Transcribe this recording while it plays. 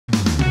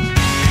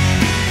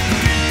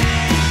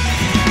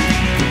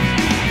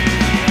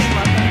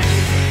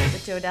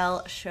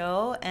Rodell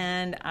Show,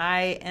 and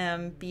I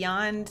am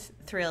beyond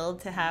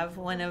thrilled to have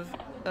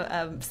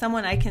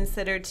someone I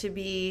consider to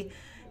be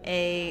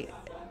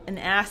an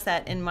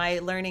asset in my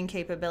learning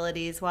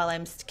capabilities while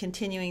I'm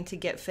continuing to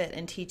get fit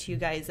and teach you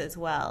guys as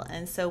well.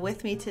 And so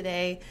with me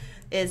today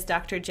is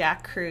Dr.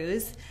 Jack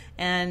Kruse.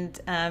 And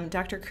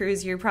Dr.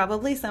 Kruse, you're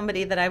probably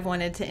somebody that I've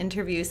wanted to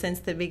interview since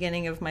the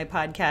beginning of my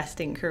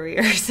podcasting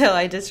career. So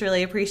I just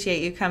really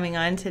appreciate you coming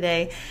on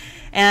today.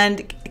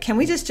 And can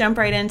we just jump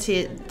right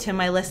into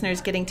my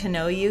listeners getting to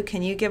know you?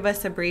 Can you give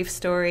us a brief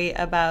story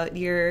about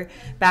your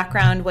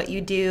background, what you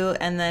do,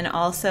 and then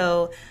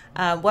also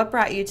what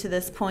brought you to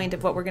this point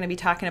of what we're going to be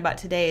talking about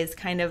today is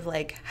kind of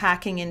like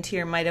hacking into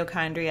your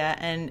mitochondria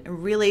and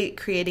really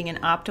creating an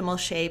optimal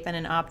shape and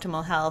an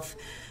optimal health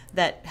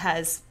that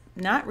has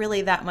not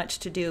really that much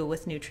to do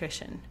with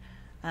nutrition.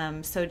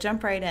 So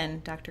jump right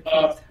in, Dr.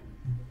 Kruse.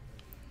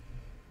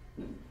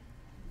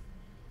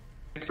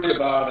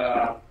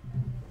 About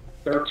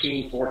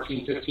 13,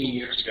 14, 15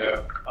 years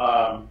ago,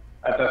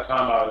 at that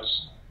time I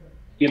was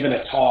given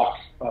a talk,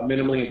 a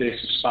minimally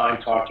invasive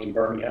spine talk in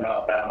Birmingham,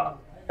 Alabama.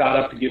 Got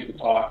up to give the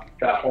talk,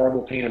 got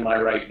horrible pain in my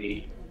right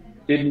knee,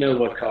 didn't know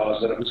what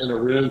caused it. I was in a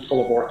room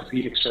full of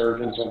orthopedic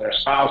surgeons and their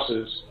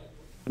spouses.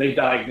 They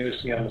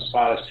diagnosed me on the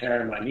spot as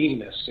tearing my knee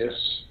meniscus,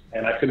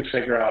 and I couldn't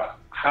figure out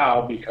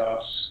how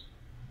because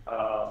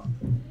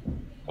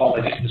all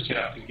I did was get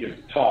up to give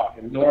the talk.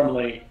 And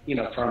normally,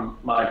 from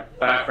my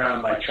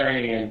background, my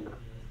training in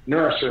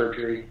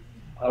neurosurgery,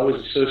 I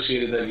always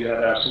associated that you had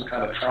to have some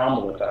kind of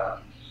trauma with that.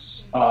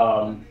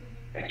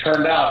 It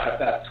turned out at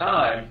that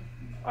time,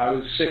 I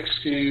was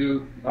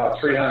 6'2",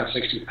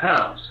 360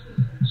 pounds.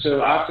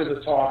 So after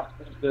the talk,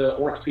 the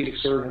orthopedic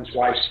surgeon's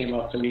wife came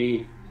up to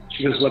me.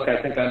 She goes, "Look,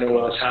 I think I know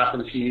what has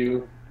happened to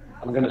you.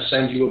 I'm going to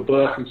send you a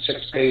book and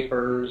 6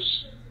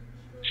 papers."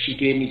 She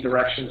gave me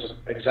directions of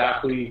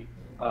exactly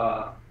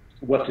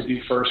what to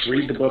do first.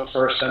 Read the book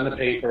first, then the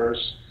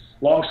papers.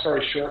 Long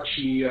story short,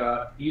 she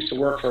used to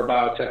work for a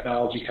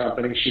biotechnology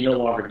company. She no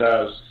longer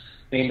does,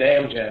 named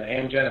Amgen.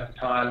 Amgen at the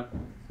time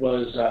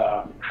was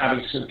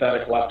having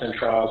synthetic leptin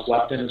trials.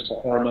 Leptin is the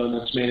hormone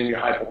that's made in your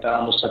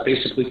hypothalamus that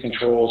basically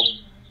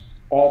controls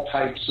all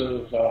types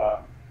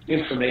of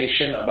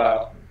information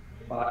about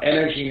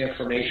energy and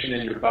information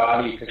in your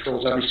body. It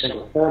controls every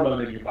single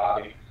hormone in your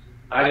body.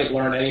 I didn't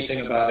learn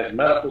anything about it in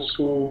medical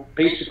school.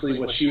 Basically,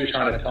 what she was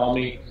trying to tell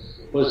me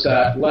was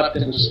that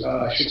leptin was,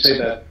 I should say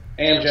that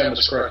Amgen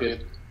was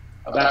crooked.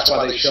 That's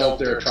why they shelved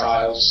their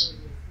trials.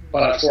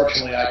 But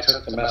unfortunately, I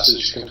took the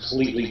message a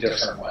completely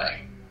different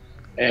way.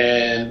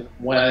 And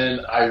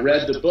when I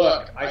read the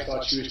book, I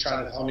thought she was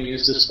trying to tell me,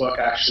 is this book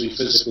actually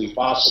physically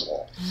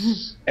possible?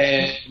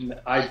 And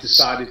I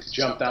decided to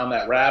jump down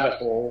that rabbit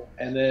hole.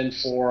 And then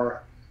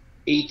for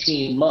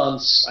 18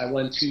 months, I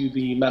went to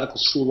the medical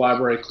school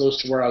library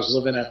close to where I was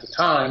living at the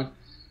time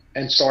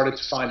and started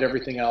to find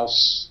everything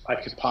else I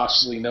could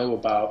possibly know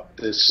about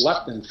this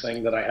leptin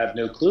thing that I had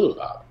no clue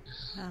about.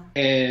 Wow.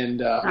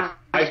 And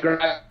I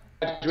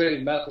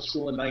graduated medical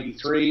school in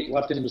 93.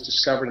 Leptin was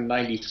discovered in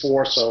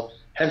 94, so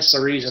hence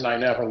the reason I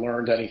never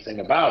learned anything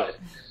about it.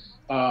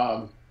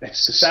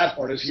 It's the sad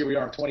part is here we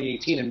are in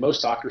 2018 and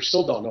most doctors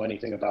still don't know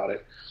anything about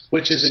it,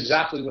 which is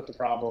exactly what the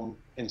problem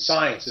in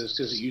science is,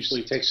 because it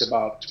usually takes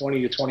about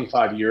 20 to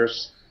 25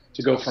 years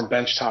to go from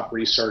benchtop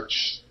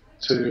research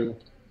to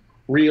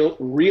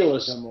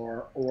realism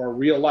or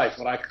real life,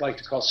 what I like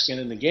to call skin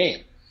in the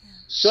game.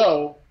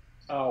 So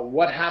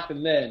what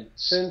happened then?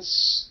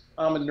 Since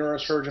I'm a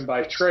neurosurgeon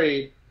by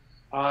trade,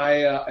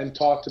 I am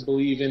taught to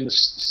believe in the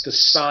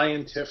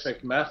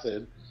scientific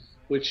method,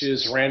 which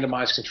is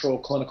randomized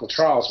controlled clinical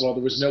trials. Well,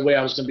 there was no way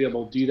I was going to be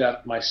able to do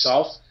that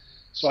myself,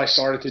 so I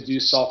started to do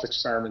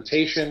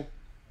self-experimentation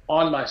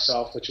on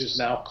myself, which is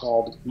now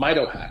called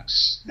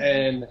mitohacks.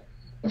 And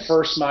the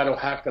first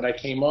mitohack that I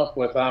came up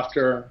with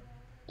after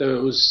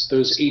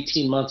those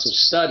 18 months of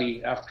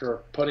study,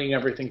 after putting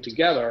everything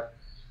together,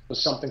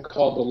 was something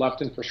called the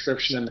leptin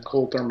prescription and the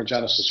cold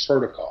thermogenesis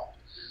protocol.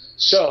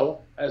 So,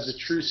 as a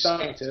true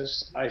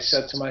scientist, I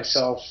said to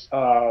myself,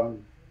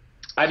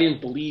 I didn't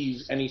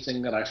believe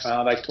anything that I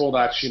found. I told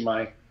actually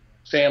my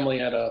family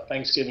at a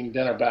Thanksgiving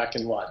dinner back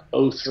in,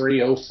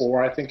 03,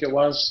 04, I think it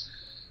was,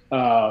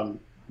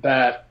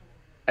 that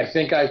I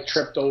think I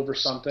tripped over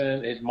something.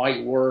 It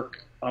might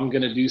work. I'm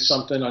going to do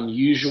something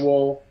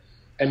unusual,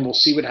 and we'll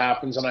see what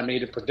happens. And I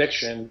made a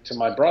prediction to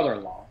my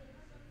brother-in-law.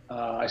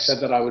 I said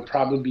that I would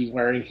probably be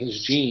wearing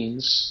his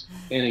jeans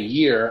in a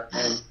year,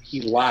 and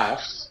he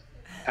laughed.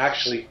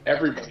 Actually,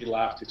 everybody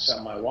laughed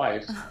except my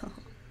wife.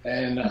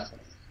 And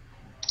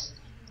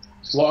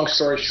long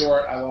story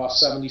short, I lost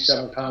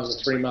 77 pounds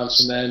in 3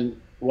 months, and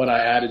then when I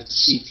added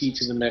CT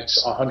to the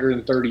mix,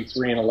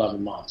 133 in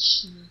 11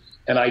 months. Mm-hmm.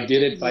 And I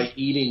did it by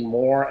eating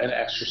more and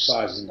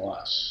exercising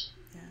less.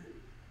 Yeah.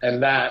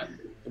 And that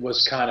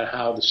was kind of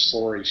how the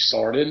story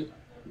started.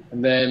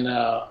 And then,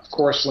 of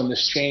course, when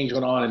this change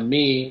went on in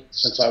me,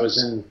 since I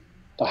was in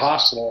the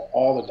hospital,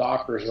 all the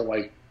doctors are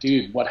like,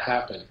 dude, what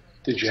happened?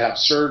 Did you have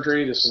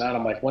surgery? This and that.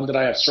 I'm like, when did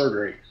I have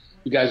surgery?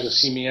 You guys have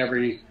seen me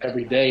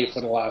every day for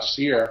the last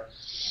year.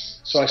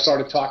 So I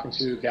started talking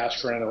to a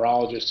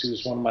gastroenterologist who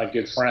was one of my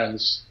good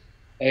friends.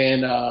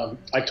 And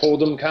I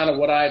told him kind of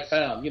what I had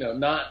found,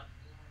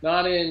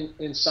 not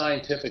in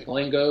scientific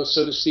lingo,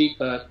 so to speak,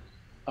 but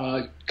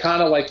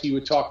kind of like you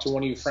would talk to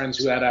one of your friends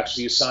who had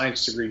actually a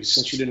science degree,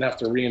 since you didn't have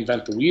to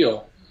reinvent the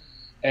wheel.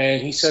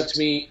 And he said to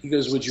me, he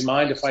goes, would you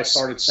mind if I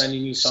started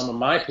sending you some of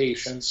my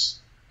patients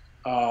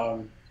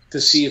to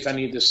see if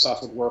any of this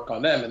stuff would work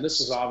on them? And this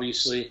is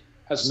obviously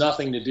has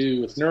nothing to do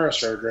with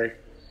neurosurgery,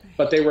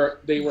 but they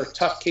were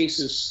tough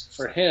cases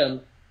for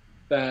him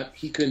that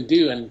he couldn't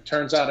do. And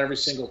turns out every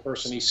single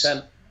person he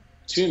sent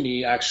to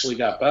me actually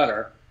got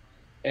better.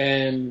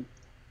 And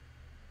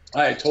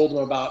I had told him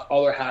about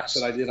other hacks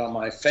that I did on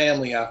my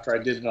family after I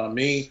did it on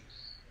me.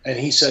 And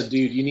he said,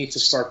 dude, you need to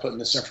start putting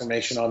this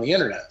information on the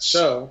internet.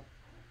 So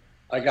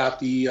I got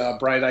the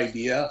bright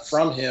idea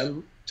from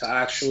him to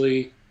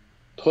actually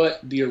put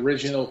the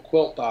original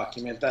quilt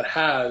document that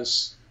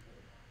has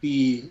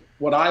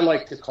what I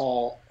like to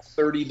call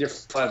 30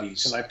 different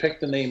levees. And I picked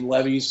the name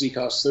levees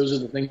because those are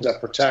the things that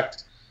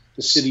protect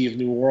the city of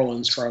New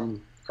Orleans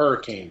from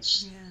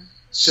hurricanes. Yeah.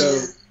 So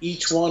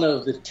each one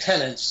of the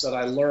tenets that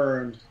I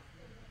learned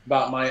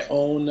about my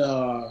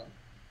own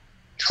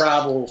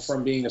travel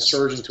from being a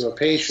surgeon to a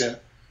patient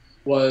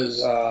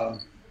was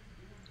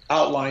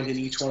outlined in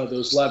each one of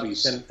those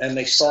levees. And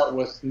they start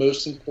with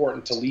most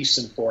important to least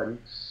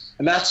important.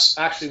 And that's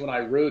actually when I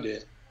wrote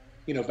it,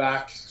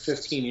 back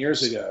 15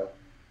 years ago.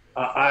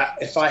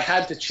 If I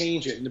had to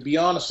change it, and to be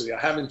honest with you, I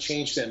haven't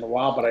changed it in a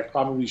while, but I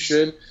probably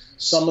should.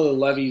 Some of the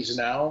levees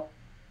now,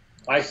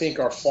 I think,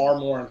 are far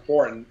more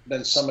important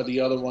than some of the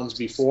other ones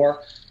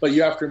before. But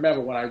you have to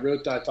remember, when I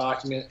wrote that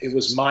document, it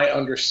was my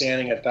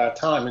understanding at that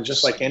time. And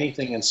just like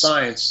anything in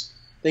science,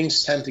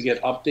 things tend to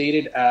get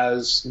updated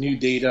as new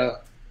data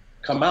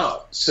come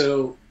out.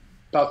 So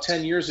about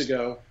 10 years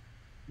ago,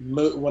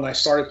 when I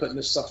started putting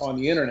this stuff on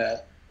the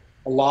internet,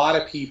 a lot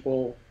of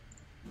people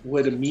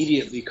would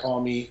immediately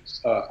call me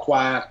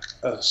quack,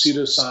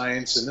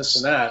 pseudoscience, and this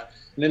and that.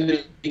 And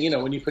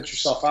then, when you put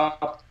yourself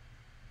out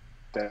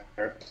there,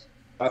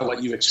 that's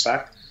what you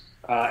expect.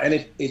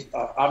 And it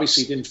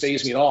obviously didn't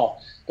faze me at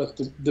all. But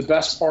the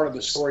best part of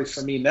the story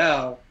for me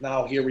now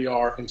here we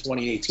are in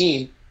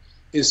 2018,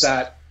 is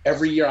that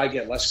every year I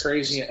get less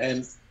crazy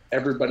and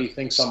everybody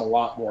thinks I'm a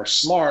lot more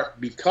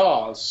smart,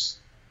 because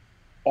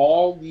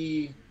all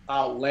the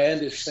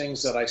outlandish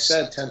things that I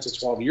said 10 to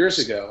 12 years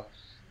ago,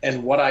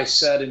 and what I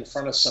said in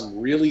front of some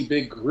really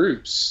big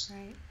groups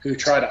who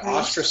try to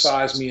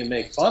ostracize me and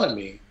make fun of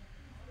me,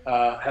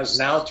 has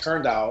now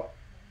turned out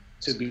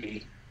to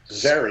be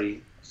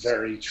very,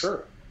 very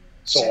true.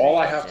 So all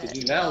I have to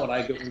do now when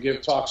I go and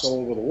give talks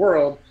all over the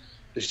world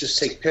is just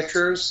take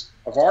pictures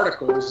of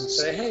articles and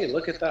say, hey,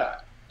 look at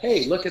that.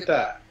 Hey, look at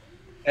that.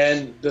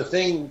 And the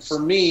thing for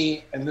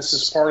me, and this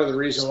is part of the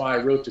reason why I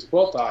wrote the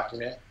quilt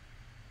document,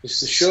 is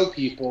to show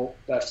people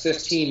that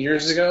 15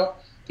 years ago,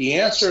 the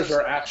answers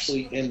are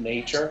actually in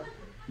nature.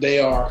 They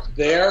are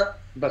there,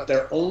 but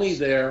they're only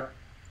there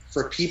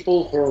for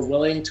people who are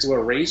willing to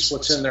erase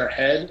what's in their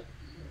head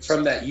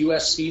from that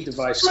USB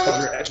device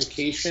called your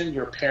education,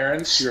 your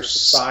parents, your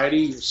society,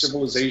 your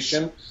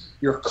civilization,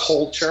 your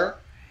culture,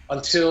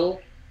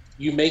 until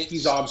you make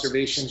these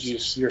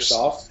observations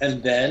yourself,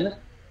 and then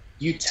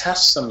you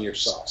test them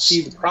yourself.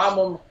 See, the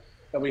problem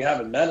that we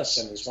have in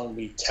medicine is when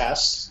we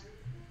test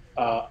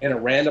in a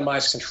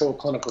randomized controlled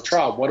clinical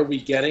trial, what are we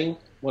getting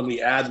when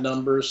we add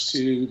numbers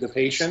to the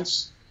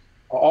patients?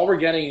 All we're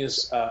getting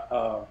is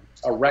a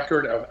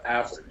record of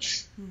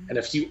average. And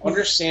if you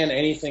understand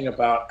anything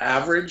about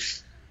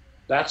average,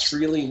 that's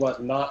really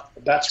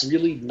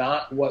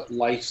not what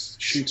life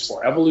shoots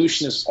for.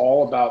 Evolution is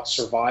all about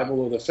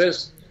survival of the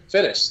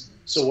fittest.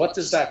 So what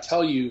does that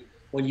tell you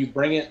when you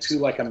bring it to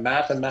like a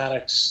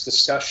mathematics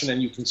discussion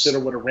and you consider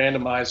what a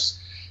randomized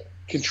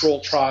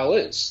controlled trial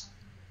is?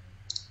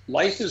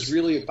 Life is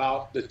really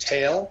about the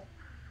tail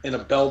in a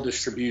bell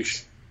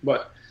distribution.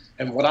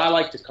 And what I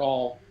like to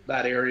call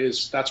that area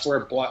is that's where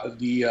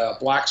the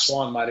black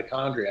swan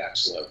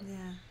mitochondriacs live. Yeah.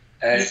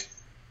 And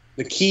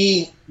the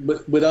key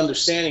with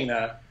understanding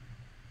that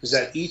is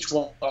that each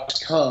one of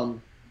us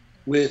come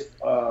with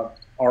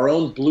our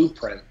own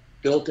blueprint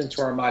built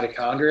into our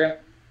mitochondria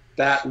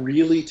that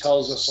really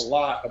tells us a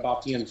lot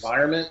about the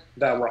environment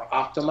that we're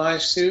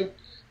optimized to.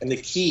 And the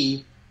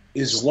key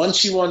is,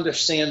 once you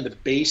understand the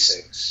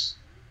basics,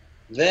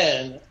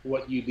 then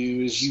what you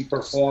do is you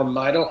perform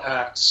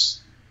mitohacks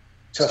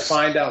to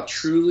find out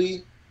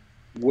truly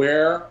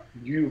where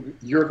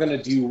you're going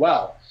to do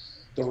well.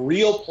 The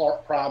real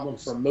problem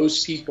for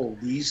most people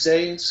these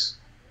days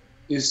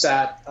is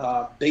that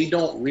they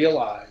don't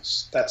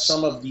realize that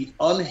some of the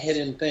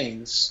unhidden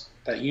things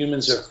that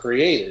humans have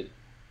created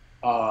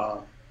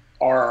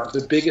are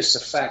the biggest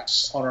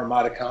effects on our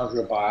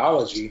mitochondrial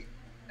biology,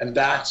 and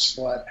that's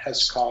what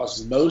has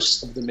caused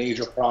most of the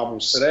major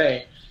problems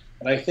today.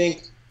 And I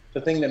think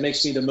the thing that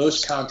makes me the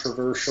most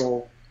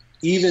controversial,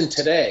 even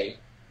today,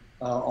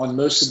 on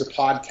most of the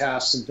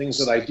podcasts and things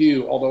that I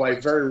do, although I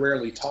very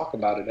rarely talk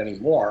about it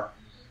anymore,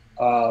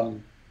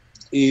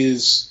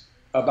 is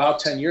about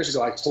 10 years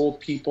ago, I told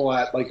people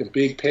at like a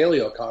big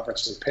paleo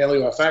conference, with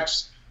Paleo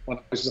FX, when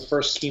I was the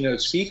first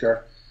keynote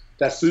speaker,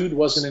 that food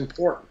wasn't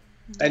important.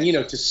 And,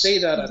 to say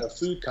that at a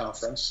food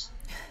conference,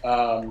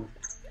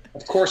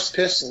 of course,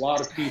 pissed a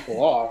lot of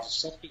people off,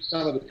 especially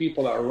some of the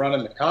people that were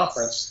running the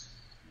conference,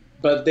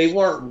 but they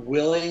weren't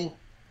willing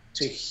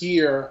to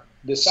hear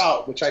this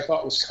out, which I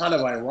thought was kind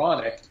of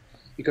ironic,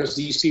 because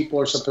these people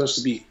are supposed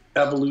to be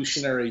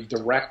evolutionary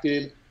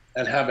directed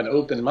and have an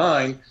open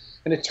mind.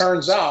 And it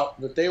turns out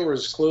that they were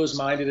as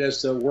closed-minded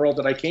as the world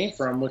that I came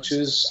from, which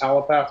is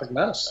allopathic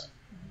medicine.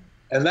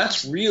 And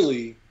that's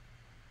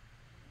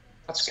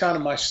kind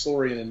of my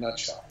story in a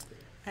nutshell.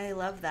 I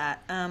love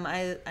that.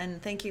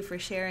 And thank you for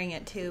sharing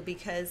it too,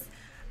 because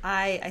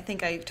I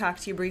think I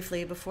talked to you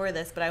briefly before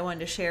this, but I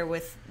wanted to share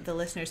with the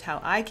listeners how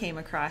I came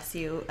across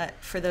you,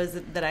 for those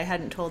that I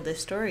hadn't told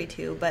this story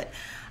to. But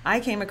I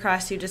came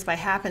across you just by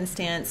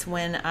happenstance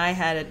when I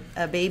had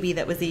a baby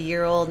that was a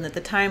year old, and at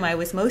the time I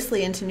was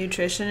mostly into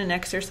nutrition and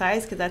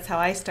exercise, because that's how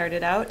I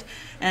started out.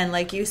 And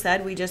like you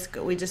said, we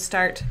just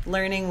start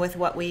learning with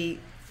what we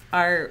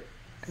are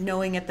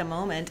knowing at the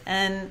moment.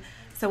 And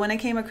so when I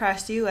came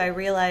across you, I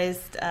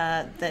realized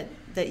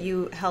that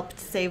you helped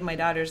save my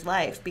daughter's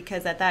life,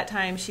 because at that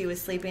time she was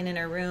sleeping in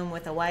her room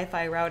with a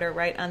Wi-Fi router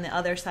right on the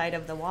other side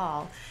of the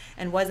wall,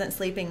 and wasn't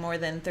sleeping more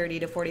than 30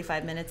 to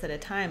 45 minutes at a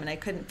time, and I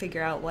couldn't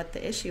figure out what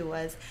the issue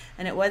was.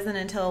 And it wasn't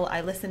until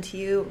I listened to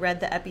you, read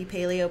the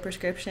Epi-Paleo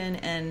prescription,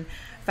 and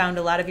found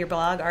a lot of your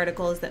blog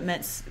articles that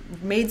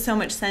made so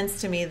much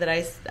sense to me that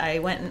I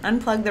went and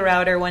unplugged the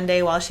router one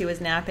day while she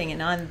was napping,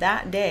 and on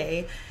that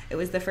day, it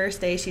was the first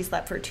day she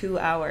slept for 2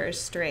 hours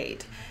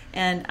straight.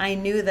 And I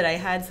knew that I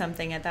had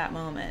something at that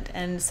moment.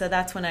 And so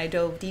that's when I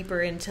dove deeper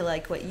into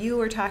like what you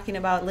were talking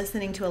about,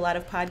 listening to a lot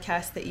of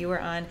podcasts that you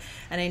were on.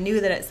 And I knew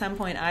that at some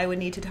point I would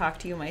need to talk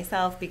to you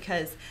myself,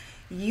 because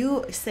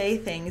you say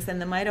things, and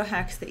the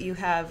mitohacks that you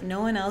have, no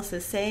one else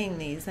is saying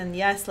these. And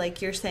yes,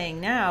 like you're saying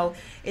now,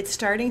 it's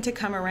starting to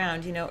come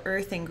around,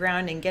 earthing,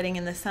 grounding, getting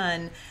in the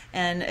sun,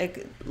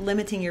 and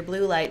limiting your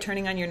blue light,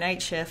 turning on your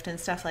night shift and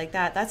stuff like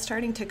that. That's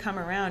starting to come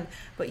around.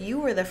 But you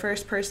were the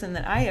first person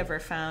that I ever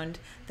found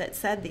that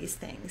said these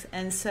things.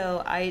 And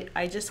so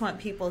I just want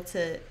people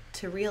to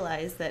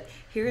realize that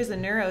here is a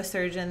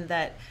neurosurgeon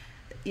that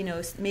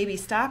maybe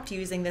stopped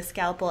using the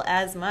scalpel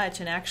as much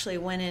and actually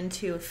went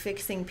into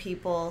fixing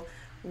people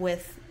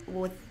with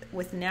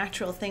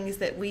natural things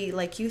that we,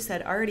 like you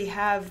said, already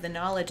have the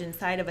knowledge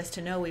inside of us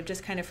to know. We've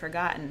just kind of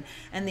forgotten.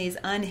 And these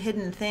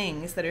unhidden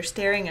things that are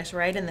staring us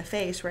right in the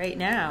face right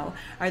now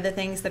are the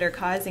things that are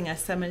causing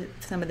us some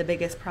of the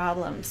biggest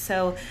problems.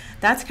 So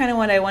that's kind of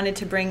what I wanted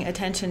to bring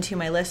attention to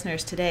my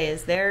listeners today,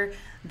 is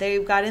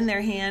they've got in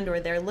their hand, or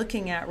they're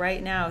looking at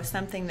right now,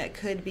 something that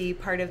could be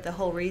part of the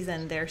whole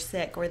reason they're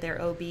sick, or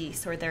they're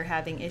obese, or they're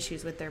having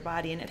issues with their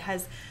body. And it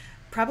has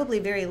probably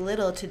very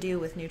little to do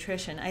with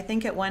nutrition. I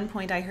think at one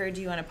point I heard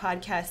you on a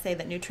podcast say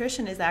that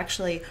nutrition is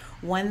actually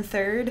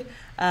 1/3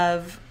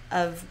 of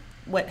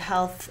what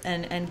health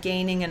and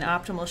gaining an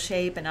optimal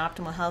shape and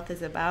optimal health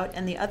is about.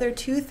 And the other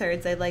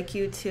 2/3, I'd like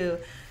you to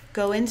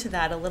go into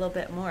that a little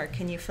bit more.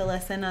 Can you fill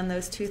us in on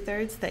those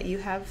 2/3 that you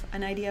have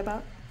an idea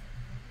about?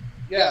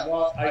 Yeah,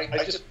 well, I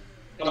just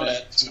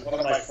commented to one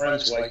of my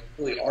friends who I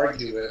really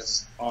argue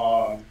with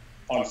on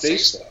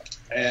Facebook,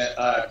 and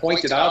I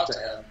pointed out to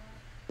him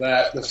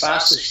that the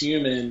fastest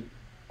human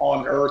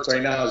on Earth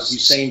right now is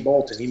Usain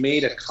Bolt, and he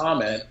made a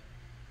comment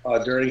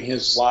during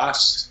his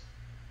last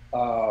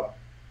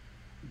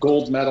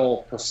gold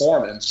medal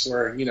performance,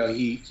 where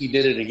he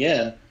did it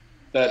again,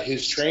 that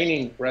his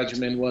training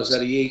regimen was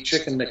that he ate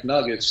chicken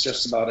McNuggets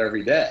just about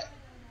every day.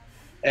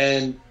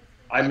 And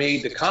I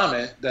made the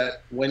comment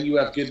that when you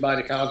have good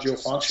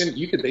mitochondrial function,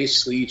 you could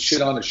basically eat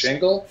shit on a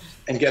shingle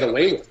and get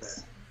away with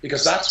it,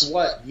 because that's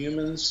what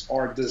humans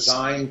are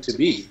designed to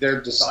be.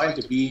 They're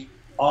designed to be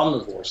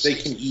omnivores. They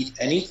can eat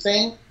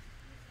anything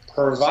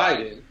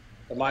provided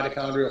the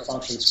mitochondrial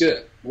function is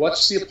good.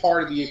 What's the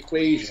part of the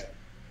equation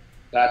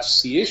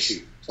that's the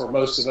issue for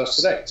most of us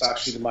today? It's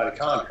actually the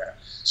mitochondria.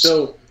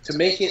 So to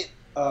make it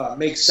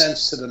make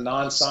sense to the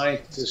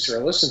non-scientists who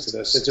are listening to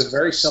this, it's a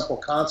very simple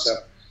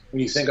concept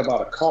when you think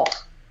about a car.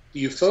 Do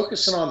you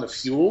focus in on the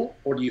fuel,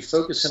 or do you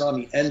focus in on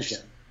the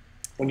engine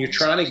when you're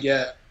trying to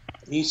get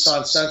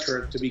Nissan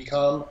Sentra to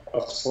become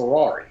a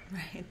Ferrari?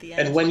 Right, the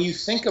and when you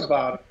think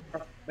about it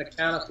in a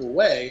mechanical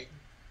way,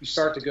 you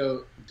start to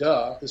go,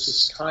 duh, this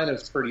is kind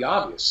of pretty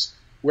obvious.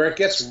 Where it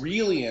gets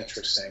really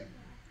interesting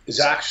is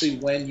actually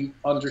when you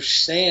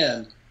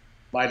understand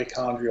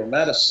mitochondrial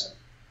medicine.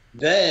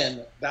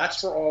 Then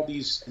that's where all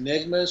these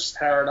enigmas,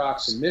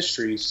 paradox, and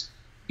mysteries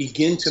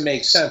begin to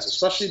make sense,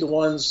 especially the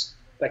ones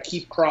that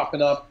keep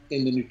cropping up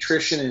in the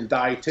nutrition and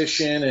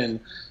dietitian and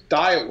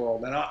diet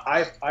world. And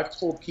I've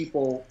told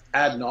people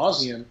ad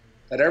nauseum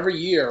that every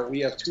year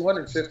we have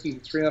 250 to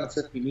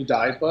 350 new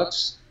diet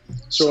books.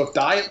 So if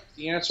diet is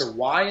the answer,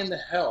 why in the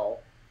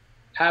hell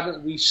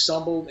haven't we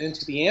stumbled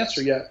into the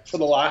answer yet for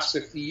the last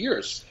 50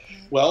 years?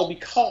 Well,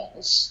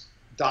 because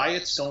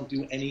diets don't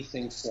do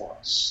anything for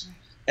us.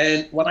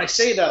 And when I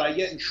say that, I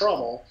get in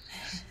trouble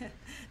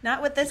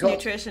Not with this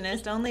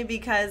nutritionist, only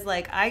because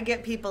like I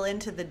get people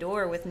into the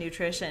door with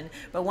nutrition,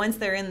 but once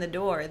they're in the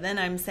door, then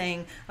I'm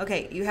saying,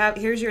 okay,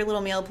 here's your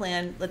little meal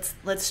plan.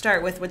 Let's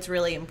start with what's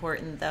really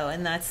important though,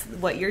 and that's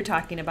what you're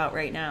talking about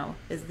right now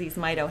is these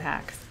mito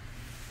hacks.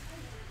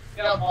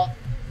 Yeah, well,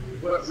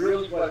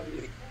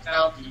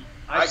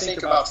 I think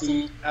about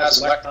food as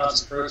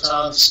electrons and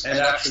protons and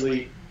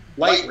actually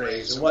light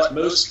rays, and what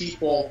most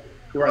people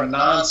who are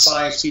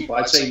non-science people,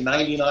 I'd say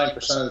 99%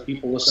 of the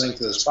people listening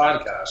to this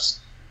podcast,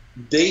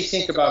 they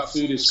think about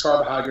food as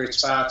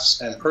carbohydrates, fats,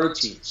 and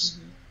proteins.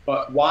 Mm-hmm.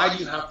 But why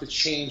do you have to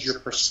change your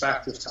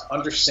perspective to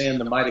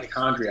understand the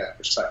mitochondriac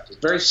perspective?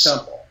 Very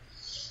simple.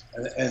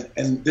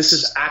 And this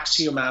is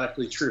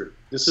axiomatically true.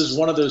 This is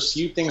one of those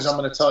few things I'm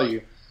going to tell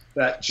you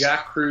that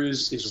Jack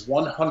Kruse is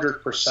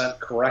 100%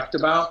 correct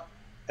about,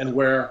 and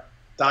where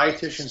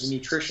dietitians and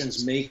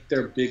nutritionists make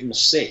their big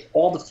mistake.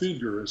 All the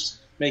food gurus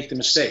make the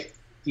mistake.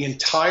 The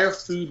entire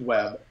food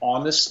web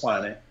on this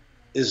planet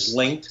is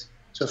linked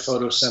to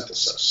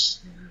photosynthesis.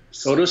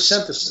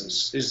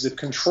 Photosynthesis is the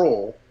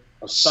control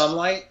of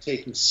sunlight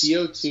taking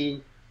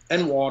CO2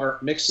 and water,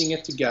 mixing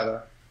it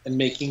together, and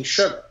making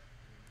sugar.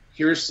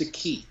 Here's the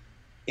key.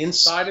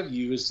 Inside of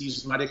you is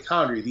these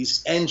mitochondria,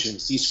 these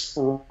engines, these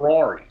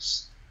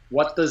Ferraris.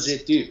 What does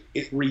it do?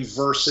 It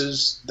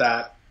reverses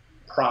that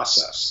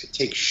process. It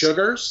takes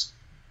sugars,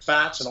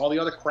 fats, and all the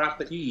other crap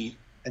that you eat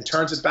and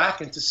turns it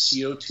back into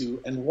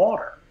CO2 and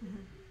water. Mm-hmm.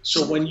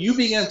 So when you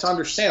begin to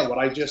understand what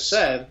I just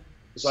said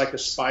is like a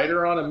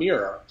spider on a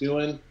mirror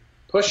doing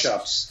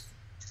push-ups,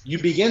 you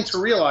begin to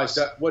realize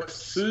that what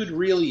food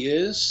really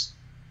is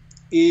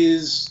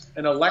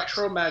an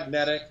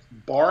electromagnetic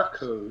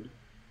barcode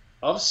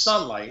of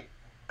sunlight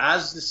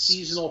as the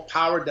seasonal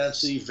power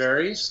density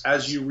varies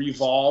as you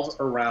revolve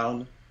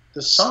around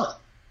the sun.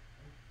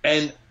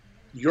 And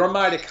your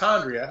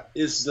mitochondria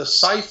is the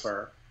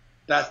cipher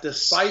that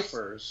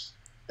deciphers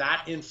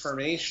that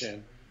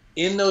information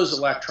in those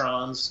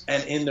electrons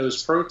and in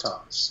those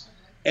protons.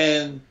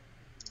 And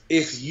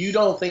if you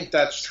don't think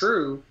that's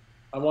true,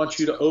 I want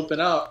you to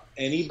open up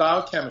any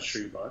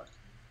biochemistry book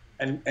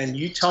and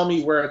you tell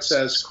me where it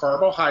says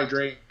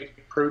carbohydrate,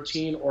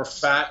 protein, or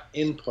fat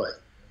input.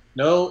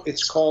 No,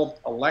 it's called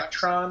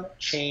electron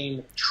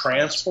chain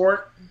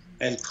transport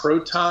and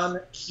proton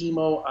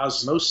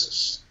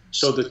chemoosmosis.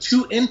 So the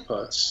two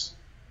inputs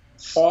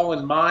fall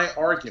in my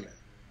argument,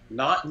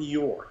 not in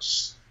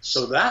yours.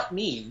 So that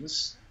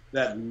means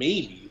that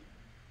maybe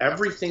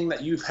everything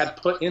that you've had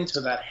put into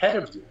that head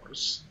of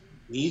yours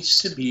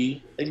needs to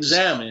be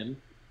examined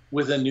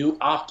with a new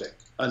optic,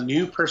 a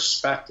new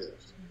perspective,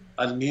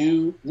 a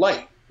new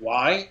light.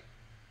 Why?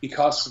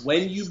 Because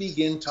when you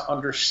begin to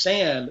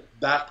understand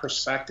that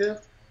perspective,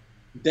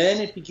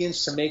 then it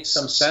begins to make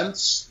some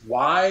sense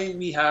why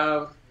we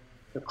have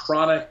the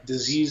chronic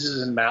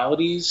diseases and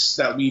maladies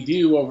that we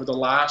do over the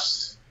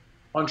last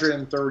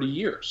 130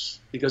 years.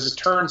 Because it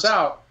turns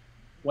out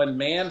when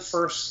man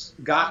first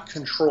got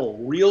control,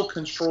 real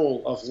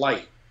control of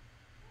light,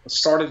 it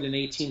started in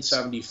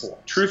 1874.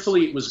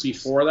 Truthfully, it was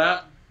before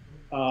that,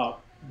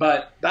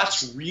 but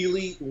that's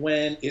really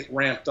when it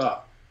ramped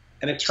up.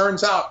 And it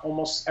turns out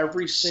almost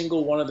every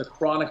single one of the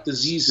chronic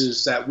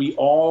diseases that we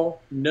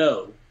all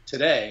know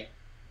today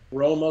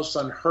were almost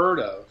unheard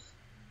of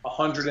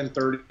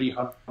 130,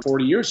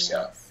 140 years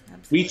ago.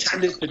 We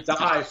tended to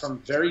die from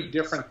very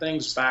different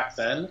things back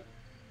then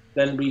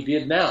than we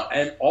did now.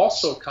 And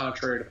also,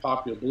 contrary to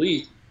popular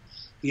belief,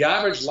 the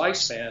average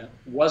lifespan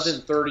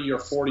wasn't 30 or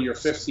 40 or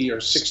 50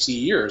 or 60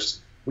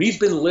 years. We've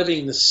been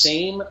living the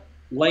same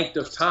length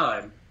of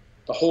time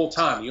the whole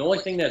time. The only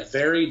thing that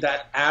varied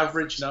that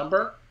average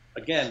number,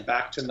 again,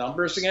 back to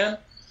numbers again,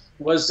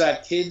 was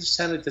that kids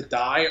tended to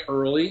die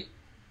early,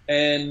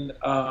 and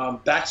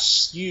that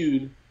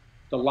skewed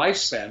the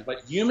lifespan.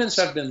 But humans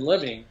have been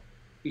living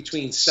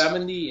between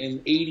 70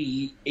 and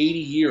 80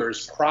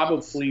 years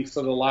probably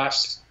for the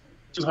last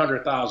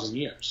 200,000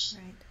 years.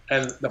 Right.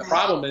 And the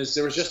problem is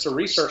there was just a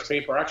research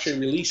paper actually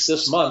released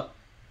this month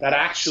that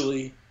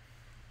actually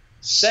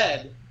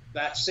said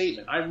that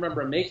statement. I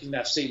remember making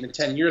that statement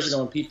 10 years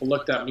ago, and people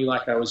looked at me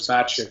like I was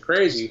batshit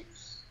crazy.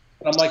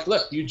 And I'm like,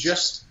 look,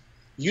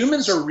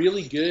 humans are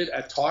really good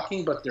at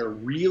talking, but they're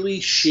really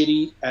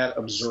shitty at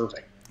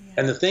observing. Yeah.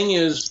 And the thing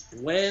is,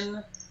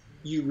 when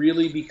you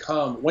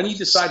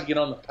decide to get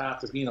on the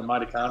path of being a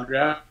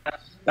mitochondria,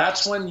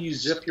 that's when you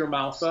zip your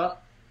mouth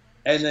up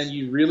and then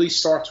you really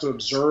start to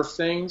observe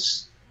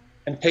things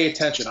and pay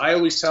attention. I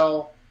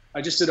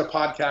just did a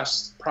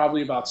podcast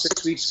probably about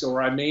 6 weeks ago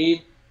where I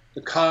made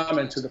the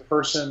comment to the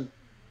person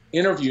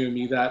interviewing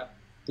me that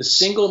the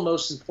single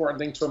most important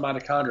thing to a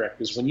mitochondriac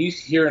is when you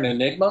hear an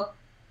enigma,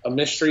 a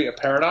mystery, a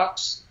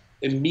paradox,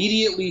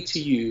 immediately to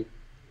you,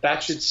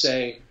 that should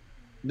say,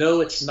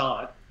 no, it's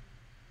not.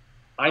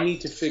 I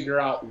need to figure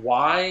out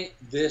why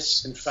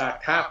this, in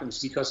fact,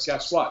 happens, because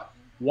guess what?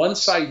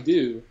 Once I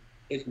do,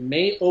 it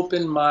may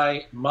open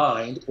my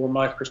mind or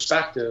my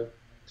perspective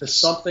to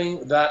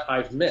something that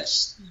I've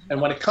missed. Mm-hmm.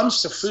 And when it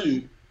comes to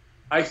food,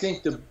 I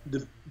think the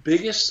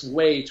biggest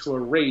way to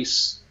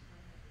erase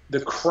the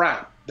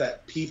crap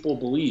that people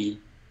believe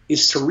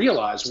is to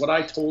realize what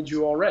I told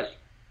you already.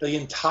 The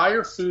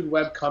entire food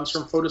web comes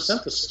from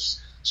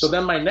photosynthesis. So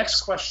then my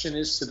next question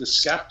is to the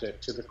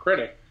skeptic, to the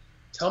critic,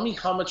 tell me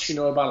how much you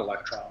know about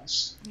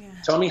electrons. Yeah.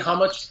 Tell me how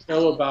much you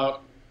know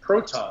about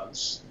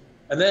protons.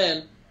 And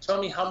then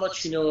tell me how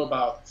much you know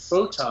about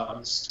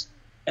photons.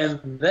 And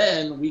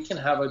then we can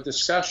have a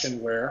discussion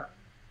where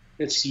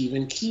it's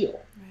even keel.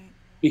 Right.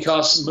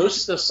 Because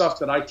most of the stuff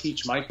that I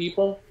teach my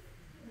people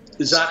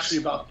is actually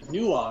about the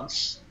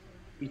nuance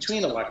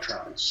between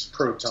electrons,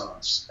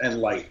 protons, and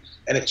light.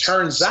 And it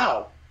turns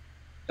out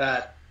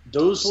that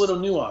those little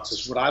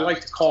nuances, what I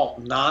like to call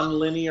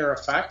nonlinear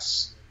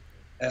effects,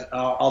 and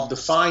I'll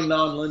define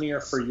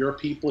nonlinear for your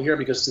people here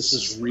because this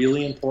is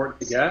really important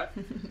to get.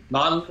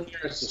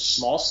 Nonlinear is a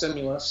small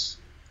stimulus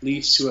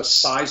leads to a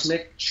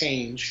seismic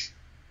change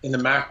in the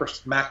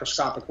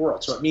macroscopic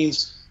world. So it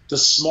means the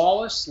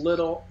smallest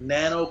little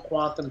nano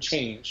quantum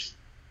change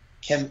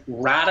can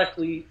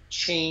radically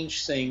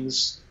change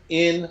things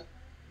in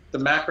the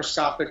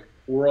macroscopic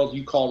world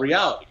you call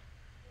reality.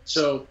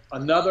 So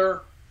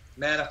another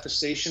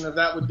manifestation of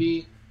that would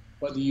be,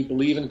 whether you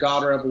believe in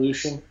God or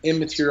evolution,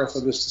 immaterial for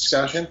this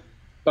discussion,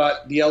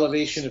 but the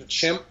elevation of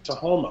chimp to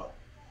homo.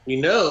 We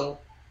know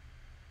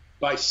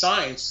by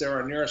science there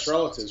are nearest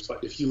relatives,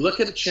 but if you look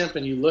at a chimp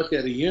and you look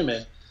at a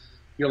human,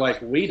 you're like,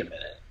 wait a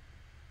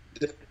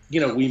minute.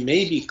 You know, we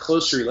may be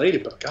closely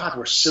related, but God,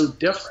 we're so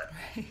different.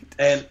 Right.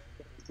 And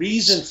the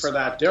reason for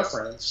that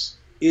difference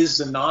is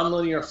the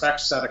nonlinear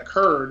effects that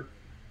occurred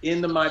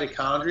in the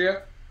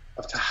mitochondria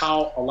of to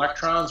how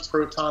electrons,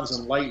 protons,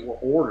 and light were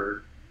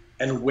ordered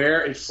and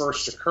where it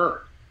first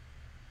occurred.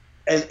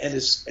 And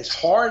as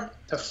hard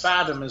to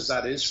fathom as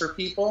that is for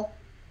people,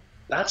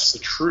 that's the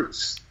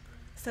truth.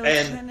 So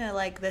it's kind of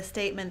like the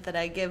statement that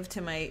I give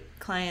to my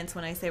clients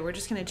when I say we're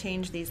just going to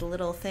change these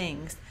little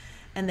things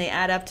and they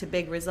add up to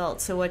big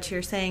results. So what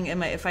you're saying,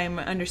 if I'm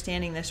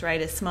understanding this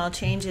right, is small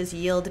changes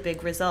yield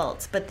big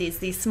results. But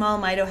these small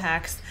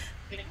mitohacks,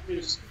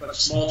 but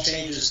small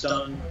changes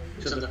done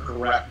to the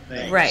correct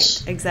things.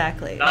 Right,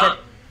 exactly. Not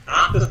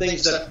the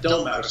things that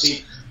don't matter.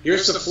 See,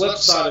 here's the flip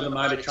side of the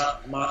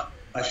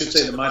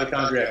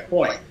mitochondriac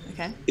point.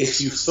 Okay.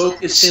 If you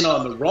focus in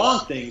on the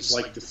wrong things,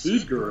 like the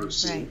food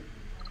gurus do,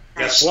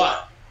 guess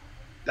what?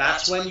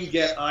 That's when you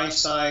get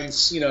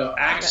Einstein's,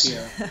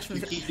 axiom.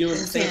 You keep doing the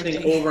same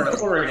thing over and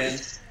over again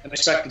and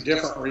expect a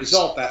different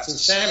result. That's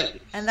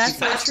insanity. And that's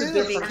so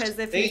true, because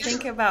if you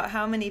think about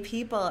how many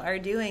people are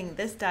doing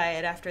this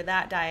diet after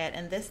that diet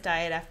and this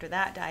diet after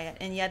that diet,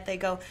 and yet they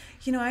go,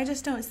 I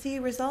just don't see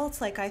results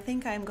like I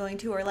think I'm going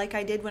to, or like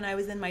I did when I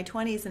was in my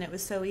 20s and it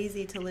was so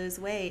easy to lose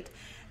weight.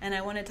 And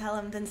I want to tell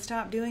them, then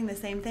stop doing the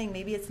same thing.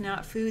 Maybe it's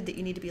not food that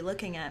you need to be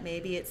looking at.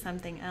 Maybe it's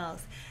something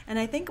else. And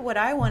I think what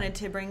I wanted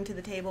to bring to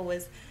the table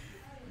was,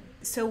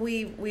 so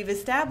we've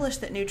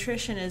established that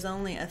nutrition is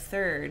only a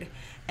third.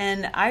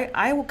 And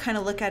I will kind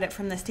of look at it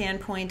from the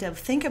standpoint of,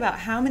 think about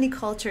how many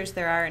cultures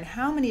there are and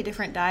how many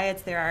different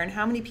diets there are and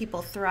how many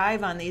people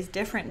thrive on these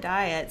different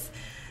diets.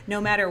 No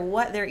matter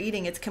what they're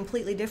eating, it's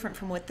completely different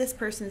from what this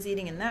person's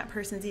eating and that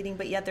person's eating,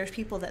 but yet there's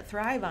people that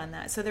thrive on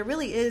that. So there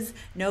really is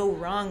no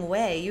wrong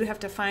way. You have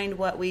to find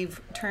what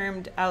we've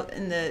termed out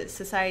in the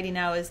society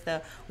now as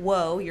the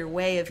your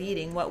way of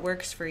eating, what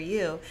works for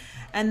you.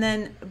 And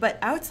then, but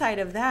outside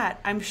of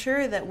that, I'm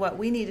sure that what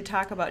we need to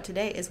talk about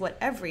today is what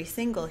every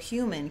single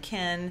human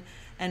can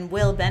and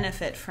will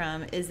benefit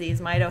from is these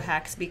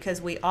mitohacks,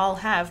 because we all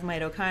have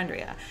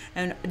mitochondria.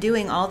 And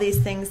doing all these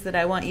things that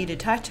I want you to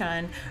touch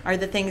on are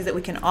the things that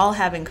we can all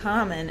have in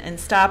common, and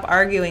stop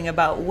arguing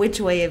about which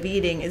way of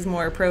eating is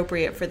more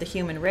appropriate for the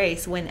human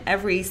race, when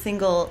every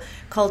single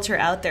culture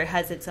out there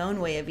has its own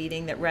way of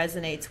eating that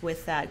resonates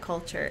with that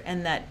culture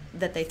and that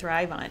they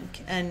thrive on.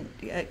 And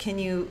can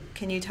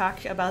you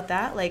talk about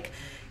that? Like,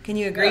 can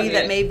you agree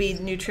that maybe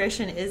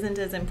nutrition isn't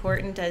as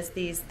important as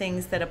these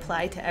things that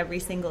apply to every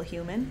single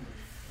human?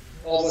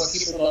 Well, what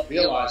people don't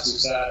realize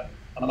is that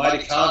a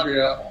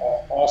mitochondria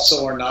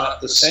also are not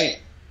the same.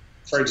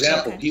 For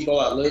example, people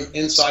that live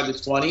inside the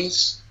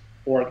 20s,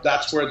 or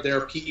that's where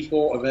their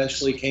people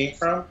eventually came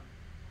from,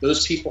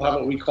 those people have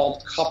what we call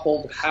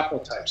coupled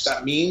haplotypes.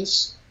 That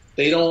means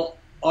they don't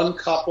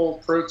uncouple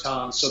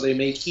protons so they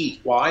make heat.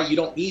 Why? You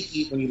don't need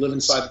heat when you live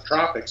inside the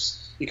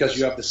tropics, because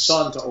you have the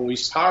sun to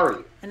always power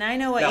you. And I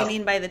know what you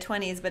mean by the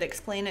 20s, but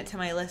explain it to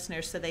my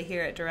listeners so they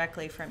hear it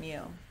directly from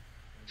you.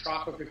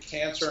 Tropic of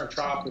Cancer and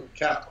Tropic of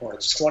Capricorn.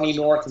 It's 20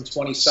 north and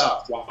 20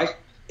 south. Why?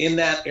 In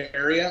that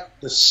area,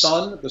 the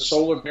sun, the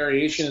solar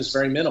variation is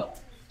very minimal.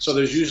 So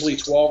there's usually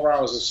 12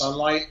 hours of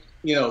sunlight,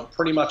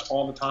 pretty much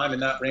all the time in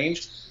that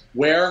range.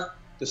 Where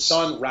the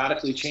sun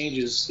radically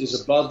changes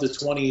is above the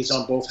 20s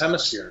on both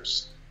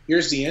hemispheres.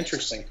 Here's the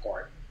interesting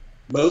part.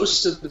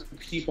 Most of the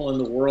people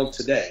in the world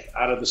today,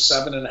 out of the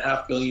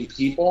 7.5 billion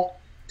people,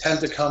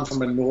 tend to come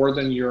from a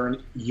northern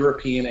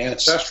European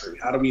ancestry.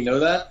 How do we know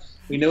that?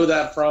 We know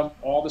that from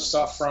all the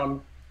stuff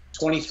from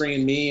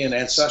 23andMe and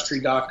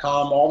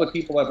Ancestry.com. All the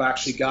people have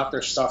actually got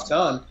their stuff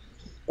done.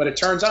 But it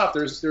turns out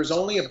there's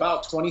only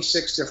about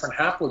 26 different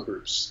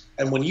haplogroups.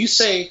 And when you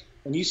said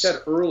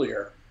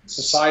earlier,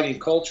 society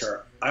and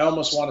culture, I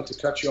almost wanted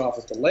to cut you off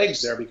at the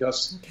legs there,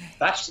 because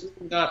that's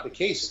really not the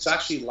case. It's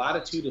actually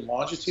latitude and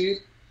longitude,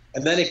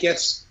 and then it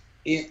gets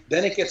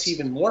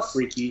even more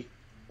freaky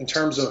in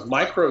terms of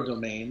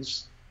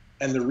microdomains.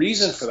 And the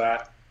reason for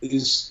that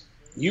is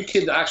you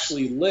could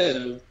actually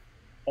live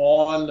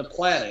on the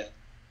planet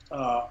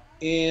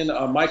in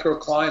a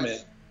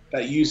microclimate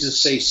that uses,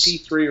 say,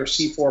 C3 or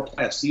C4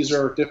 plants. These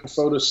are different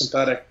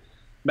photosynthetic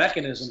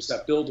mechanisms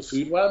that build the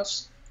food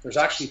webs. There's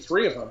actually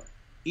 3 of them.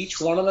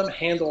 Each one of them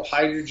handle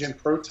hydrogen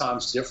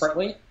protons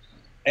differently.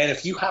 And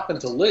if you happen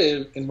to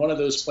live in one of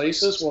those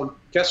places, well,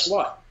 guess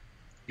what?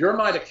 Your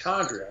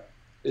mitochondria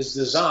is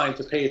designed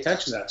to pay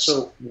attention to that.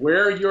 So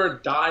where your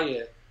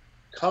diet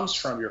comes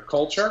from, your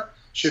culture,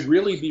 should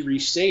really be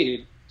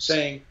restated,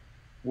 saying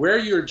where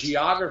your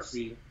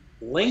geography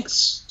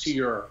links to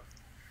your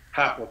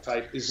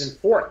haplotype is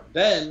important.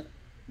 Then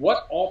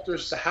what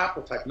alters the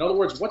haplotype? In other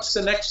words, what's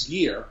the next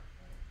gear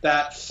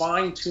that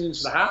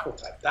fine-tunes the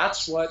haplotype?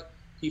 That's what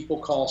people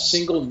call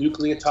single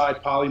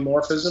nucleotide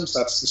polymorphisms.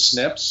 That's the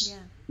SNPs. Yeah.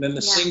 And then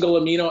the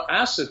single amino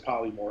acid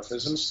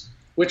polymorphisms,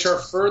 which are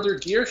further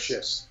gear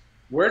shifts.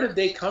 Where did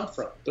they come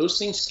from? Those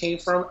things came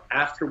from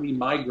after we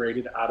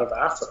migrated out of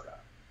Africa.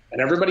 And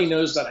everybody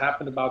knows that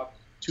happened about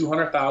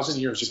 200,000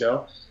 years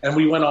ago. And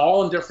we went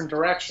all in different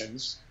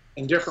directions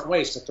in different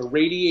ways. But the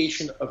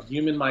radiation of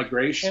human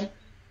migration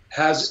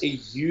has a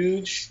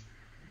huge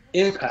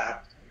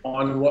impact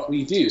on what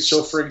we do.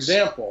 So, for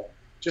example,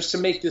 just to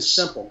make this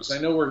simple, because I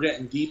know we're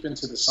getting deep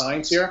into the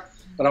science here,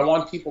 but I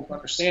want people to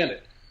understand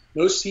it.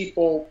 Most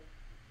people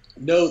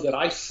know that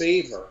I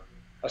favor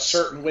a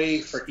certain way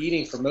for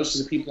eating for most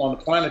of the people on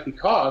the planet,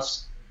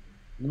 because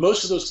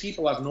most of those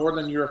people have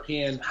Northern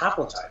European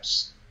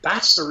haplotypes.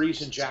 That's the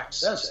reason Jack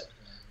says it.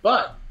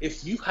 But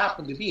if you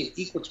happen to be an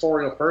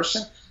equatorial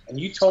person and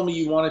you told me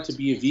you wanted to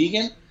be a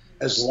vegan,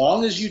 as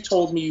long as you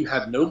told me you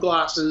had no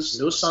glasses,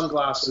 no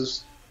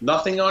sunglasses,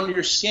 nothing on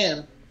your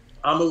skin,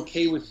 I'm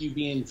okay with you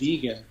being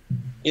vegan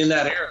in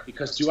that area.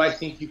 Because do I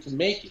think you can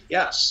make it?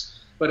 Yes.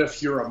 But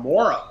if you're a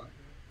moron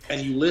and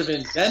you live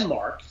in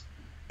Denmark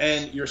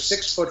and you're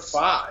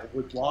 6'5"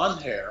 with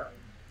blonde hair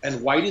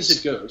and white as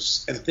a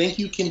ghost and think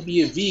you can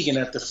be a vegan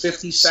at the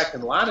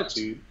 52nd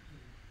latitude,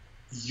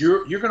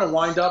 you're going to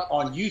wind up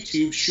on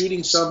YouTube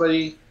shooting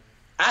somebody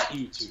at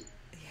YouTube,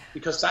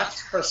 because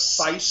that's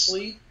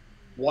precisely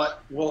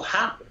what will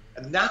happen.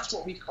 And that's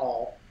what we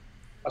call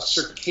a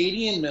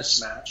circadian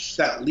mismatch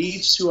that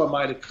leads to a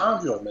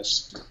mitochondrial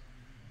mismatch.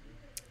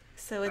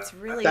 So it's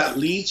really that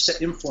leads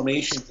to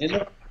inflammation in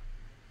the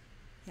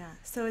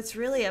so it's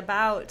really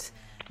about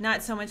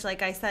not so much,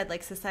 like I said,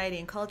 like society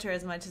and culture,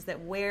 as much as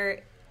that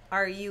where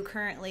are you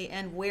currently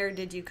and where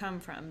did you come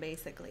from,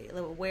 basically.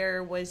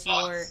 Where was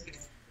your...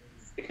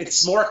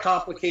 It's more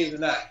complicated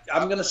than that.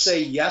 I'm going to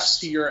say yes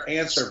to your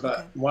answer,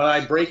 but when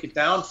I break it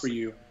down for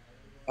you,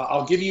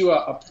 I'll give you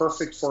a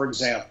perfect for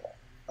example.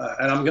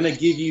 And I'm going to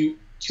give you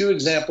 2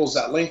 examples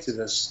that link to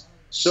this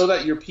so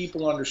that your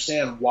people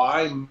understand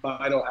why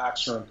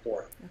mitohacks are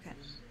important.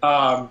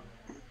 Okay.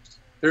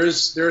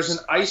 There's an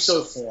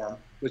isoform,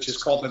 which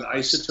is called an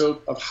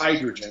isotope of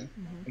hydrogen.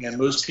 Mm-hmm. And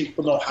most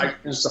people know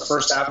hydrogen is the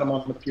first atom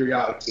on the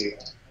periodic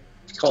table.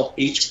 It's called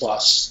H+.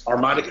 Our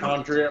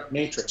mitochondria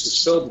matrix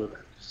is filled with it.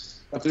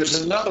 But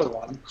there's another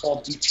one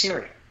called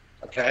deuterium,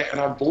 okay? And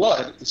our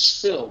blood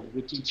is filled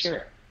with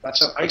deuterium.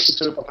 That's an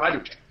isotope of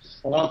hydrogen.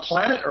 Well, on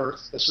planet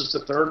Earth, this is the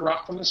 3rd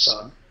rock from the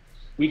sun,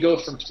 we go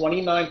from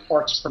 29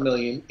 parts per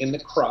million in the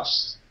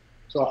crust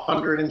to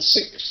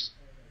 160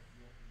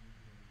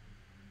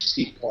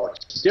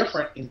 parts. It's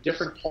different in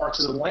different parts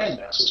of the land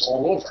masses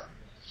all over.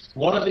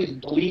 One of the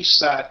beliefs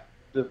that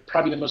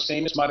probably the most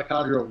famous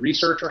mitochondrial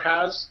researcher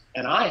has,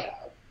 and I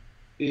have,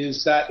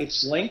 is that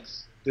it's linked,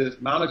 the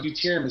amount of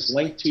deuterium is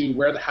linked to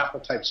where the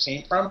haplotypes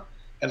came from,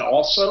 and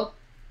also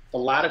the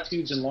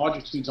latitudes and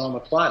longitudes on the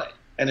planet.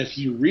 And if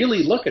you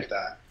really look at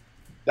that,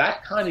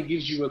 that kind of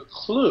gives you a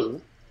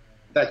clue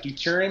that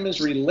deuterium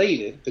is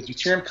related, the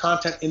deuterium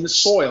content in the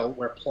soil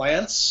where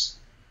plants,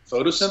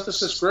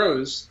 photosynthesis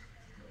grows,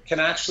 can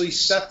actually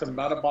set the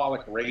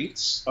metabolic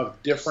rates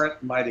of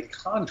different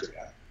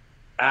mitochondria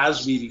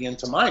as we begin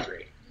to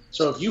migrate.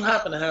 So if you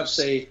happen to have,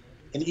 say,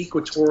 an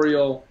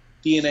equatorial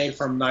DNA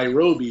from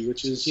Nairobi,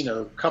 which is,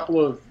 a couple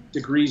of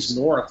degrees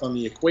north on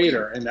the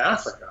equator in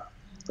Africa,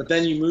 but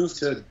then you move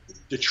to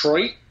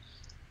Detroit,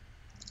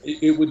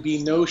 it would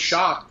be no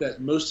shock that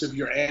most of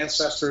your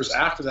ancestors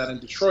after that in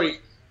Detroit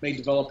may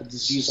develop a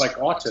disease like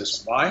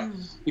autism. Why?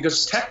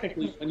 Because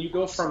technically, when you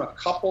go from a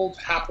coupled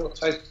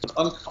haplotype to an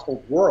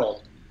uncoupled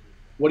world,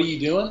 what are you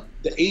doing?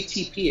 The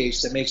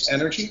ATPase that makes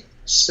energy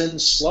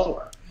spins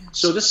slower.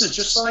 So this is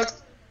just like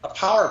a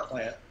power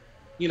plant,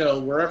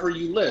 wherever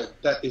you live,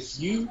 that if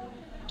you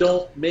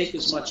don't make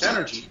as much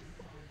energy,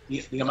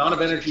 the amount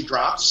of energy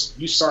drops,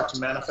 you start to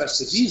manifest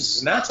diseases.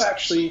 And that's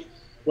actually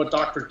what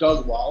Dr.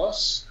 Doug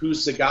Wallace,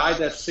 who's the guy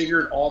that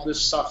figured all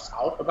this stuff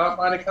out about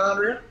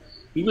mitochondria,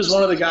 he was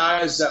one of the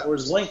guys that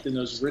was linked in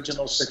those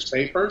original 6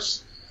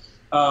 papers.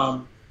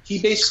 He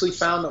basically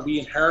found that we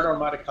inherit our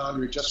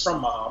mitochondria just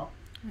from mom.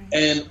 Right.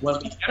 And when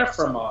we get it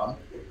from mom,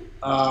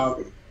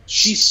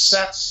 She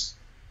sets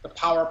the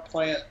power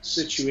plant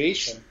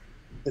situation.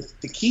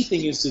 The key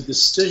thing is the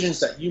decisions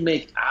that you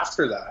make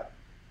after that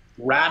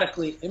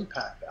radically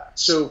impact that.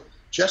 So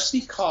just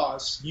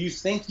because you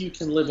think you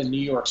can live in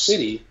New York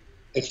City,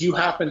 if you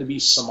happen to be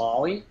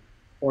Somali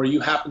or you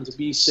happen to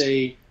be,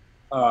 say,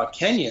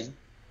 Kenyan,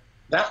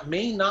 that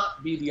may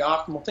not be the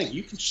optimal thing.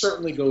 You can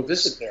certainly go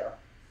visit there,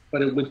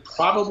 but it would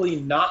probably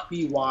not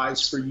be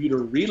wise for you to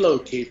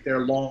relocate there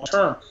long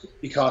term,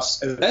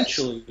 because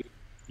eventually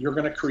you're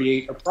going to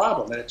create a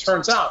problem. And it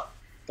turns out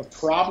the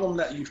problem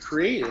that you've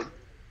created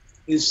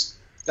is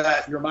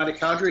that your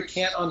mitochondria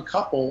can't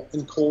uncouple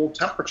in cold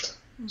temperature.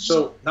 Mm-hmm.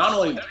 So not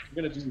only that,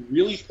 you're going to do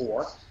really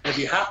poor. If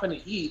you happen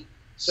to eat,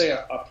 say,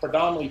 a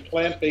predominantly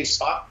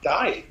plant-based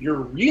diet, you're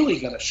really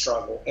going to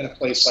struggle in a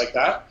place like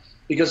that,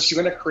 because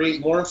you're going to create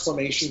more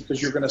inflammation,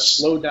 because you're going to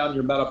slow down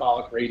your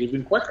metabolic rate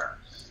even quicker.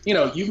 You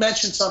know, you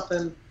mentioned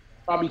something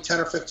probably 10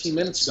 or 15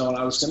 minutes ago, and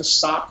I was going to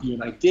stop you,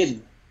 and I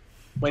didn't.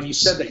 When you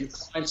said that your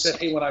client said,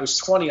 hey, when I was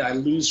 20, I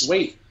lose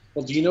weight.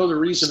 Well, do you know the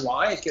reason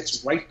why? It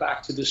gets right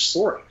back to this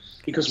story.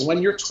 Because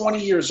when you're 20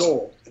 years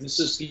old, and this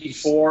is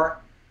before,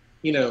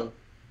 0G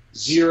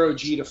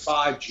to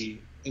 5G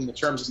in the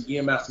terms of the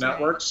EMF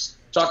networks,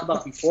 talk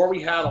about before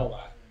we had all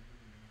that,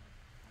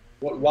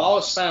 what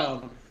Wallace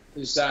found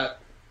is that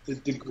the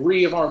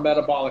degree of our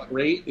metabolic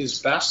rate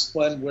is best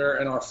when we're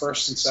in our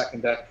first and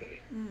second decade.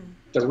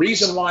 The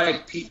reason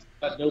why people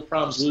had no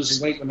problems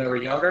losing weight when they were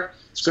younger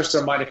is because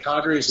their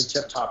mitochondria is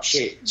in tip-top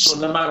shape. So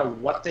no matter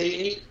what they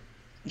ate,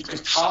 you can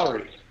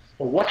tolerate it.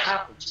 But what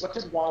happens? What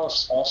did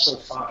Wallace also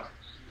find?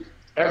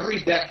 Every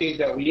decade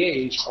that we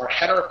age, our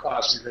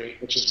heteroplasmy rate,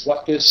 which is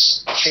what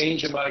this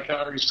change in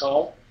mitochondria is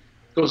called,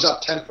 goes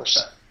up 10%.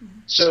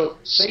 So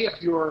say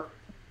if you're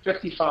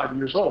 55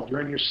 years old,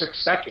 you're in your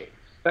sixth decade,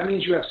 that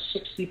means you have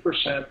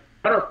 60%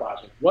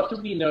 heteroplasmy. What do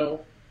we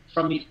know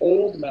from the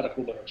old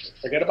medical literature?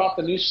 Forget about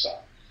the new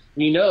stuff.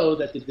 We know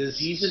that the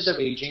diseases of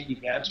aging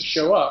began to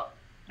show up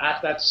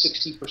at that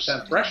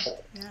 60%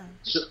 threshold. Yeah.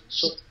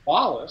 So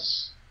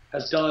Wallace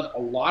has done a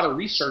lot of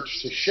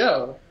research to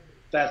show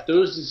that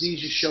those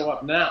diseases show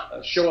up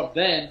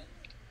then,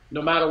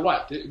 no matter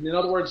what. In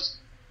other words,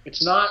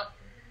 it's not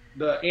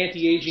the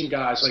anti-aging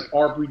guys like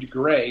Aubrey de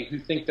Grey who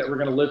think that we're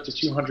going to live to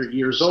 200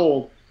 years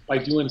old by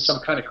doing some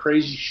kind of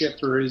crazy shit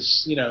through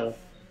his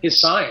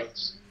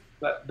science.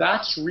 But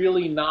that's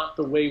really not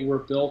the way we're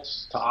built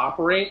to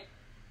operate.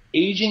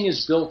 Aging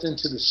is built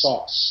into the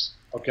sauce,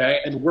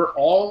 okay? And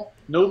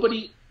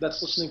nobody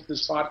that's listening to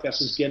this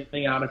podcast is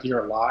getting out of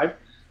here alive.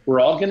 We're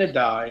all going to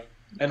die,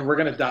 and we're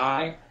going to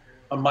die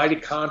a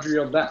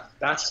mitochondrial death.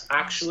 That's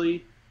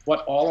actually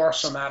what all our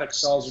somatic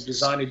cells are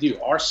designed to do.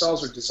 Our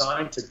cells are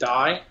designed to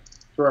die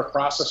through a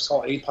process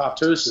called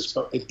apoptosis,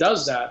 but it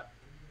does that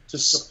to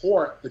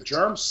support the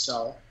germ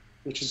cell,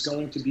 which is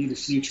going to be the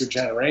future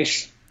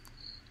generation.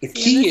 The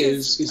key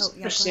is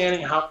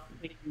understanding how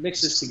it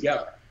mixes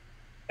together.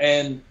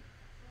 And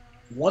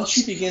once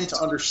you begin to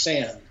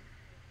understand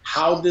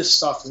how this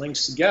stuff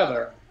links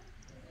together,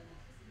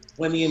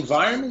 when the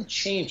environment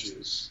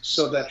changes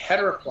so that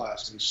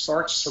heteroplasmy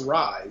starts to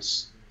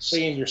rise,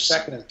 say in your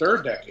second and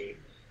third decade,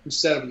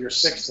 instead of your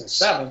sixth and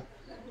seventh,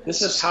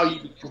 this is how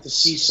you begin to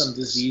see some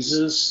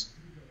diseases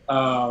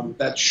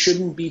that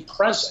shouldn't be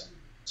present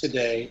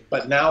today,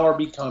 but now are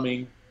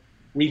becoming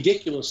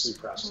ridiculously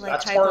present.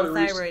 Like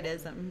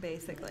hypothyroidism,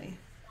 basically.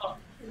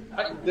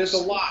 There's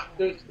a lot.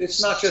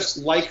 It's not just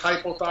like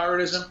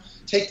hypothyroidism.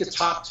 Take the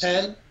top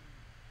 10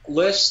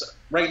 list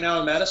right now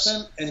in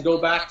medicine and go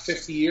back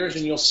 50 years,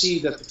 and you'll see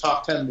that the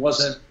top 10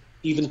 wasn't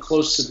even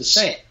close to the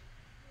same.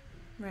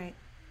 Right.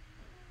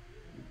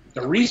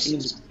 The reason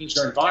is they changed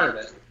their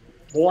environment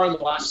more in the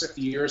last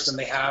 50 years than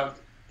they have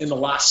in the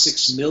last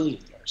 6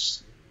 million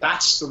years.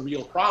 That's the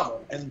real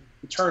problem. And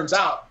it turns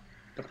out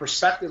the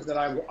perspective that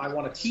I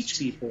want to teach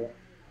people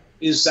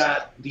is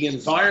that the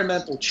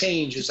environmental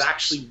change is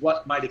actually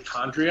what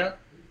mitochondria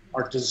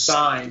are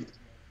designed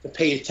to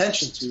pay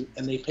attention to,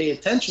 and they pay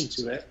attention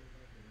to it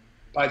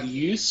by the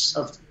use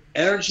of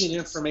energy and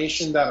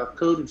information that are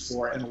coded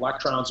for in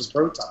electrons and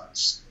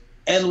protons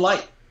and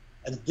light.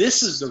 And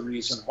this is the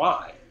reason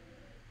why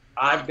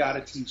I've got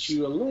to teach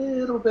you a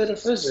little bit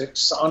of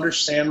physics to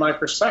understand my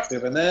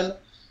perspective. And then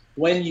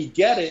when you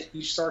get it,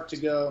 you start to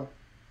go,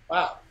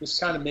 wow, this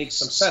kind of makes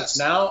some sense.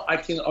 Now I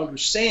can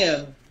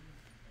understand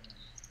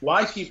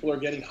why people are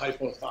getting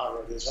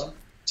hypothyroidism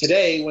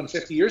today, when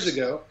 50 years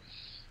ago,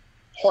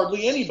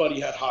 hardly anybody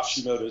had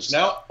Hashimoto's.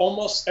 Now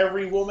almost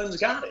every woman's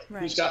got it,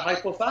 right, who's got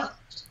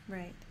hypothyroidism.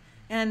 Right.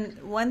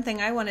 And one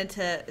thing I wanted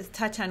to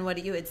touch on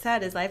what you had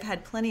said is I've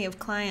had plenty of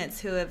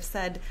clients who have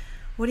said,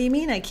 what do you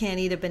mean I can't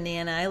eat a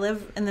banana? I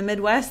live in the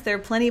Midwest. They're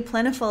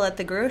plentiful at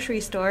the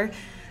grocery store.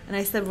 And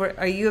I said,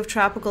 "Are you of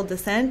tropical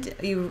descent?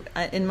 You,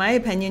 in my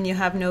opinion, you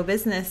have no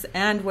business.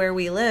 And where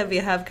we live,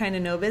 you have kind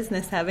of no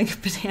business having a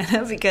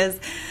banana, because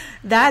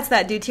that's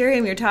that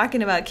deuterium you're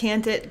talking about.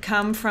 Can't it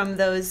come from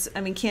those? I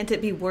mean, can't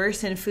it be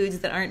worse in foods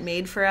that aren't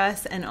made for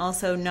us, and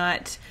also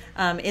not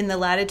in the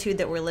latitude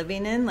that we're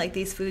living in? Like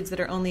these foods that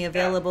are only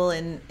available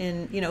in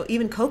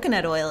even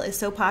coconut oil is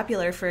so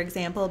popular, for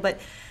example. But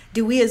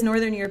do we as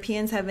Northern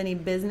Europeans have any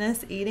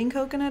business eating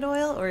coconut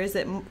oil, or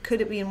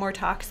could it be more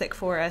toxic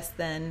for us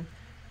than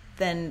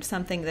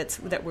something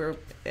that we're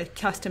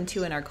accustomed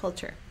to in our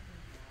culture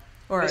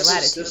or our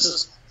latitude?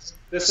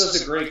 This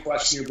is a great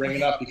question you're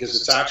bringing up, because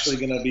it's actually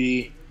going to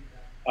be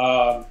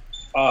a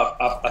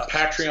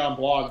Patreon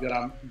blog that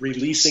I'm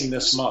releasing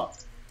this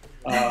month.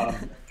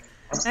 I'm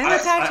a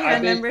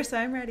Patreon member, so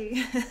I'm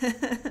ready.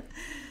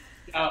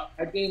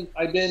 I've been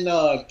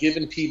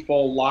giving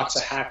people lots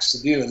of hacks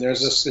to do, and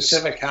there's a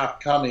specific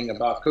hack coming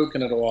about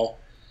coconut oil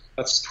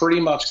that's pretty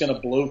much going to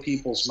blow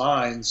people's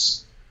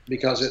minds,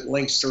 because it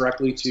links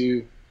directly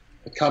to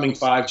the coming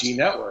 5G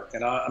network.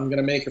 And I'm going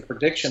to make a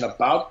prediction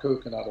about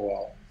coconut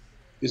oil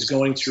is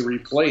going to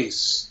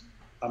replace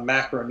a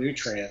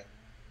macronutrient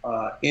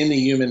in the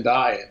human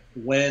diet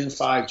when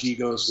 5G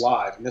goes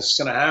live. And this is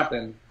going to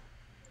happen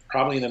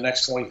probably in the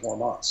next 24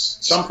 months.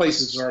 Some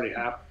places it's already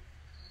happened.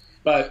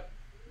 But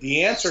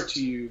the answer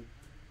to you,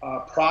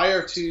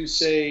 prior to,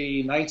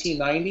 say,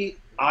 1990,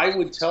 I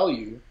would tell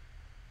you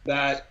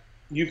that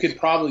you could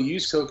probably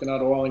use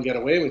coconut oil and get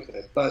away with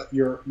it. But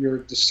your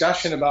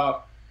discussion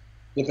about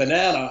the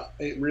banana,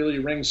 it really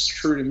rings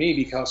true to me,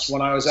 because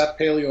when I was at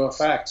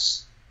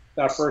PaleoFX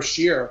that first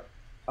year,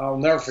 I'll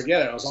never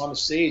forget it. I was on the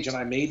stage and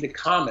I made the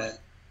comment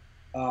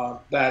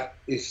that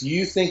if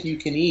you think you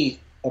can eat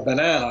a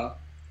banana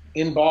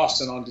in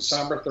Boston on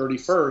December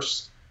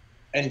 31st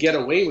and get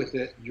away with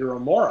it, you're a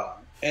moron.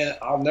 And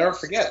I'll never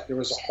forget, there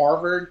was a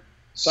Harvard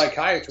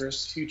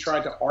psychiatrist who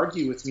tried to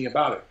argue with me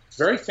about it.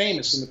 Very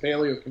famous in the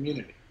paleo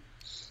community.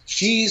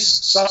 She's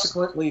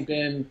subsequently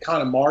been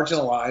kind of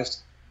marginalized,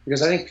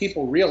 because I think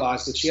people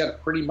realized that she had a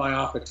pretty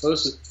myopic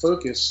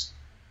focus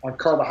on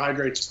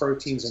carbohydrates,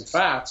 proteins, and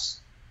fats.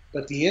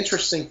 But the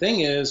interesting thing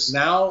is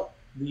now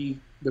the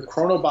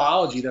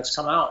chronobiology that's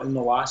come out in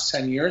the last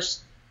 10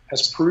 years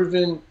has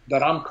proven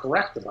that I'm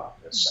correct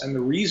about this. And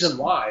the reason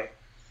why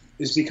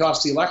is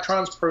because the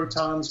electrons,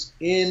 protons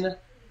in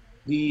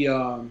the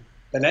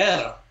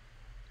banana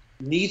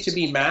need to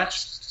be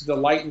matched to the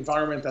light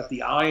environment that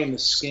the eye and the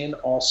skin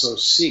also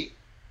see.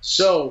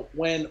 So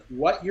when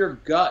what your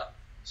gut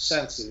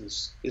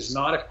senses is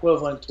not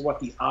equivalent to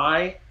what the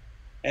eye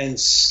and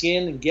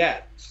skin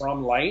get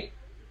from light,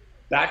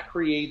 that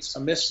creates a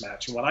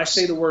mismatch. And when I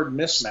say the word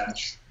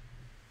mismatch,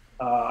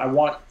 I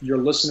want your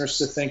listeners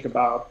to think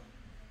about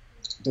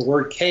the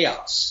word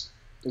chaos.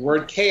 The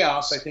word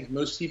chaos, I think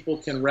most people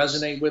can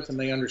resonate with and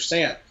they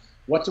understand.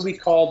 What do we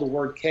call the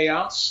word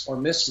chaos or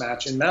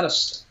mismatch in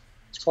medicine?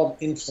 It's called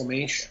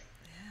inflammation.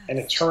 And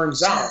it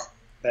turns out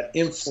that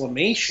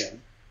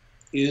inflammation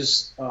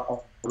is a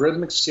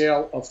rhythmic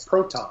scale of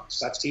protons.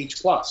 That's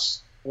H+.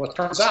 Well, it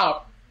turns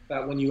out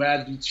that when you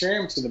add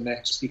deuterium to the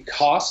mix,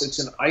 because it's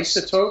an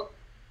isotope,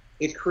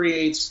 it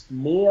creates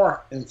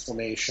more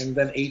inflammation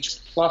than H+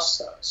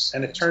 does.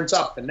 And it turns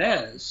out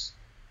bananas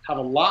have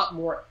a lot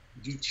more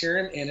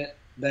deuterium in it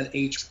than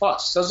H+.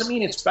 Doesn't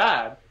mean it's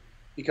bad,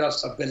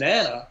 because a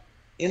banana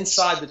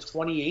inside the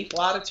 28th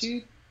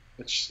latitude,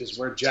 which is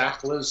where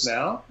Jack lives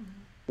now,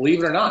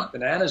 believe it or not,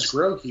 bananas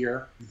grow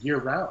here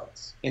year-round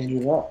in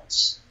New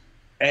Orleans.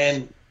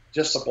 And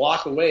just a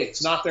block away,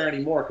 it's not there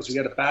anymore because we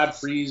had a bad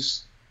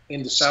freeze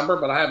in December,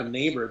 but I have a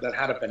neighbor that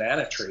had a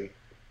banana tree,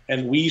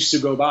 and we used to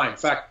go by. In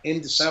fact,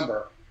 in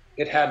December,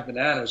 it had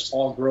bananas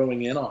all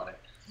growing in on it.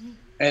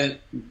 And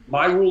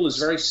my rule is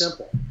very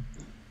simple.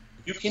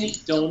 You can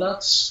eat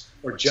donuts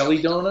or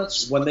jelly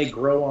donuts when they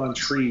grow on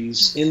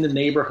trees in the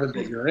neighborhood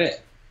that you're in.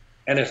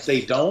 And if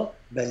they don't,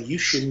 then you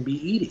shouldn't be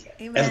eating it.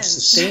 Amen. And it's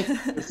the same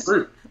thing with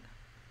fruit.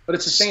 But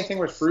it's the same thing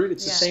with fruit.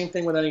 It's the same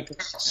thing with anything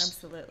else.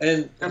 Absolutely.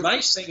 And the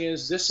nice thing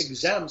is this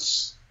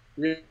exempts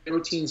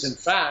proteins and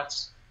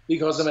fats,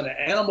 because if an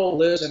animal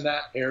lives in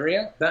that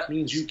area, that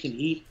means you can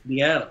eat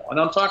the animal. And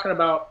I'm talking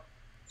about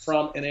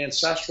from an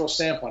ancestral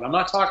standpoint. I'm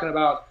not talking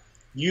about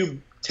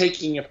you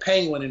taking a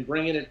penguin and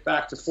bringing it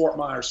back to Fort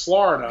Myers,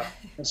 Florida,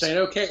 and saying,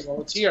 okay,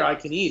 well, it's here, I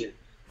can eat it.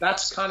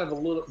 That's kind of a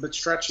little bit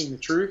stretching the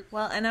truth.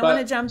 Well, and I want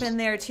to jump in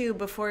there too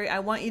before I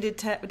want you to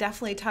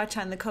definitely touch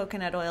on the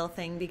coconut oil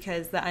thing,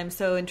 because I'm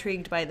so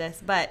intrigued by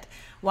this. But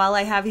while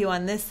I have you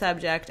on this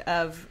subject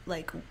of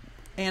like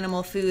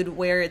animal food,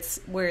 where it's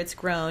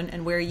grown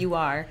and where you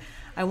are,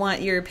 I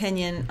want your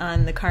opinion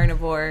on the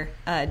carnivore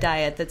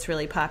diet that's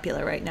really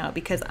popular right now,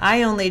 because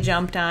I only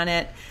jumped on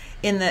it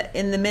in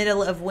the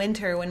middle of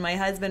winter when my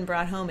husband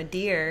brought home a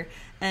deer,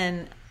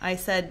 and I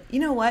said, you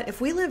know what,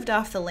 if we lived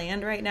off the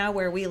land right now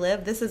where we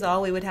live, this is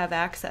all we would have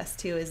access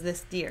to is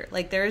this deer.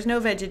 Like, there is no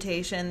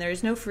vegetation,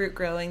 there's no fruit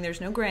growing,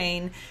 there's no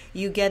grain.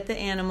 You get the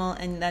animal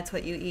and that's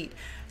what you eat.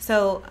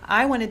 So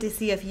I wanted to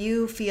see if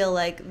you feel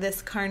like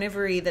this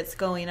carnivory that's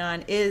going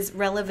on is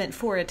relevant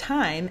for a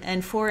time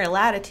and for a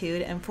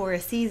latitude and for a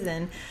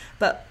season,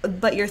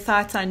 but your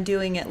thoughts on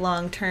doing it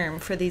long term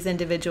for these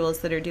individuals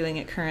that are doing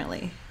it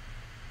currently.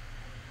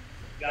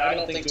 Yeah, I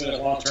don't think doing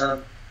it long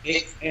term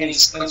makes any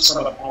sense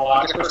from a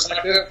biological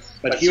perspective,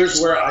 but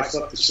here's where I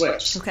flip the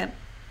switch. Okay.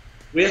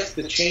 With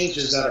the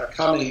changes that are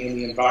coming in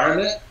the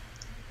environment,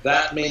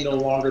 that may no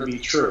longer be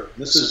true.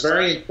 This is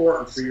very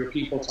important for your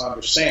people to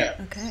understand.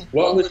 Okay.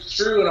 What was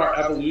true in our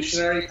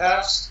evolutionary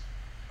past,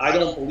 I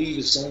don't believe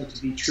is going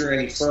to be true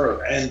any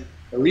further. And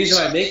the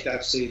reason I make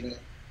that statement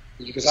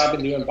is because I've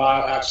been doing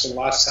biohacks for the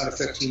last 10 or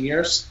 15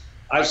 years.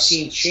 I've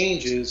seen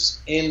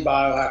changes in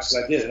biohacks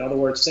that I did. In other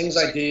words, things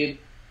I did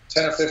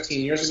 10 or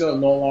 15 years ago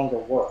no longer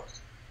work.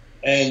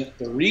 And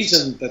the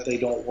reason that they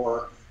don't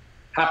work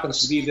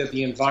happens to be that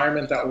the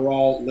environment that we're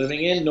all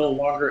living in no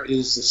longer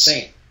is the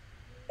same.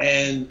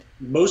 And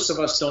most of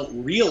us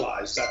don't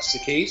realize that's the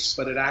case,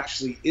 but it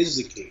actually is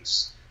the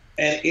case.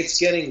 And it's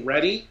getting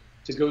ready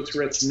to go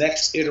through its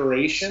next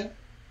iteration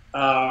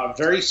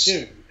very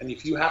soon. And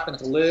if you happen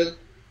to live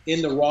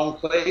in the wrong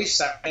place,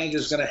 that change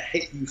is going to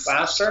hit you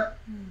faster,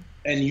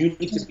 and you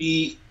need to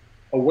be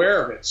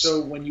aware of it.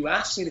 So when you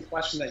ask me the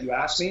question that you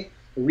asked me,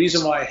 the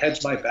reason why I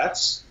hedge my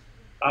bets,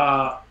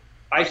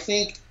 I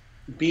think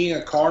being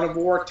a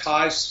carnivore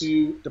ties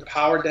to the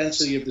power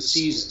density of the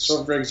season.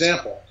 So for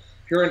example,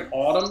 if you're in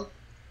autumn,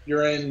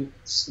 you're in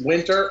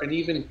winter, and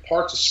even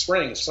parts of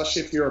spring,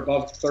 especially if you're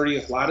above the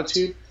 30th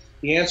latitude,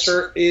 the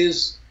answer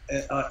is,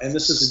 and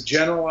this is a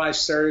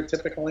generalized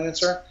stereotypical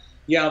answer,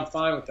 yeah, I'm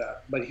fine with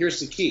that. But here's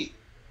the key.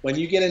 When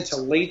you get into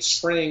late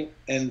spring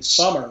and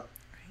summer,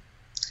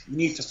 you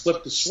need to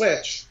flip the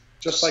switch,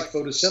 just like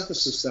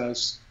photosynthesis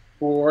does,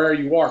 for where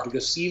you are.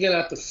 Because even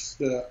at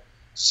the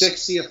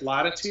 60th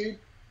latitude,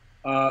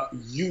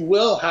 you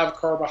will have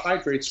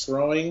carbohydrates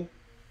growing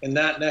in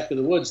that neck of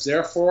the woods.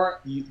 Therefore,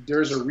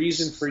 there's a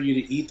reason for you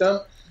to eat them.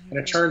 And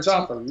it turns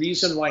out the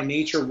reason why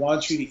nature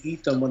wants you to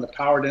eat them when the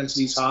power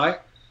density is high,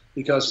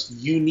 because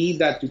you need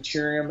that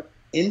deuterium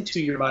into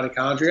your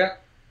mitochondria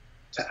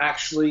to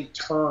actually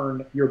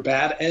turn your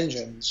bad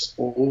engines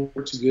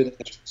over to good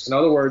engines. In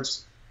other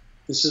words,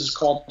 this is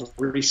called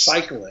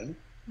recycling.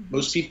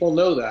 Most people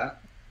know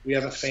that. We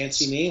have a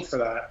fancy name for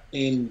that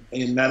in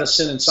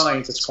medicine and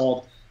science. It's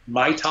called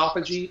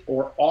mitophagy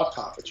or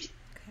autophagy.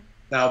 Okay.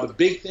 Now, the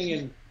big thing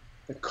in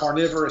the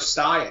carnivorous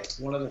diet,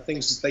 one of the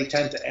things that they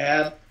tend to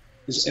add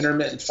is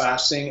intermittent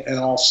fasting, and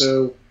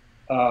also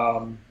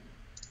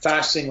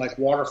fasting like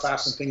water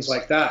fasting, things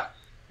like that.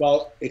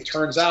 Well, it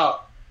turns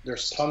out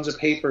there's tons of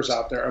papers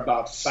out there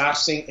about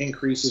fasting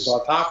increases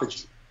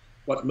autophagy.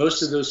 What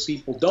most of those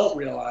people don't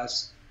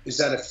realize is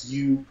that if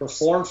you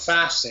perform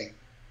fasting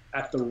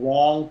at the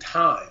wrong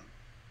time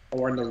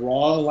or in the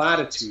wrong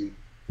latitude,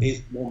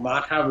 it will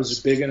not have as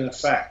big an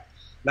effect.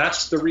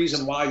 That's the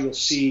reason why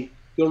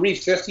you'll read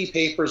 50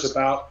 papers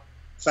about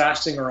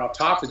fasting or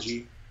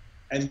autophagy,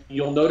 and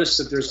you'll notice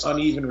that there's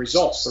uneven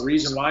results. The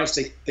reason why is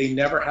they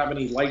never have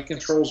any light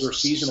controls or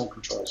seasonal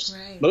controls.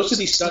 Right. Most of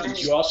these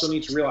studies, you also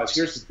need to realize,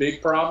 here's the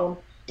big problem,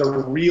 the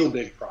real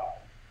big problem.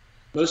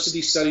 Most of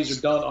these studies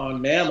are done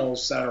on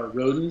mammals that are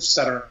rodents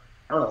that are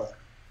diurnal,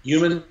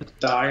 human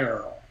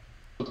diurnal.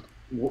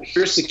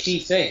 Here's the key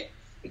thing.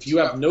 If you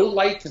have no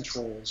light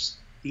controls,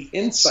 the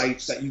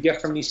insights that you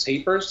get from these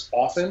papers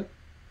often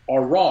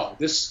are wrong.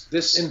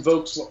 This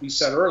invokes what we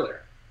said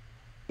earlier.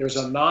 There's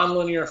a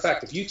nonlinear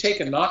effect. If you take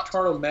a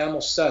nocturnal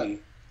mammal study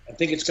and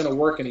think it's going to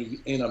work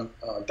in a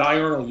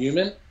diurnal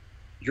human,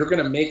 you're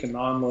going to make a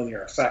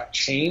nonlinear effect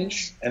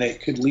change, and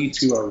it could lead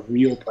to a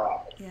real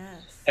problem. Yes.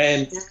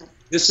 And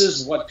this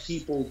is what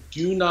people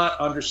do not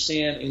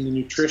understand in the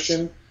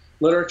nutrition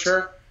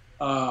literature,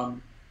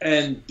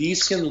 and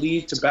these can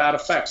lead to bad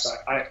effects.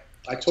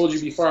 I told you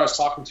before, I was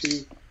talking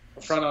to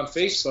a friend on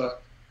Facebook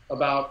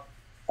about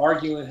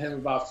arguing with him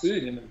about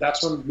food, and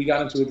that's when we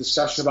got into a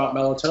discussion about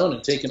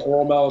melatonin, taking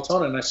oral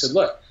melatonin. And I said,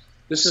 look,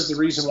 this is the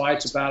reason why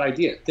it's a bad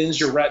idea. It thins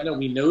your retina.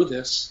 We know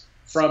this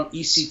from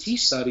ECT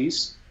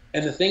studies.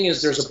 And the thing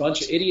is, there's a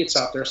bunch of idiots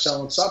out there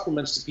selling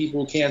supplements to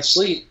people who can't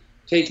sleep,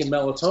 taking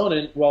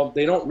melatonin. Well,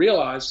 they don't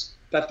realize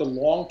that the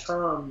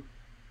long-term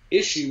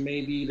issue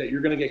may be that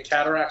you're going to get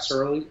cataracts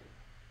early,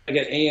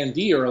 get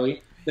AMD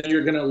early, then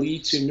you're going to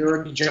lead to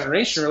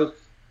neurodegeneration early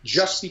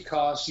just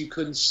because you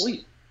couldn't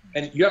sleep.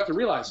 And you have to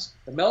realize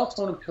the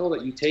melatonin pill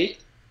that you take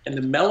and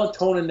the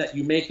melatonin that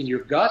you make in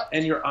your gut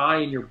and your eye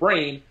and your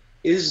brain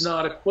is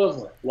not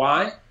equivalent.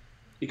 Why?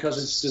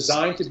 Because it's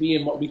designed to be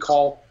in what we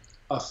call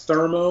a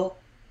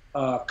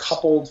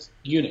thermo-coupled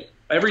unit.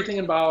 Everything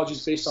in biology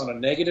is based on a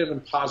negative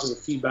and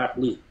positive feedback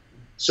loop.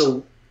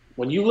 So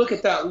when you look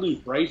at that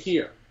loop right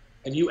here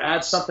and you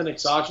add something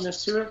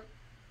exogenous to it,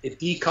 it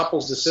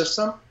decouples the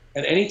system.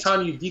 And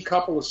anytime you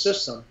decouple a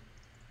system,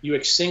 You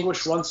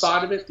extinguish one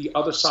side of it, the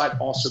other side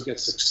also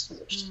gets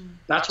extinguished.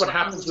 That's what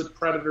happens with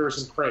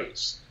predators and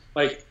preys.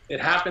 Like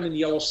it happened in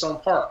Yellowstone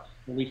Park.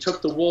 When we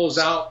took the wolves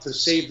out to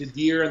save the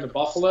deer and the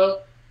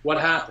buffalo, what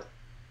happened?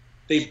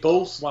 They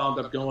both wound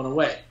up going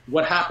away.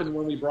 What happened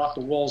when we brought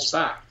the wolves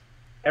back?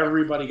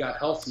 Everybody got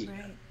healthy again.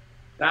 Right.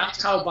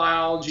 That's how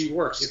biology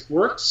works. It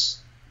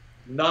works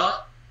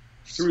not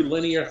through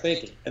linear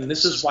thinking. And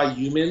this is why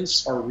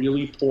humans are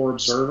really poor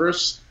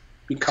observers,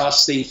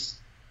 because they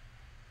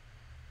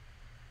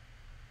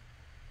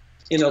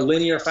in a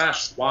linear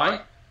fashion.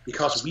 Why?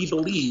 Because we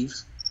believe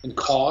in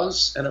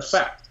cause and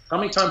effect. How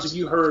many times have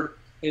you heard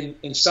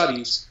in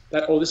studies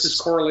that, oh, this is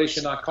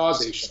correlation, not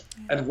causation?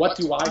 And what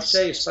do I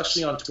say,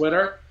 especially on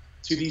Twitter,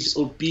 to these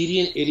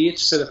obedient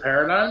idiots to the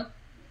paradigm?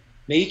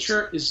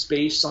 Nature is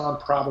based on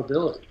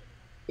probability.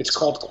 It's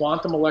called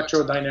quantum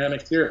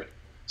electrodynamic theory.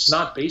 It's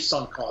not based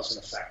on cause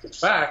and effect. In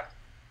fact,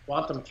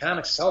 quantum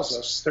mechanics tells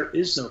us there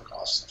is no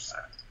cause and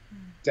effect.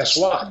 Guess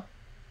what?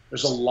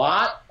 There's a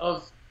lot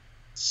of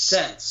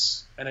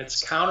sense, and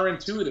it's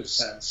counterintuitive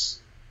sense,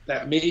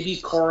 that maybe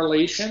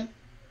correlation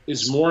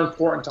is more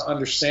important to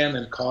understand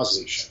than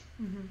causation.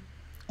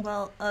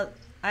 Well,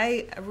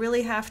 I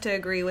really have to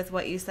agree with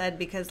what you said,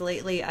 because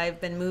lately I've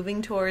been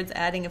moving towards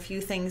adding a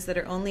few things that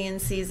are only in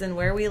season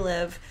where we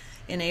live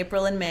in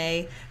April and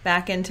May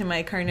back into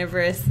my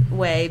carnivorous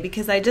way,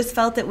 because I just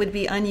felt it would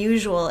be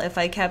unusual if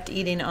I kept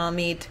eating all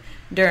meat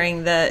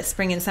during the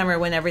spring and summer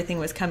when everything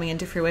was coming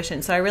into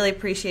fruition. So I really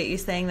appreciate you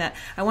saying that.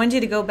 I wanted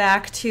you to go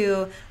back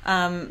to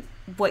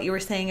what you were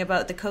saying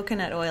about the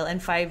coconut oil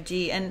and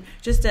 5G, and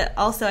just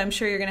also, I'm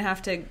sure you're going to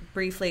have to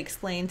briefly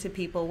explain to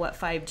people what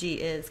 5G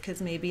is,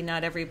 because maybe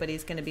not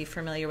everybody's going to be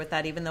familiar with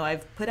that, even though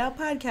I've put out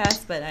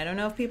podcasts, but I don't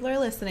know if people are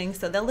listening,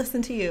 so they'll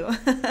listen to you.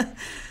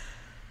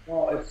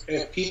 Well,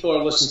 if people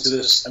are listening to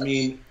this, I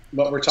mean,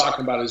 what we're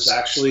talking about is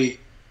actually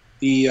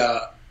the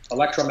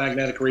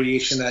electromagnetic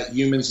radiation that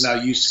humans now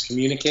use to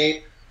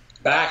communicate.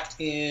 Back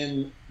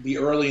in the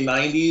early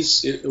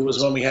 90s, it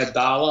was when we had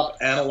dial-up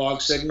analog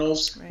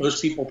signals. Right.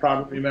 Most people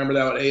probably remember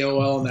that with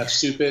AOL and that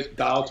stupid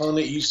dial tone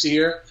that you used to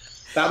hear.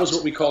 That was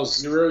what we call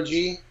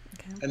 0G.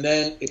 Okay. And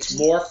then it's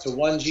morphed to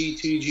 1G,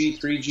 2G,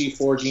 3G,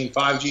 4G, and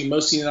 5G.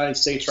 Most of the United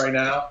States right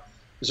now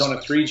is on a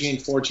 3G and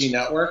 4G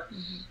network.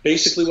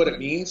 Basically what it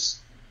means,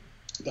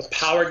 the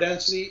power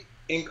density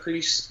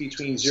increased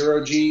between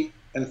 0G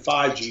and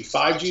 5G.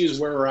 5G is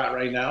where we're at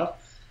right now.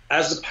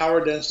 As the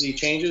power density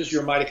changes,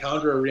 your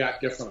mitochondria react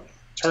differently.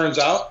 Turns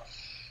out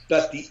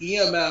that the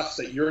EMF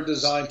that you're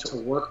designed to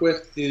work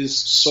with is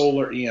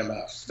solar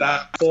EMF.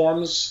 That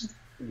forms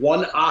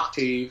 1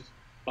 octave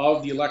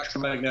of the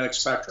electromagnetic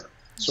spectrum.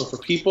 So for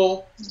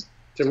people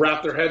to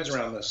wrap their heads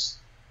around this,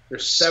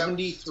 there's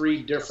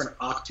 73 different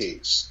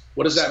octaves.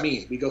 What does that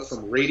mean? We go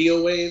from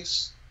radio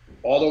waves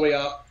all the way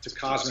up to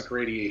cosmic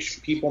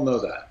radiation. People know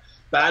that.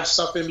 Bad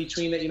stuff in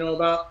between that you know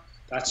about,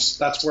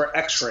 that's where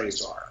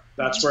X-rays are.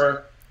 That's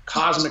where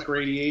cosmic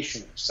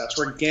radiation is. That's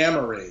where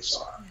gamma rays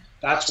are.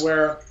 That's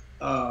where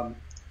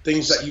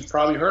things that you've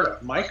probably heard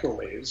of,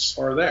 microwaves,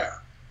 are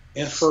there.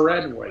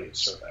 Infrared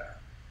waves are there.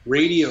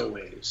 Radio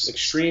waves,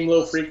 extreme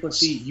low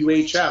frequency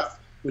UHF,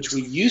 which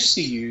we used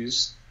to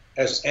use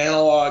as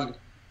analog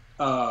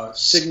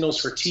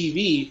signals for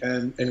TV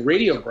and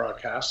radio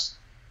broadcasts,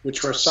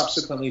 which were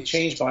subsequently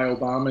changed by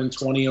Obama in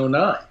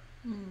 2009.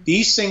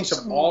 These things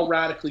have all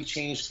radically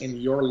changed in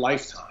your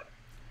lifetime.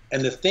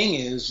 And the thing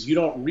is, you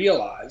don't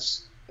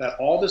realize that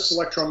all this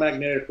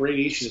electromagnetic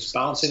radiation is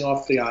bouncing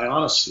off the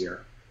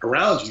ionosphere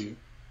around you,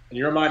 and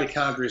your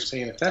mitochondria is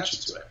paying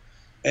attention to it.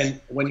 And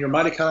when your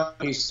mitochondria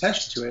pays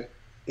attention to it,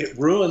 it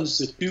ruins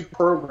the 2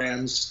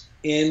 programs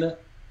in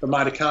the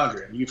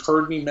mitochondria. And you've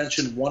heard me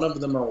mention one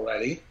of them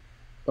already,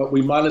 but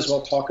we might as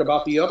well talk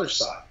about the other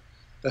side.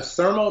 The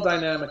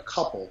thermodynamic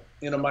couple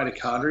in a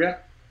mitochondria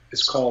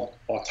is called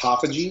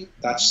autophagy.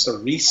 That's the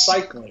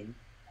recycling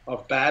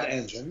of bad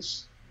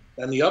engines.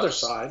 And the other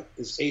side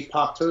is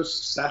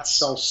apoptosis. That's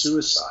cell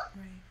suicide.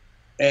 Right.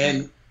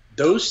 And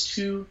those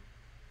 2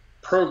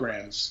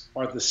 programs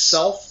are the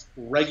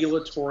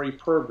self-regulatory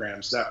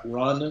programs that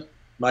run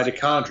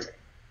mitochondria.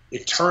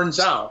 It turns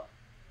out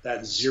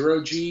that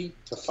 0G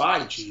to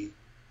 5G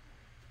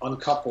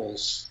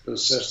uncouples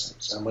those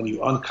systems. And when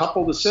you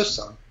uncouple the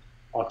system,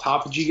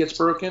 autophagy gets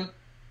broken.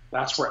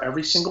 That's where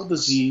every single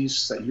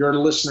disease that your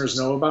listeners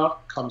know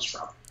about comes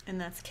from. And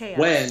that's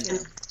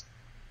chaos.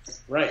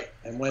 Right.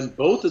 And when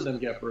both of them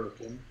get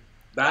broken,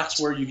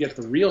 that's where you get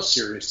the real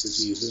serious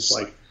diseases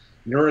like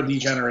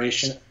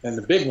neurodegeneration, and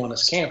the big one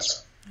is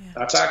cancer. Yeah.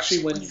 That's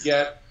actually when you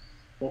get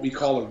what we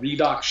call a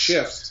redox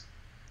shift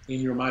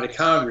in your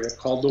mitochondria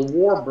called the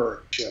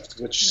Warburg shift,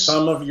 which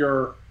some of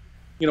your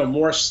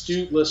more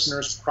astute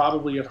listeners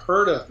probably have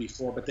heard of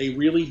before, but they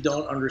really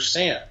don't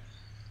understand.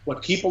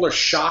 What people are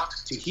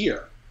shocked to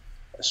hear,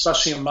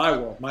 especially in my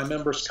world, my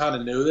members kind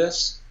of know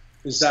this,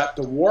 is that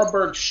the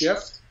Warburg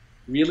shift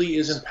really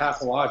isn't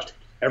pathologic.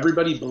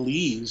 Everybody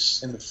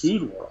believes in the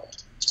food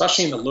world,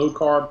 especially in the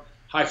low-carb,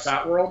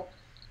 high-fat world,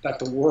 that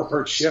the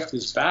Warburg shift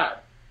is bad.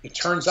 It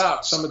turns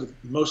out some of the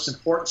most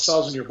important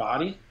cells in your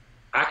body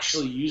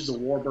actually use the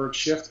Warburg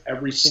shift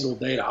every single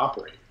day to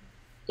operate.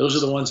 Those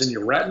are the ones in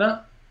your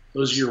retina.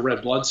 Those are your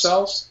red blood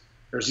cells.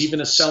 There's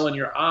even a cell in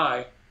your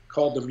eye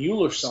called the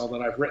Mueller cell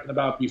that I've written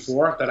about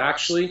before that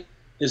actually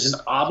is an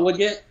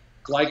obligate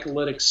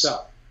glycolytic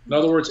cell. In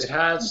other words,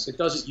 it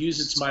doesn't use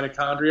its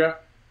mitochondria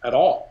at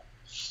all.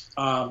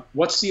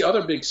 What's the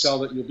other big cell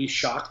that you'll be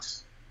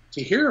shocked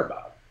to hear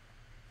about?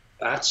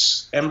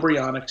 That's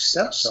embryonic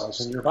stem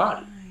cells in your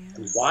body.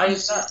 And why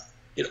is that?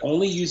 It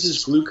only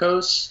uses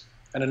glucose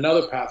and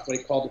another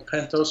pathway called the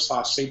pentose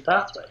phosphate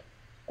pathway.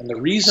 And the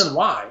reason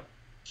why,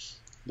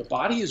 the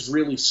body is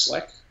really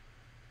slick.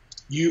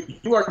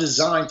 You are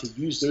designed to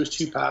use those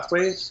two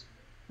pathways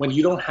when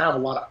you don't have a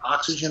lot of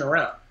oxygen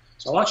around.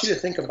 So I want you to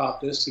think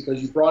about this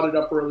because you brought it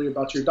up earlier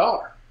about your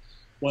daughter.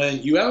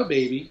 When you have a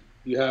baby,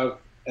 you have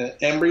an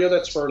embryo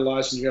that's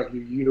fertilized and you have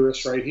your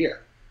uterus right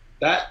here.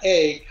 That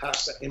egg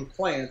has to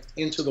implant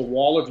into the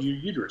wall of your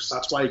uterus.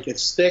 That's why it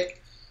gets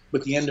thick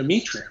with the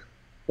endometrium.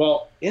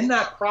 Well, in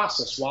that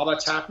process, while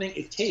that's happening,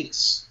 it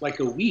takes like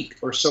a week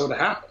or so to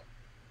happen.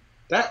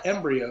 That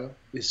embryo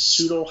is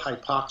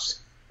pseudo-hypoxic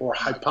or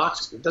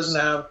hypoxic. It doesn't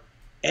have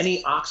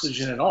any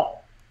oxygen at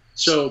all.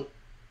 So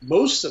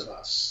most of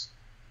us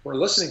who are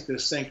listening to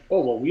this think,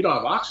 oh, well, we don't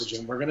have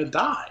oxygen, we're going to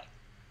die.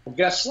 Well,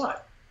 guess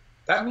what?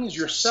 That means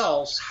your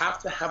cells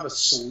have to have a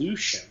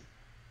solution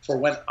for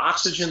when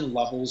oxygen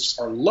levels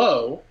are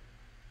low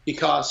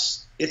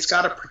because it's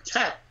got to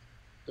protect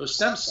those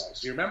stem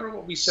cells. You remember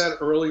what we said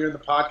earlier in the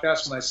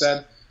podcast when I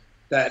said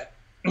that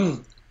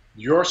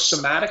your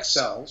somatic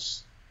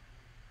cells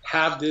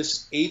have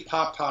this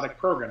apoptotic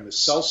program, this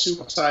cell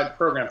suicide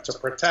program to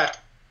protect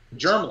the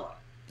germline.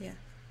 Yeah.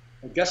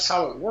 And guess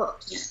how it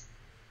works?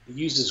 Yeah. It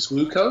uses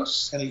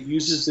glucose and it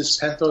uses this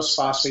pentose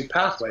phosphate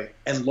pathway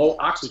and low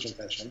oxygen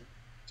tension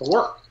to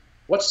work.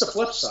 What's the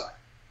flip side?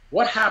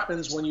 What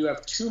happens when you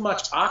have too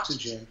much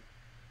oxygen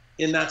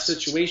in that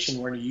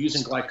situation where you're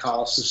using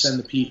glycolysis and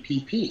the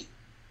PPP?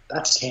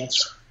 That's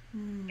cancer.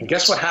 And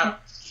guess what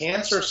happens?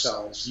 Cancer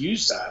cells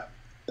use that.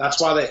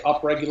 That's why they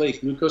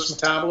upregulate glucose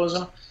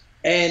metabolism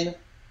and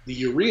the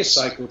urea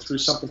cycle through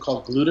something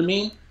called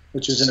glutamine,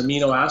 which is an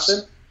amino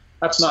acid.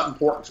 That's not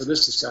important for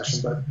this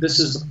discussion, but this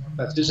is the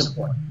part that is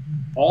important.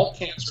 All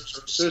cancers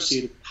are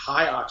associated with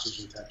high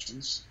oxygen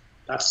tensions.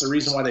 That's the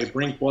reason why they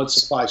bring blood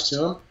supplies to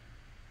them.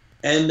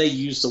 And they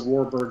use the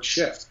Warburg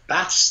shift.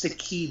 That's the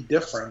key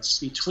difference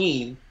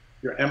between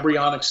your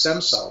embryonic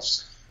stem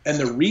cells. And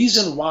the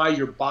reason why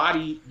your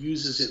body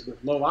uses it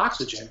with low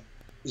oxygen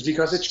is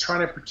because it's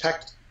trying to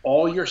protect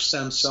all your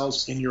stem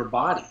cells in your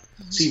body.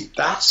 Mm-hmm. See,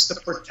 that's the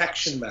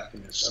protection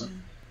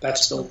mechanism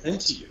that's built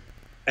into you.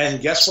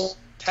 And guess what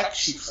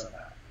protects you from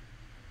that?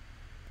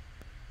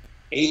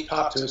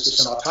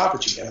 Apoptosis and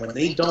autophagy. And when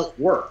they don't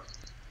work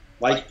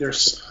like they're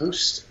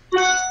supposed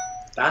to,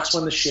 that's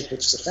when the shit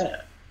hits the fan.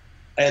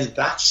 And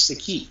that's the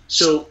key.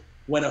 So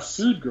when a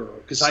food guru,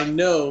 because I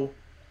know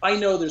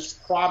there's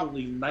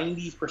probably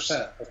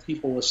 90% of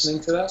people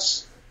listening to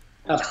this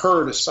have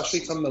heard,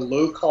 especially from the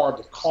low carb,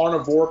 the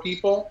carnivore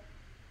people.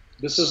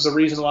 This is the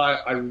reason why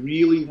I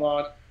really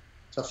want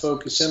to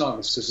focus in on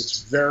this, because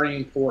it's very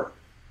important.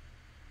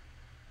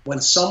 When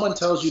someone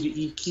tells you to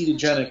eat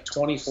ketogenic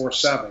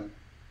 24/7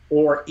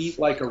 or eat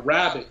like a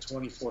rabbit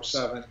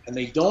 24/7, and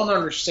they don't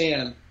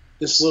understand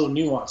this little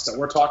nuance that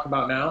we're talking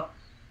about now,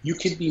 you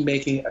could be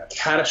making a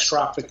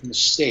catastrophic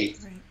mistake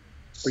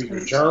for your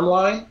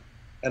germline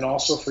and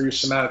also for your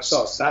somatic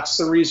cells. That's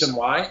the reason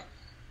why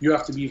you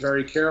have to be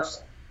very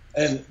careful.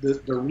 And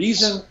the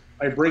reason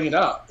I bring it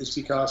up is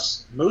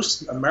because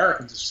most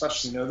Americans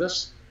especially know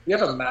this. We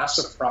have a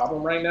massive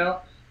problem right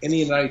now in the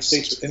United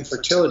States with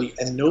infertility,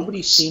 and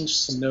nobody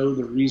seems to know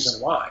the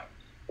reason why.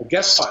 Well,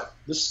 guess what?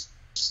 This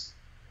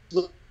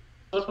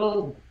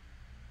little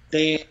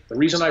thing, the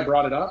reason I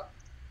brought it up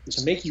is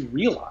to make you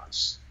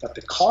realize that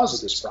the cause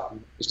of this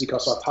problem is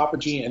because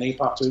autophagy and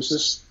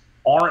apoptosis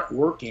aren't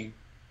working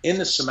in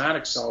the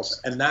somatic cells,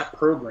 and that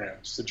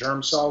programs the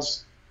germ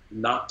cells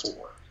not to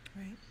work.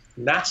 Right.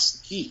 And that's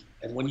the key.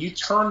 And when you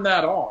turn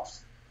that off,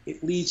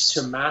 it leads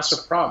to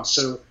massive problems.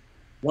 So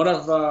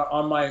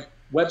on my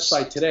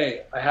website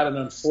today, I had an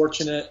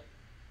unfortunate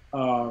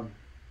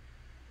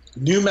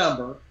new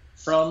member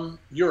from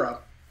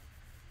Europe,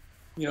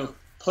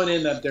 put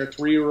in that their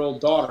 3-year-old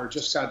daughter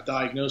just got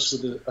diagnosed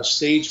with a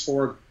stage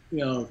 4,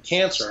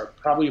 cancer,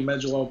 probably a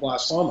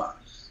medulloblastoma,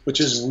 which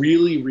is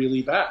really,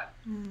 really bad.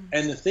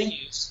 And the thing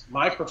is,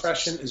 my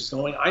profession is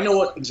going, I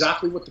know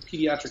exactly what the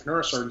pediatric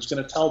neurosurgeon is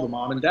going to tell the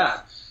mom and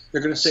dad. They're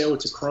going to say, oh,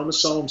 it's a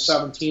chromosome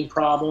 17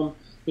 problem,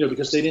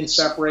 because they didn't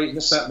separate and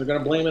this, that, and they're going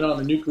to blame it on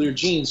the nuclear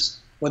genes.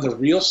 When the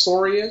real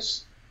story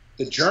is,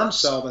 the germ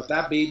cell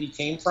that baby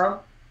came from,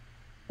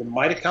 the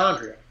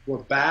mitochondria, were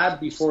bad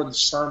before the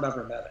sperm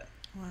ever met it.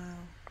 Wow.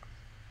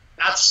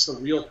 That's the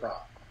real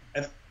problem.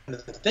 And the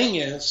thing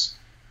is,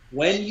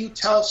 when you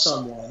tell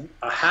someone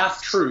a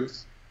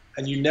half-truth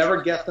and you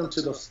never get them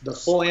to the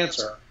full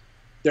answer,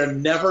 they're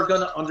never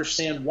going to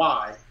understand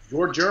why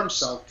your germ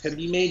cell can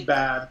be made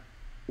bad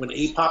when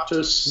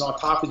apoptosis and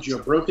autophagy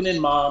are broken in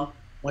mom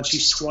when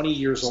she's 20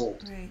 years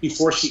old, right.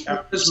 before she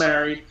ever is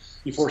married,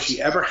 before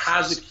she ever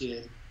has a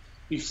kid,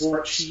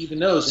 before she even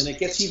knows. And it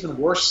gets even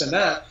worse than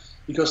that,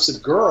 because the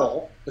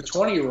girl, the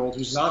 20-year-old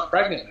who's not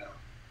pregnant now,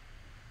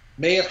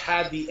 may have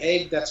had the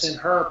egg that's in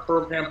her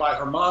programmed by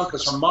her mom,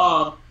 because her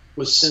mom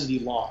was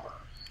Cyndi Lauper,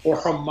 or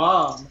her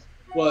mom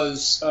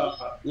was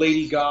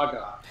Lady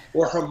Gaga,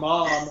 or her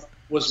mom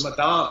was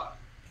Madonna.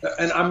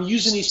 And I'm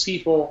using these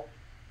people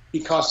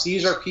because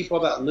these are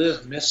people that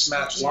live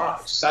mismatched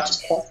lives.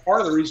 That's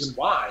part of the reason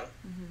why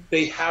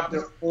they have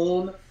their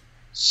own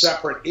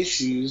separate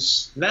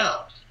issues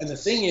now. And the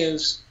thing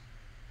is,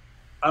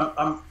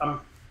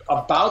 I'm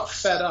about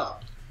fed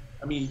up.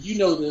 I mean, you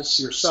know this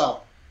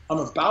yourself. I'm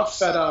about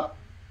fed up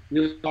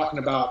really talking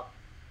about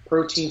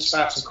proteins,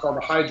 fats, and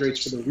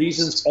carbohydrates for the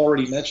reasons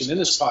already mentioned in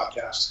this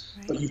podcast.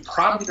 Right. But you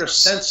probably are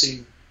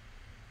sensing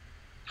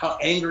how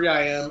angry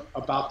I am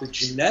about the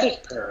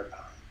genetic paradigm,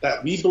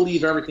 that we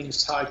believe everything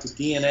is tied to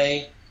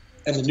DNA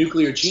and the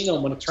nuclear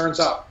genome, when it turns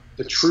out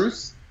the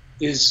truth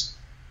is,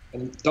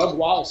 and Doug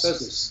Wallace says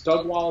this,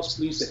 Doug Wallace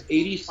believes that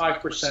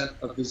 85%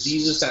 of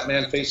diseases that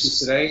man faces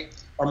today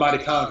are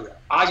mitochondria.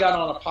 I got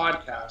on a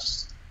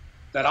podcast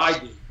that I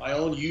did, my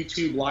own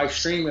YouTube live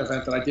stream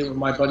event that I did with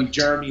my buddy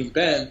Jeremy and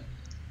Ben.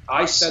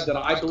 I said that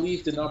I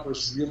believe the number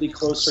is really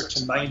closer to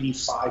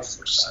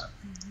 95%.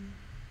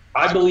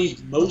 I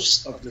believe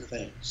most of the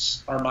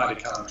things are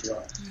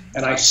mitochondrial.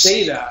 And I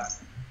say that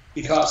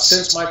because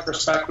since my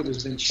perspective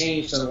has been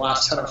changed in the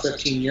last 10 or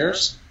 15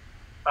 years,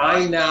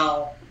 I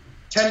now,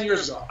 10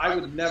 years ago, I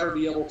would never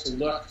be able to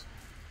look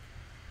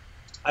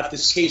at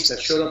this case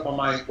that showed up on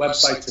my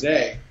website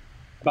today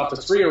about the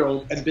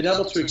 3-year-old and been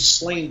able to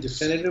explain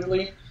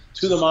definitively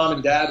to the mom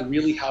and dad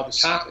really how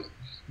this happened.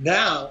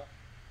 Now,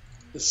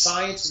 the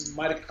science of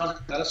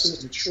mitochondrial medicine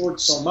has matured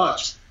so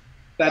much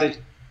that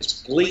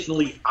it's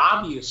blatantly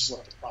obvious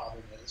what the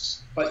problem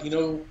is. But you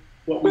know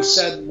what we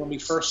said when we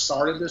first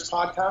started this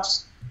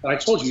podcast? And I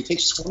told you, it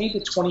takes 20 to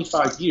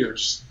 25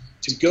 years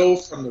to go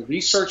from the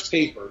research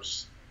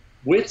papers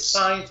with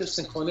scientists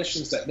and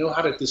clinicians that know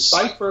how to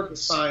decipher the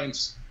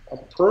science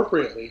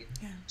appropriately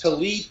to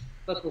lead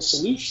clinical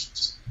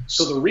solutions.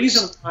 So the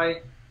reason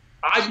why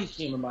I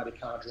became a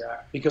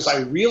mitochondriac, because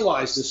I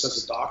realized this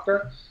as a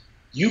doctor,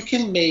 you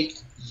can make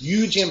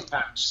huge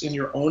impacts in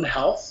your own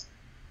health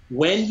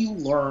when you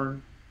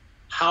learn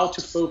how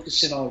to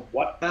focus in on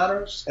what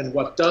matters and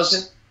what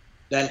doesn't,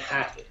 then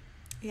hack it.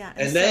 Yeah,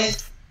 and then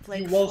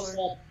you won't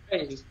fall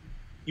prey.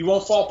 You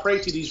won't fall prey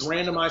to these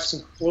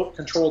randomized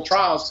controlled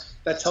trials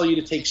that tell you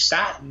to take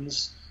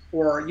statins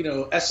or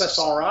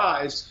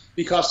SSRIs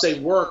because they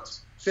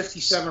worked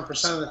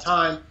 57% of the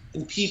time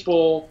in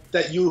people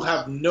that you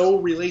have no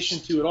relation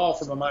to at all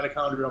from a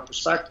mitochondrial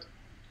perspective.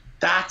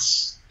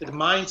 That's the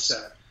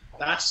mindset.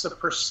 That's the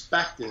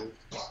perspective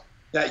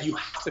that you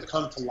have to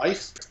come to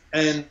life.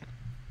 And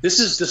this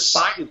is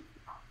decidedly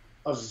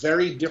a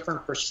very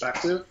different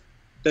perspective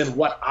than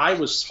what I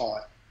was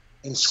taught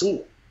in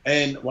school.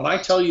 And when I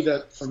tell you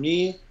that for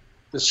me,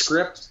 the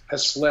script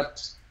has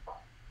flipped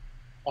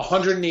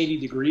 180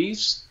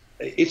 degrees,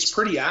 it's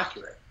pretty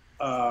accurate.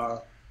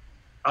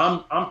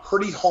 I'm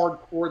pretty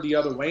hardcore the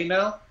other way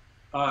now.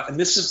 And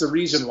this is the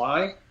reason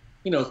why,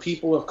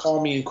 people have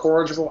called me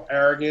incorrigible,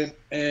 arrogant,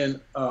 and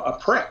a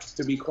prick,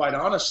 to be quite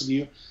honest with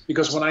you,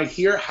 because when I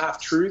hear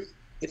half-truth,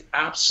 it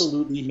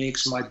absolutely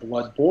makes my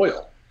blood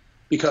boil,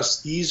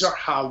 because these are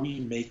how we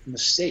make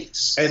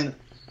mistakes. And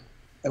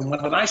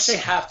when I say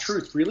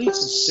half-truth, really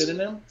it's a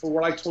synonym for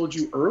what I told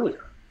you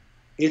earlier.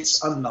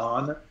 It's a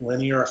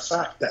non-linear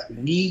effect that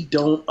we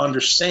don't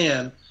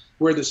understand,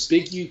 where this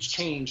big, huge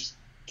change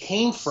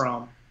came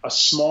from a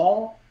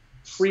small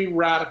free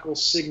radical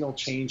signal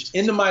change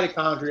in the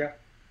mitochondria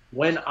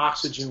when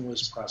oxygen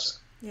was present.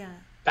 Yeah.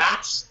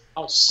 That's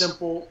how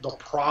simple the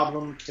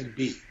problem can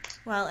be.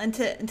 Well, and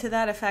to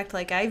that effect,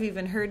 like I've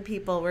even heard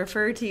people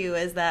refer to you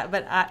as that,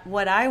 but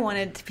what I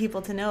wanted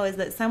people to know is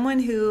that someone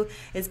who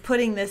is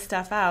putting this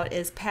stuff out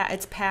is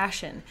it's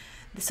passion.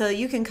 So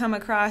you can come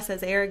across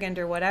as arrogant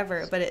or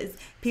whatever, but it's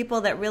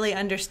people that really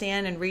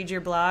understand and read your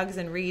blogs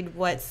and read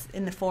what's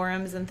in the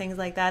forums and things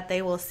like that.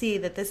 They will see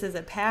that this is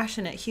a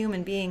passionate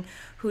human being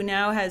who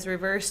now has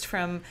reversed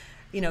from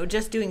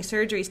just doing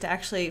surgeries to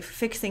actually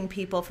fixing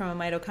people from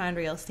a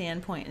mitochondrial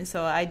standpoint. And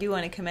so I do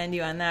want to commend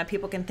you on that.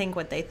 People can think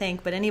what they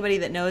think, but anybody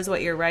that knows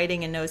what you're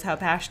writing and knows how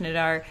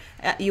passionate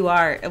you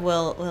are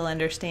will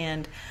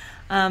understand.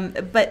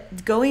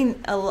 But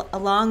going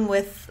along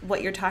with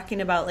what you're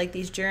talking about, like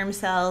these germ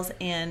cells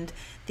and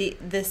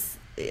this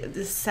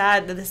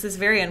is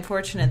very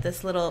unfortunate,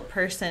 this little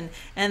person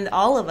and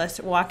all of us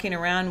walking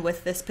around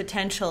with this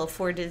potential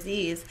for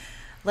disease.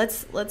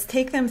 Let's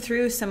take them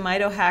through some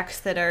mito hacks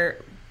that are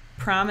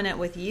prominent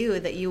with you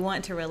that you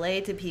want to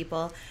relay to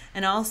people,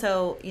 and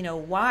also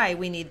why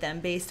we need them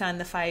based on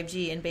the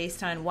 5G and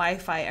based on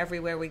Wi-Fi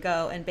everywhere we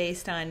go, and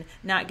based on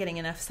not getting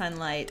enough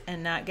sunlight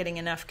and not getting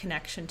enough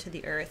connection to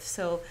the earth.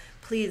 So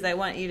please, I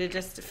want you to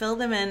just fill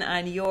them in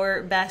on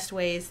your best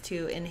ways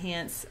to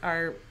enhance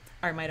our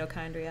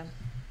mitochondria.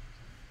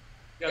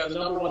 Yeah, the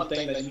number one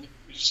thing that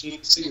You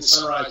need to see the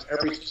sunrise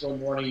every single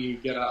morning you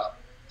get up.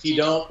 If you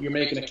don't, you're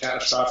making a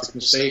catastrophic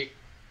mistake.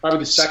 Probably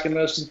the second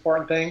most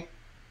important thing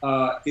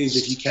is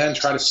if you can,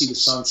 try to see the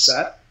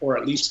sunset or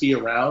at least be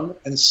around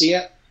and see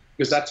it,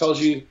 because that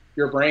tells you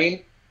your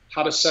brain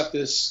how to set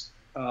this,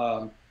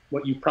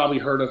 what you've probably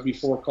heard of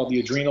before called the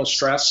adrenal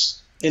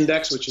stress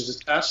index, which is a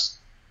test.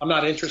 I'm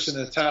not interested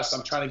in a test.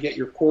 I'm trying to get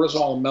your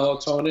cortisol and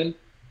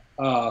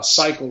melatonin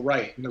cycle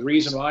right. And the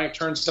reason why, it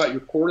turns out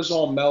your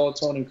cortisol and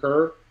melatonin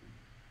curve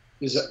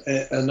is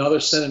another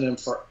synonym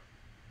for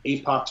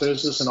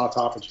apoptosis and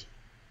autophagy.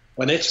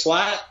 When it's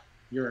flat,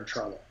 you're in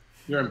trouble.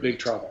 You're in big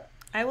trouble.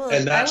 I will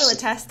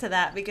attest to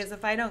that, because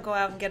if I don't go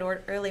out and get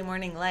early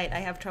morning light, I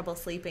have trouble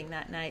sleeping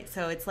that night.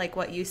 So it's like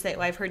what you say,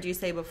 I've heard you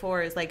say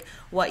before, is like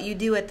what you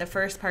do at the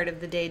first part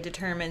of the day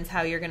determines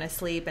how you're going to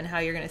sleep and how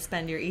you're going to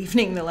spend your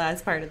evening the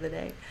last part of the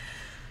day.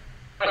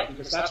 Right,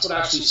 because that's what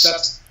actually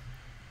sets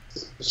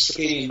the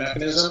circadian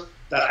mechanism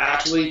that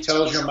actually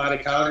tells your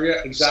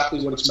mitochondria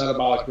exactly what its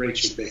metabolic rate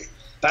should be.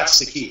 That's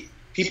the key.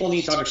 People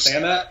need to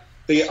understand that.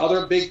 The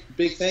other big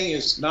thing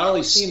is not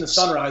only seeing the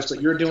sunrise,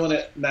 but you're doing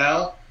it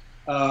now.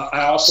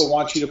 I also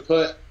want you to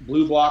put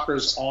blue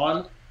blockers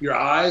on your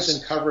eyes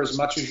and cover as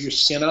much of your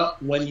skin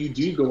up when you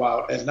do go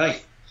out at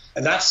night.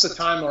 And that's the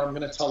time where I'm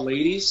going to tell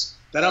ladies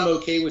that I'm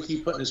okay with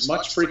you putting as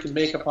much freaking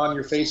makeup on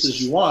your face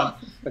as you want.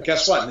 But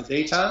guess what? In the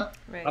daytime,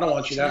 right, I don't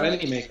want you to have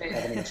any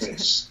makeup on your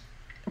face.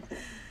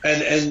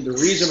 And the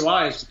reason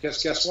why is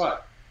because guess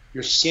what?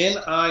 Your skin,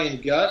 eye,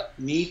 and gut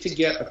need to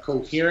get a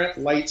coherent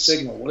light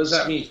signal. What does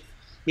that mean?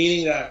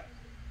 Meaning that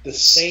the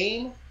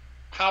same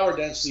power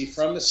density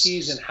from the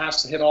season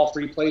has to hit all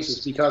three places,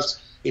 because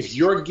if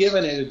you're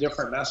giving it a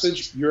different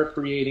message, you're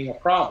creating a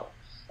problem.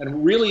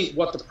 And really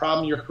what the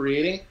problem you're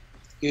creating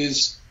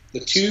is the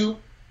two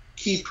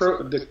key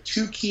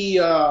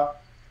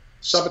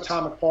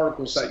subatomic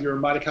particles that your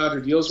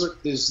mitochondria deals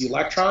with is the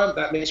electron.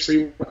 That makes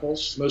free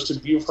radicals. Most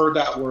of you have heard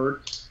that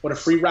word. What a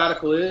free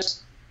radical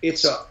is,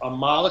 it's a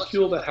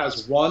molecule that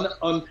has one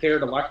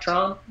unpaired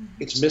electron.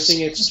 It's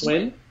missing its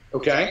twin,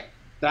 okay?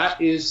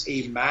 That is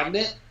a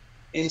magnet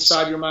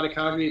inside your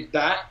mitochondria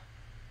that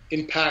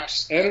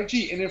impacts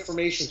energy and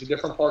information to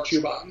different parts of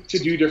your body to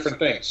do different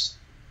things.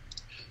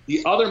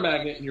 The other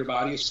magnet in your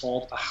body is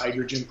called a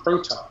hydrogen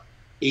proton,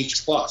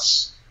 H+.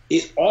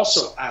 It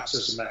also acts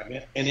as a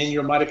magnet, and in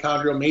your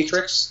mitochondrial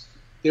matrix,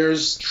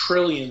 there's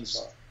trillions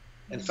of them.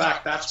 In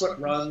fact, that's what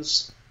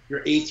runs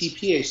your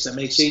ATPase that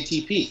makes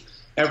ATP.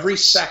 Every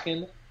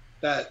second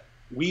that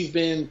we've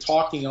been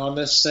talking on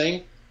this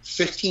thing,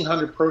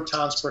 1,500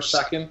 protons per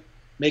second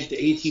make the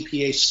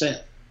ATPase spin.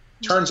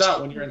 Turns out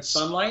when you're in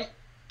sunlight,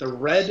 the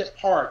red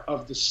part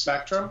of the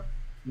spectrum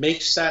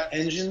makes that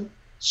engine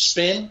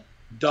spin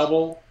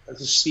double the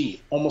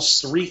speed,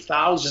 almost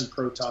 3,000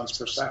 protons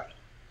per second.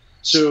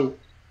 So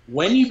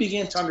when you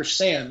begin to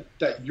understand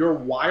that you're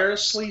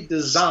wirelessly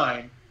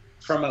designed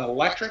from an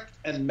electric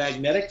and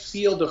magnetic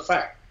field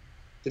effect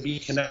to be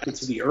connected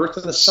to the earth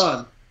and the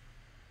sun,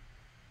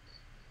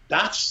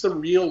 that's the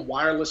real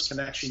wireless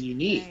connection you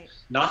need, right,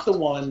 not the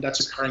one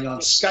that's occurring on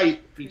Skype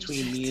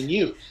between me and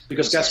you.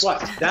 Because guess what?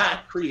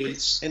 That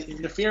creates an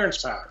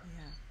interference pattern.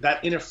 Yeah.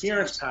 That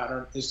interference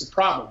pattern is the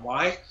problem.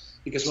 Why?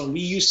 Because when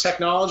we use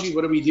technology,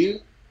 what do?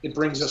 It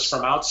brings us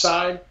from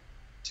outside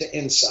to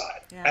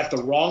inside at the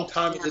wrong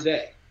time of the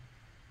day.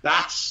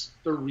 That's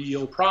the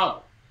real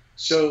problem.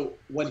 So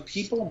when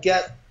people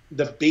get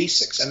the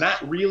basics, and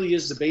that really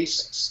is the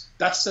basics,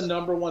 that's the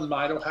number one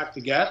mito hack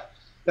to get.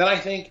 Then I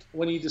think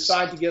when you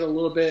decide to get a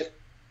little bit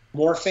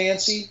more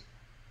fancy,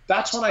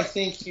 that's when I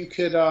think you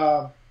could,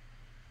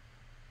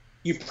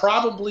 you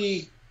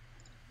probably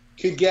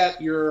could get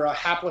your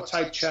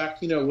haplotype check,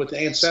 with the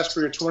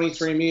Ancestry or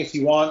 23andMe if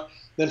you want,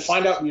 then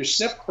find out what your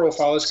SNP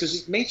profile is, because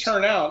it may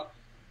turn out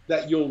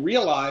that you'll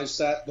realize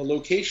that the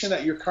location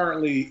that you're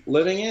currently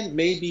living in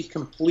may be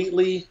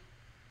completely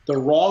the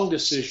wrong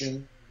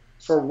decision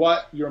for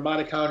what your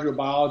mitochondrial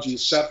biology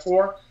is set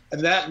for,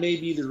 and that may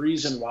be the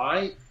reason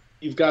why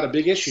you've got a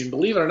big issue. And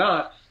believe it or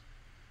not,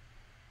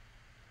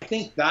 I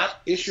think that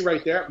issue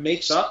right there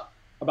makes up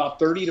about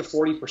 30 to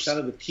 40%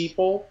 of the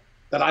people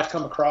that I've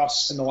come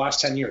across in the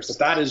last 10 years,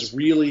 that is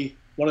really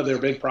one of their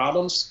big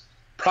problems.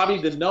 Probably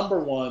the number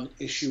one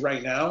issue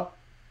right now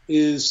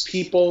is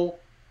people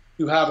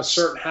who have a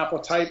certain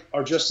haplotype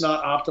are just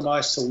not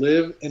optimized to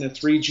live in a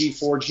 3G,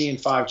 4G, and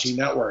 5G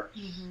network.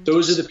 Mm-hmm.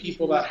 Those are the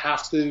people that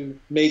have to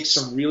make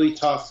some really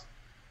tough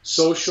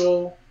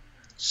social,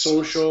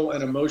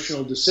 and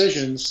emotional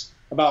decisions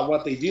about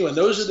what they do. And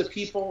those are the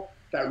people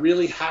that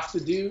really have to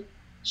do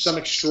some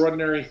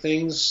extraordinary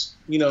things,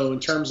 in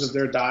terms of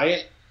their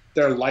diet,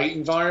 their light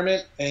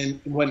environment. And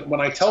when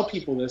I tell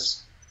people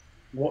this,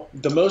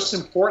 the most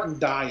important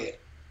diet,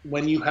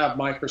 when you have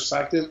my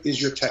perspective,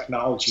 is your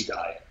technology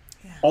diet.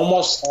 Yeah.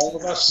 Almost all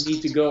of us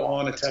need to go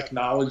on a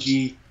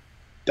technology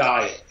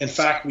diet. In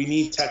fact, we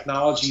need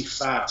technology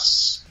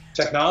fasts.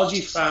 Yeah.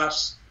 Technology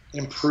fasts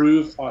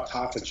improve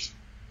autophagy,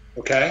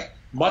 okay?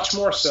 Much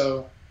more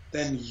so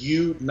than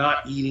you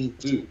not eating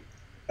food.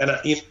 And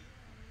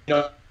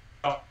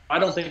I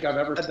don't think I've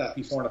ever said that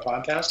before in a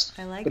podcast.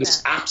 I like but that.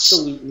 It's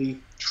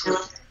absolutely true.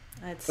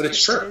 It's true. It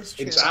is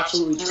true. It's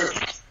absolutely true.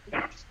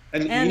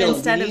 And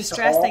instead of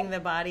stressing the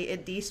body,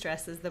 it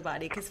de-stresses the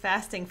body, because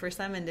fasting for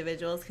some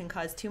individuals can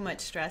cause too much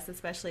stress,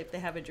 especially if they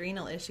have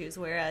adrenal issues,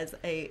 whereas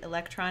a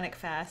electronic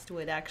fast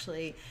would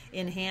actually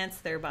enhance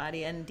their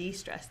body and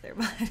de-stress their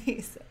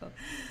body. So,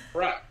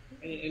 right.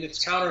 And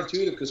it's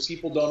counterintuitive because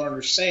people don't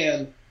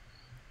understand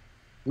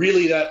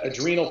really that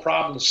adrenal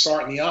problems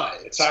start in the eye.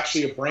 It's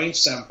actually a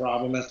brainstem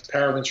problem at the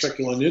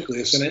paraventricular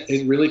nucleus, and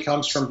it really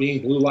comes from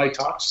being blue light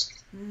toxic.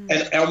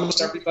 And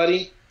almost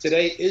everybody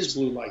today is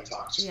blue light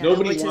toxic. Yeah,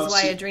 Nobody which is wants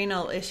why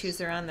adrenal issues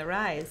are on the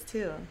rise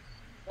too.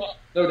 Well,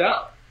 no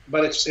doubt,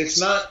 but it's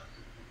not.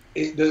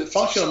 The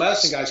functional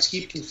medicine guys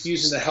keep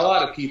confusing the hell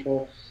out of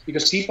people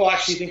because people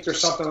actually think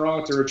there's something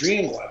wrong with their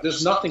adrenal gland.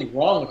 There's nothing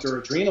wrong with their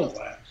adrenal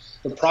gland.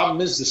 The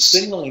problem is the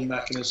signaling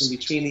mechanism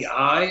between the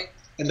eye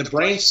and the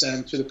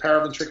brainstem to the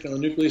paraventricular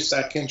nucleus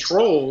that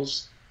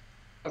controls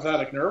the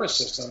sympathetic nervous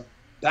system.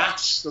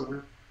 That's the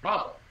real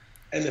problem.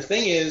 And the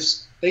thing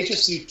is, they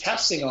just do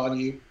testing on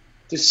you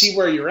to see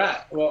where you're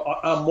at. Well,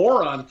 a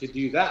moron could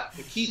do that.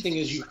 The key thing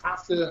is you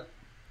have to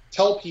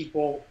tell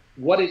people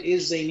what it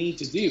is they need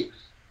to do.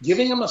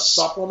 Giving them a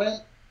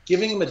supplement,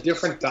 giving them a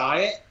different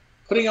diet,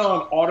 putting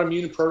on an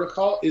autoimmune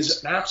protocol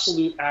is an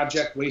absolute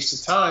abject waste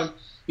of time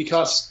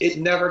because it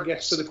never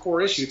gets to the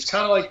core issue. It's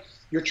kind of like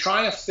you're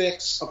trying to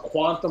fix a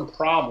quantum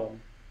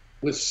problem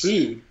with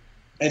food,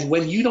 and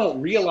when you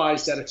don't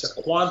realize that it's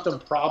a quantum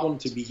problem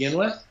to begin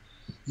with,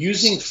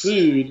 using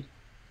food,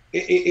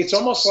 it's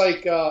almost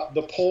like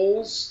the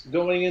Poles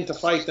going in to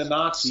fight the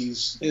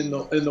Nazis in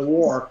the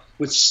war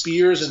with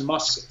spears and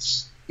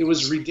muskets. It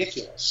was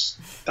ridiculous.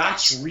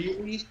 That's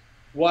really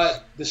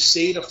what the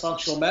state of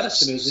functional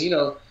medicine is.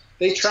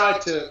 They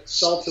tried to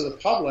sell to the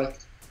public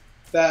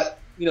that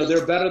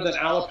they're better than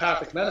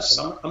allopathic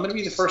medicine. I'm going to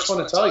be the first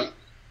one to tell you,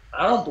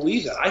 I don't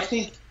believe that. I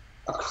think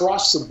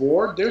across the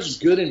board, there's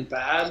good and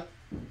bad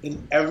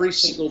in every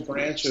single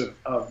branch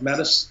of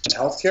medicine and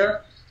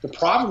healthcare. The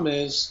problem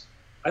is,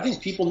 I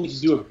think people need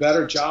to do a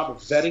better job of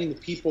vetting the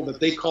people that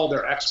they call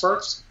their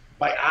experts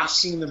by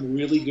asking them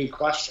really good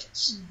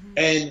questions. Mm-hmm.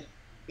 And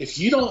if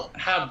you don't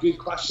have good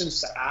questions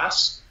to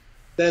ask,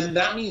 then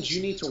that means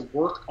you need to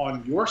work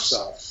on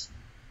yourself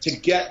to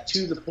get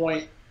to the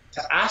point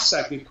to ask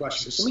that good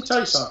question. Because let me tell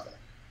you something.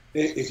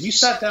 If you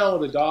sat down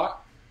with a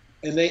doc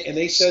and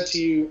they said to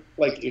you,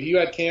 like if you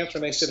had cancer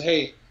and they said,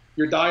 hey,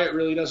 your diet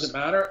really doesn't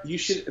matter, you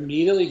should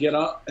immediately get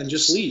up and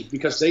just leave,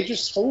 because they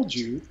just told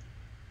you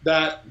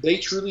that they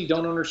truly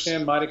don't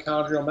understand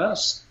mitochondrial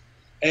medicine.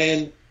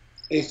 And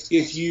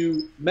if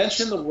you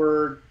mention the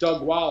word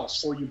Doug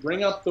Wallace, or you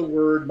bring up the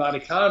word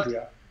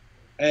mitochondria,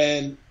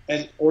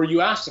 or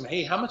you ask them,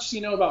 hey, how much do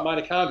you know about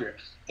mitochondria?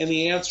 And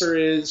the answer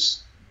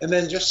is, and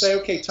then just say,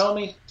 okay, tell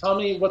me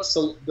what's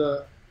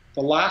the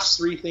last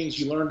three things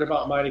you learned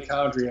about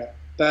mitochondria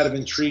that have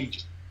intrigued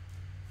you.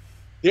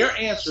 Their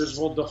answers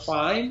will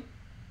define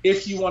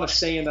if you want to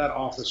stay in that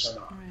office or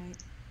not. Right.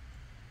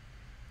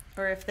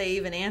 Or if they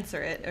even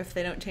answer it, or if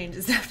they don't change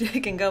the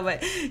subject and go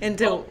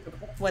into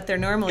what they're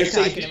normally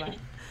talking about.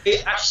 They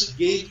actually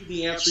gave you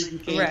the answer you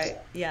came for. Right,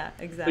 yeah,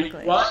 exactly.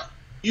 But what?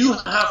 You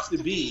have to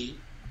be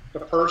the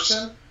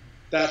person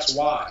that's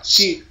wise.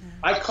 See,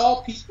 I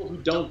call people who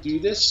don't do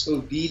this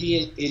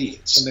obedient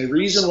idiots. And the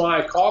reason why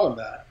I call them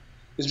that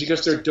is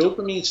because their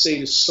dopamine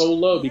state is so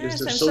low because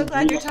they're so I'm so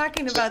glad you're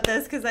talking about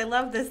this, because I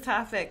love this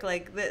topic.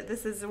 Like,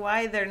 this is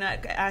why they're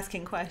not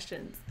asking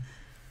questions.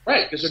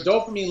 Right, because their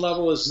dopamine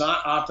level is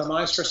not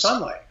optimized for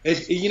sunlight.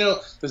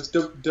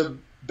 The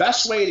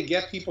best way to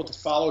get people to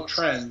follow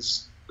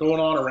trends going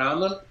on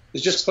around them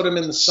is just put them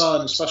in the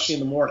sun, especially in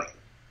the morning.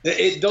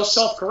 They'll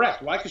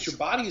self-correct. Why? Because your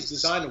body is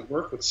designed to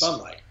work with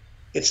sunlight.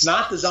 It's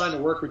not designed to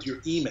work with your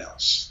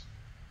emails.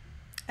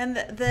 And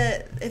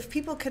if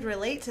people could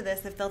relate to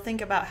this, if they'll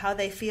think about how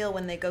they feel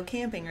when they go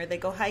camping or they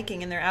go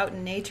hiking and they're out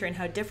in nature, and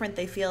how different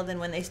they feel than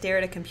when they stare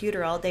at a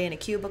computer all day in a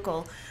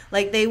cubicle,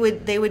 like they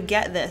would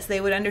get this.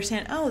 They would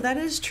understand, oh, that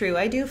is true.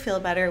 I do feel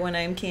better when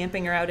I'm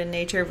camping or out in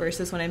nature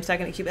versus when I'm stuck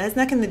in a cubicle. It has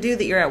nothing to do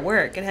that you're at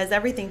work. It has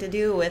everything to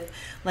do with,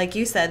 like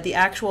you said, the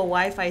actual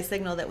Wi-Fi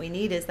signal that we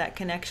need is that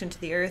connection to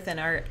the earth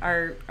and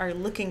our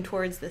looking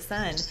towards the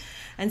sun.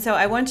 And so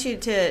I want you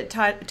to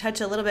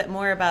touch a little bit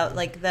more about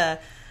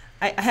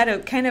I had a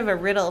kind of a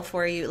riddle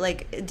for you.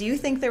 Like, do you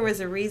think there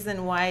was a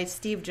reason why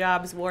Steve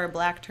Jobs wore a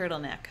black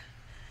turtleneck?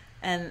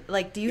 And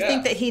do you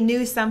think that he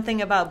knew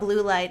something about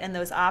blue light and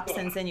those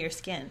opsins in your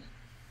skin?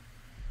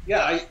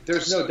 Yeah,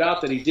 there's no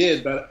doubt that he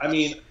did. But I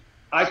mean,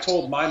 I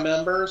told my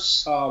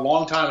members a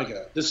long time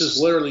ago, this is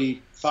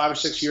literally 5 or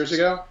 6 years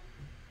ago,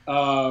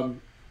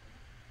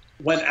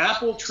 when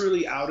Apple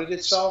truly outed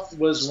itself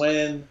was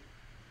when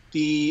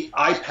the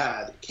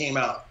iPad came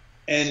out.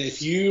 And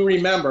if you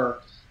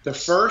remember, the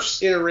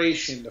first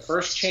iteration, the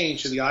first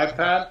change to the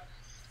iPad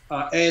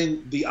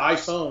and the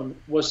iPhone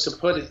was to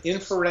put an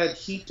infrared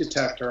heat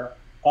detector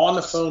on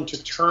the phone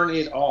to turn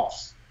it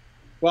off.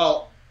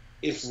 Well,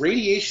 if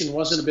radiation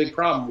wasn't a big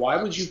problem,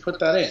 why would you put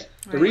that in?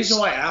 The reason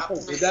why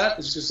Apple did that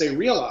is because they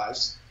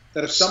realized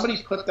that if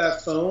somebody put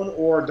that phone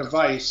or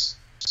device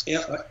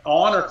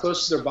on or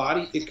close to their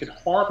body, it could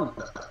harm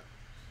them.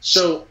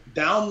 So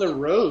down the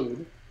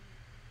road,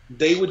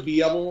 they would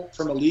be able,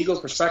 from a legal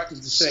perspective,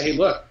 to say, hey,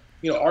 look,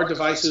 our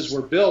devices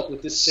were built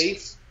with this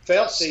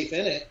fail-safe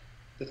in it.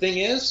 The thing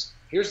is,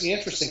 here's the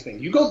interesting thing.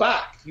 You go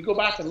back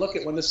and look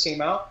at when this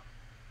came out.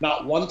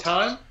 Not one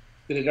time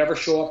did it ever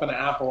show up in an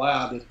Apple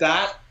ad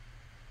that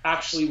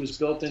actually was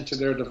built into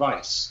their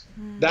device.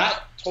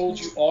 That told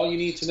you all you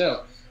need to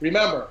know.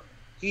 Remember,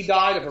 he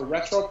died of a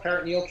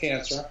retroperitoneal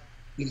cancer.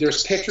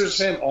 There's pictures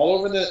of him all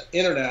over the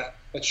internet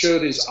that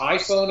showed his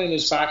iPhone in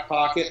his back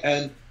pocket.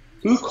 And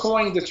who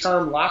coined the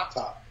term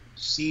laptop?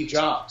 Steve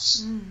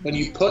Jobs. When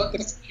you put the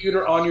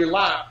computer on your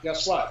lap,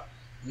 guess what?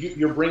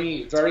 You're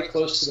bringing it very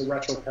close to the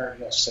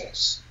retroperitoneal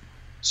space.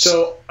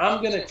 So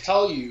I'm going to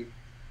tell you,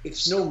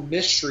 it's no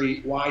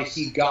mystery why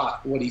he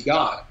got what he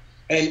got.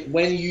 And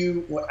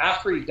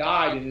after he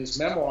died and his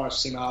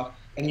memoirs came out,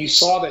 and you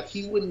saw that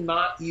he would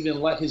not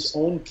even let his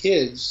own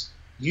kids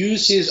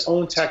use his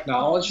own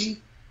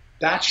technology,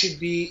 that should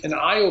be an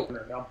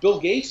eye-opener. Now, Bill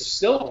Gates is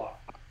still alive,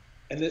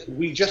 and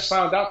we just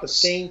found out the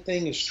same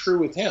thing is true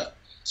with him.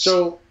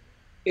 So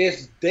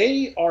if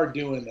they are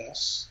doing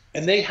this,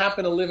 and they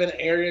happen to live in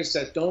areas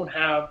that don't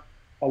have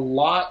a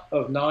lot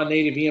of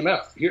non-native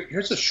EMF,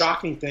 here's a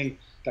shocking thing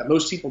that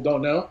most people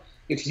don't know.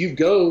 If you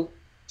go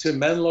to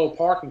Menlo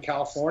Park in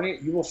California,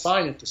 you will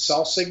find that the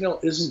cell signal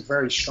isn't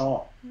very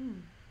strong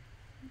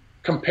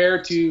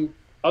compared to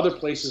other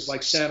places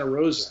like Santa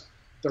Rosa.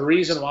 The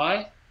reason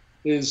why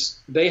is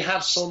they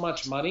have so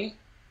much money,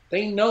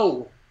 they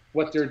know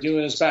what they're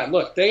doing is bad.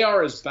 Look, they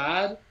are as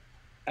bad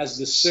as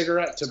the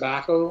cigarette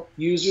tobacco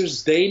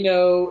users. They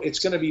know it's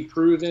going to be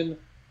proven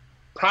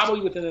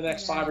probably within the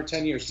next 5 or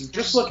 10 years. You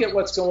just look at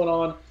what's going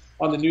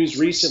on the news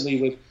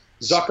recently with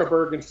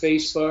Zuckerberg and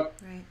Facebook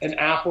and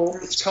Apple.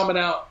 It's coming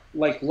out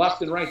like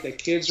left and right that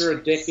kids are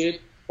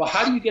addicted. Well,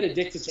 how do you get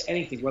addicted to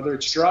anything, whether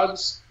it's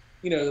drugs,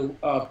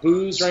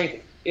 booze or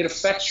anything? It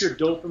affects your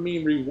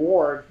dopamine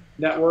reward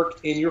network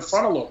in your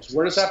frontal lobes.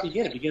 Where does that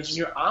begin? It begins in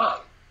your eye.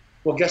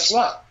 Well, guess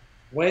what?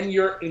 When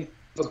you're in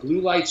the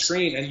blue light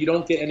screen and you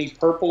don't get any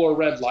purple or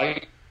red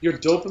light, your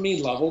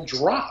dopamine level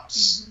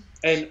drops.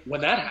 And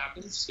when that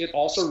happens, it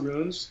also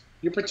ruins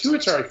your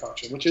pituitary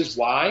function, which is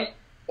why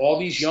all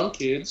these young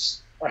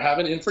kids are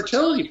having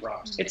infertility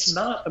problems. It's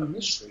not a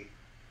mystery.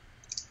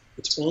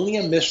 It's only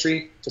a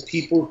mystery to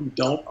people who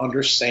don't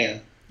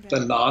understand the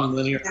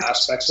nonlinear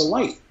aspects of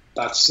light.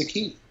 That's the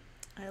key.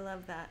 I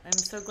love that. I'm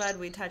so glad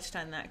we touched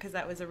on that because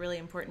that was a really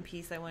important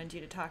piece I wanted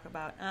you to talk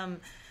about.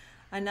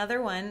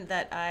 Another one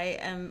that I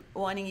am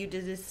wanting you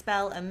to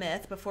dispel a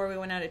myth before we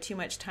went out of too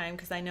much time,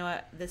 because I know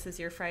this is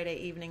your Friday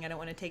evening. I don't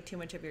want to take too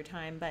much of your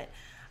time, but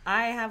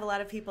I have a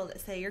lot of people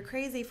that say you're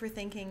crazy for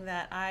thinking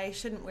that I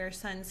shouldn't wear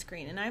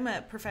sunscreen. And I'm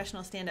a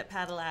professional stand-up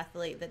paddle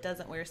athlete that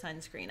doesn't wear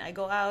sunscreen. I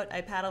go out, I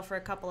paddle for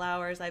a couple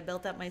hours, I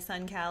built up my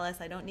sun callus.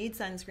 I don't need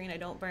sunscreen, I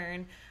don't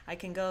burn. I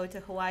can go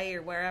to Hawaii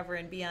or wherever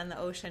and be on the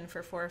ocean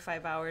for 4 or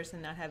 5 hours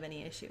and not have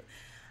any issue.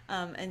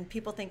 And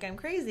people think I'm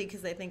crazy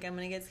because they think I'm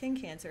going to get skin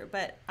cancer.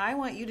 But I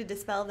want you to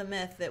dispel the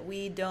myth that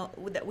we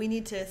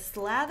need to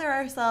slather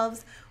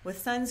ourselves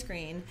with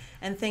sunscreen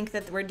and think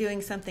that we're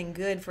doing something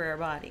good for our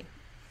body.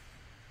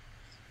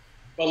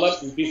 Well,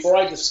 before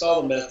I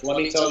dispel the myth, let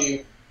me tell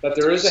you that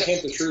there is a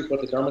hint of truth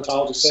what the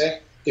dermatologists say.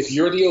 If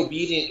you're the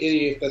obedient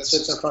idiot that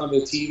sits in front of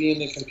the TV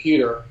and the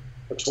computer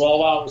for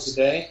 12 hours a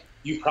day,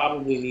 you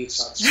probably need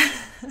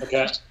sunscreen,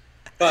 okay?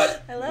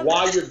 But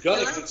why you're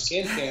going to get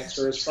skin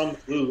cancer is from the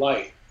blue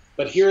light.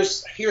 But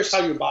here's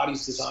how your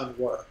body's designed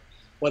to work.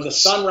 When the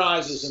sun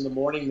rises in the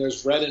morning,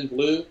 there's red and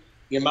blue.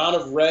 The amount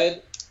of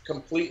red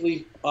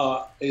completely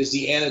is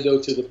the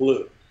antidote to the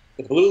blue.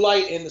 The blue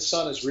light in the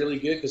sun is really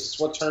good because it's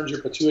what turns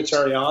your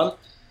pituitary on.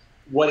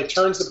 When it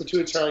turns the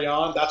pituitary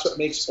on, that's what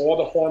makes all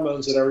the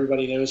hormones that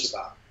everybody knows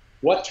about.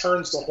 What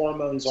turns the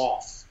hormones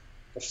off?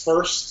 The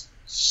first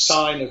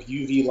sign of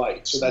UV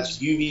light. So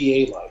that's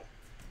UVA light.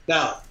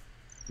 Now,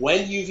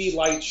 when UV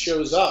light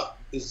shows up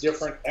is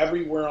different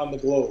everywhere on the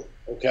globe,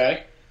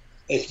 okay?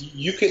 If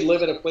you could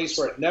live at a place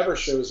where it never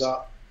shows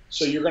up,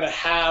 so you're going to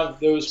have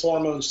those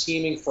hormones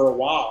teeming for a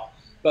while.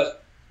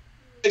 But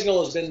the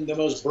signal has been the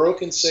most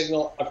broken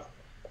signal ever.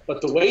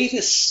 But the way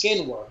the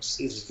skin works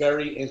is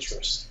very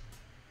interesting.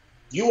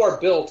 You are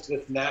built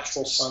with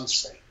natural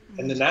sunscreen.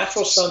 And the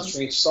natural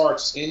sunscreen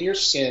starts in your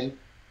skin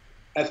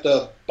at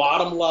the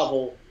bottom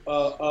level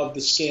of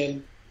the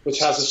skin, which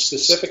has a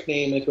specific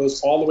name. It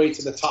goes all the way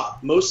to the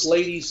top. Most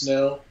ladies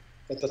know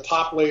that the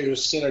top layers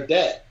of skin are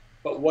dead.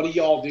 But what do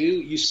y'all do?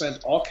 You spend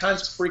all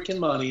kinds of freaking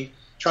money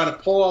trying to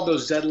pull all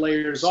those dead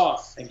layers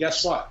off. And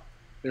guess what?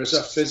 There's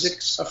a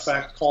physics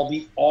effect called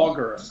the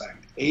auger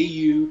effect,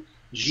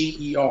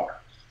 A-U-G-E-R.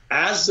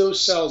 As those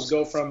cells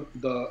go from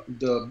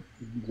the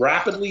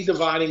rapidly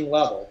dividing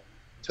level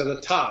to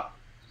the top,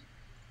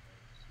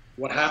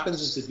 what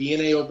happens is the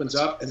DNA opens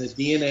up and the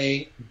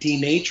DNA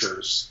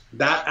denatures.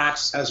 That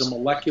acts as a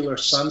molecular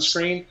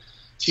sunscreen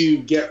to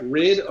get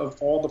rid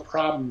of all the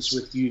problems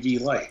with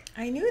UV light.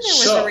 I knew there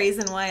was a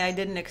reason why I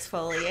didn't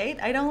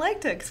exfoliate. I don't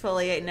like to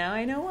exfoliate now.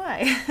 I know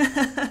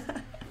why.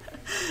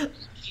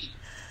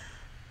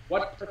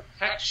 What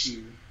protects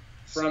you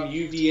from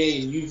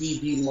UVA and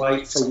UVB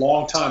light for a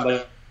long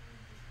time?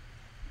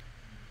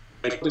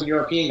 Like the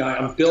European guy,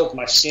 I'm built,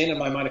 my skin and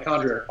my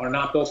mitochondria are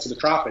not built for the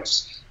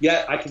tropics,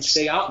 yet I can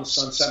stay out in the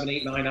sun 7,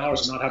 8, 9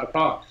 hours and not have a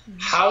problem. Mm-hmm.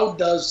 How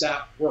does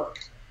that work?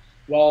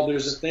 Well,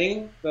 there's a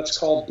thing that's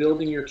called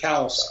building your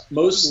callus up.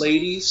 Most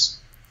ladies,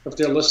 if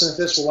they're listening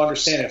to this, will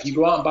understand. If you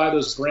go out and buy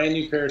those brand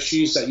new pair of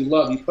shoes that you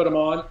love, you put them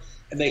on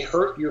and they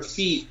hurt your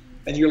feet,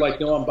 and you're like,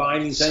 no, I'm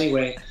buying these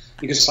anyway,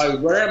 because if I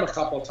wear them a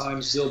couple of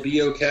times, they'll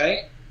be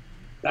okay.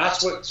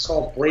 That's what's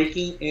called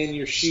breaking in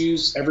your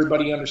shoes.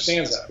 Everybody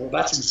understands that. Well,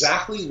 that's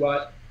exactly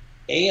what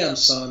AM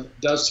sun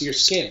does to your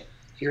skin.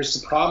 Here's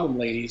the problem,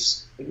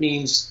 ladies. It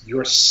means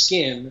your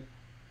skin,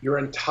 your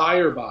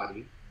entire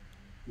body,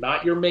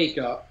 not your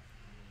makeup,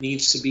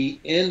 needs to be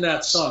in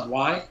that sun.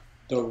 Why?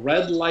 The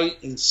red light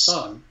in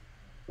sun,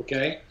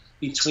 okay,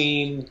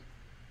 between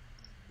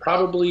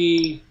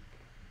probably,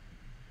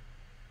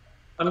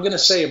 I'm going to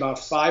say about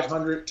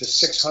 500 to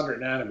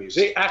 600 nanometers.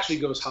 It actually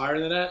goes higher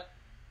than that.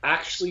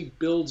 Actually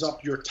builds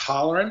up your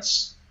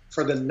tolerance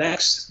for the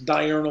next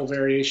diurnal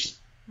variation.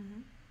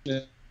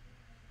 Mm-hmm.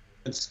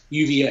 It's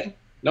UVA.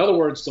 In other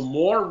words, the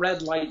more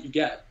red light you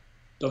get,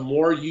 the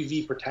more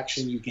UV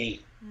protection you gain.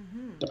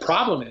 Mm-hmm. The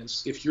problem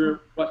is, if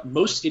you're what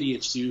most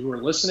idiots do who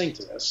are listening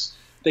to this,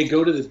 they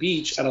go to the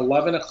beach at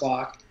 11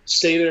 o'clock,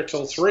 stay there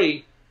till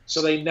 3,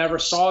 so they never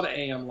saw the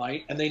AM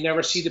light and they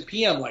never see the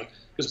PM light.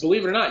 Because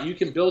believe it or not, you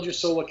can build your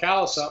solar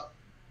callus up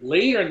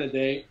later in the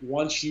day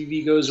once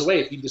UV goes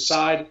away. If you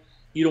decide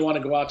you don't want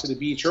to go out to the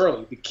beach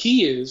early. The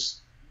key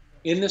is,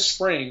 in the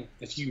spring,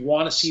 if you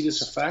want to see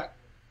this effect,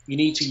 you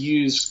need to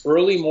use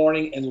early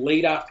morning and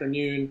late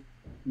afternoon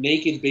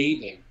naked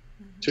bathing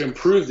to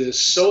improve this,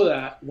 so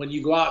that when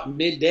you go out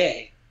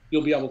midday,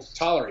 you'll be able to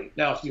tolerate it.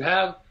 Now, if you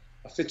have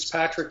a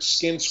Fitzpatrick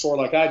skin score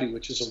like I do,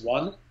 which is a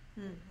 1,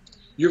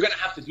 you're going to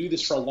have to do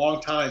this for a long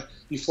time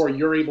before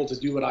you're able to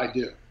do what I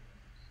do.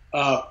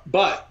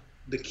 But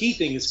the key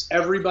thing is,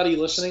 everybody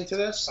listening to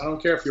this, I don't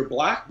care if you're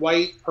black,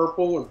 white,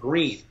 purple, or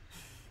green,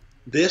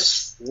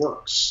 this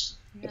works.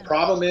 Yeah. The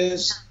problem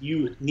is,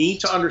 you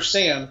need to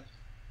understand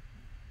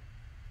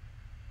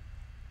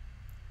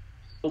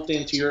built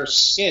into your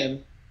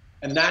skin,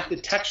 and that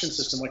detection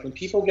system, like when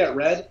people get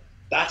red,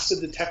 that's the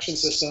detection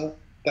system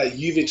that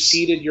you've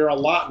exceeded your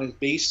allotment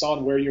based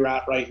on where you're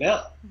at right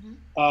now.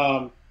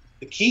 Mm-hmm.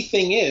 The key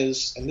thing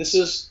is, and this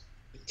is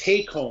the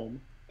take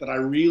home that I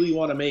really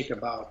want to make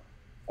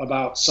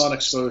about sun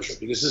exposure,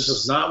 because this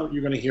is not what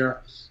you're going to hear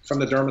from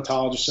the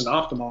dermatologist and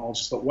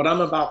ophthalmologist, but what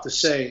I'm about to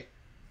say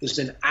has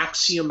been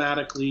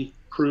axiomatically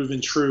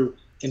proven true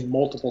in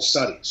multiple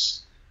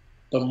studies.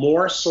 The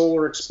more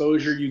solar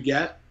exposure you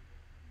get,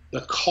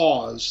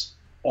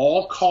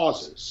 all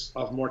causes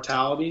of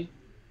mortality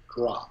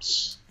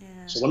drops. Yeah.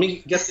 So let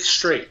me get this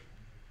straight.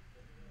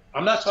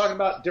 I'm not talking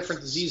about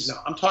different diseases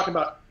now. I'm talking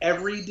about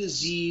every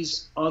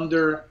disease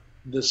under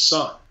the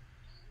sun.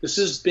 This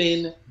has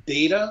been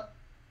data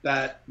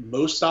that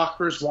most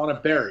doctors want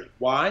to bury.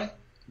 Why?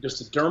 Because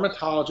the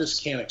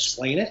dermatologists can't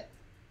explain it,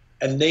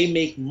 and they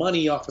make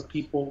money off of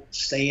people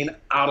staying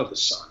out of the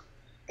sun.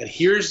 And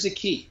here's the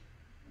key.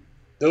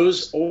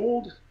 Those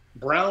old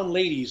brown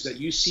ladies that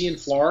you see in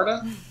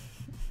Florida,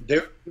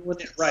 they're doing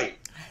it right.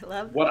 I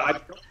love what I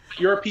want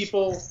your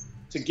people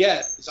to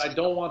get is, I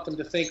don't want them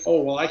to think,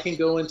 oh, well, I can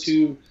go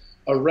into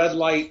a red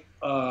light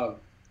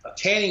a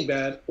tanning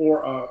bed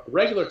or a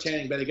regular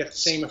tanning bed to get the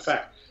same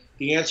effect.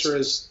 The answer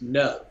is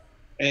no.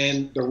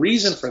 And the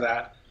reason for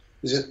that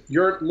is that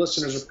your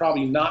listeners are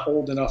probably not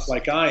old enough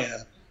like I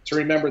am to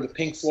remember the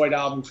Pink Floyd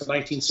album from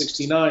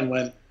 1969,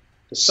 when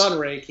the sun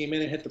ray came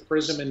in and hit the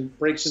prism and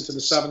breaks into the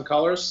 7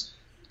 colors.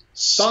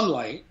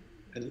 Sunlight,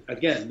 and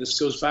again, this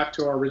goes back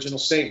to our original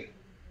statement,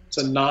 it's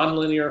a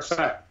nonlinear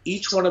effect.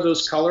 Each one of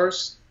those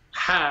colors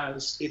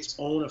has its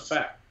own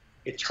effect.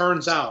 It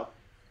turns out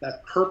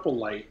that purple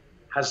light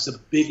has the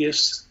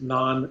biggest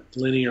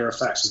nonlinear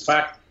effects. In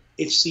fact,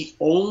 it's the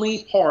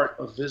only part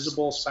of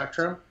visible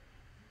spectrum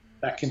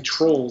that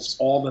controls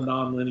all the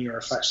nonlinear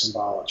effects in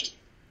biology.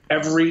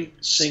 Every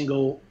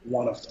single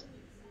one of them.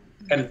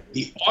 And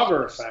the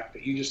auger effect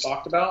that you just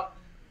talked about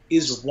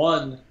is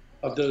one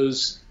of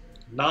those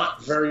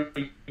not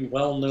very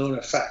well-known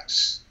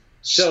effects.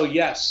 So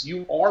yes,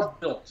 you are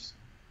built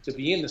to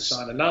be in the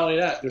sun. And not only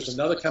that, there's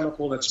another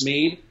chemical that's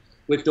made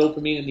with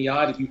dopamine in the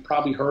eye that you've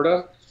probably heard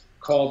of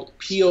called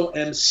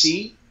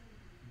POMC.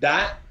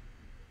 That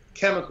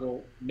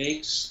chemical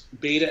makes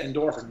beta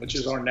endorphin, which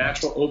is our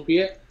natural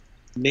opiate.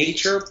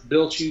 Nature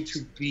built you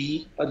to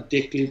be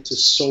addicted to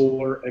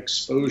solar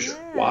exposure.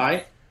 Yeah.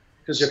 Why?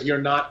 Because if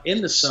you're not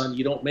in the sun,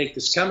 you don't make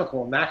this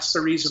chemical. And that's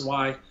the reason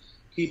why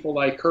people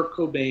like Kurt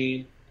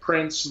Cobain,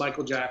 Prince,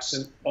 Michael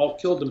Jackson all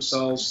killed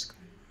themselves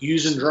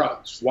using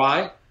drugs.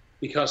 Why?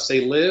 Because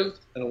they lived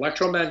an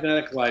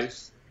electromagnetic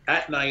life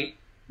at night,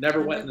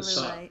 never went in the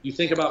sun. Light. You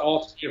think about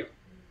all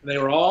They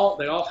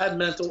all had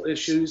mental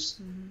issues.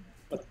 Mm-hmm.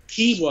 But the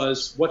key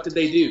was, what did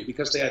they do?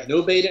 Because they had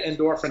no beta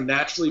endorphin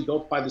naturally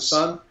built by the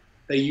sun,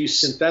 they used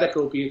synthetic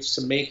opiates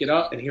to make it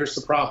up. And here's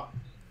the problem.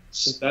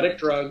 Synthetic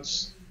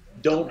drugs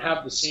don't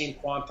have the same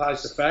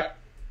quantized effect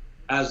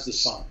as the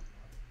sun.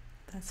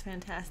 That's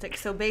fantastic.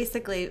 So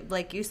basically,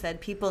 like you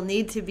said, people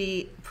need to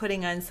be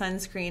putting on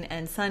sunscreen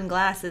and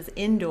sunglasses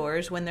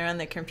indoors when they're on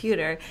the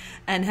computer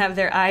and have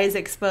their eyes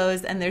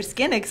exposed and their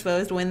skin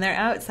exposed when they're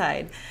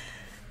outside.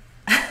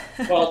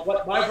 Well,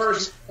 what my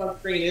version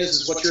of sunscreen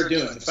is what you're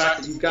doing. The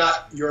fact that you've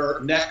got your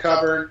neck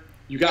covered,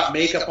 you got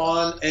makeup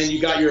on, and you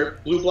got your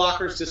blue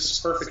blockers, this is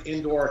perfect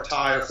indoor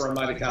attire for a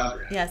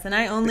mitochondria. Yes, and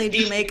I only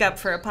do makeup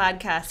for a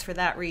podcast for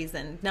that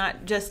reason.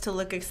 Not just to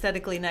look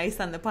aesthetically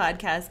nice on the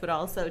podcast, but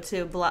also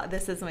to block.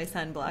 This is my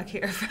sunblock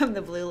here from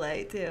the blue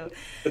light, too.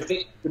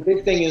 The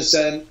big thing is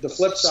then, the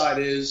flip side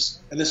is,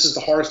 and this is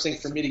the hardest thing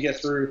for me to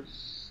get through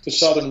to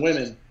Southern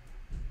women,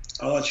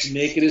 I want you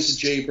naked as a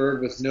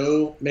jaybird with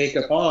no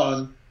makeup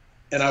on,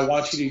 and I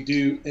want you to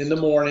do, in the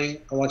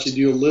morning, I want you to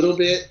do a little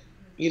bit,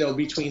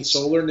 between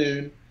solar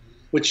noon,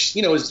 which,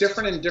 is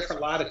different in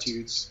different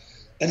latitudes.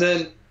 And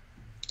then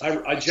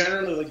I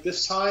generally, like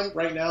this time,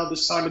 right now,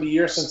 this time of the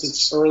year, since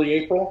it's early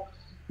April,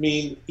 I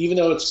mean, even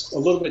though it's a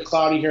little bit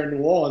cloudy here in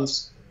New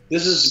Orleans,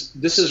 this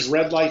is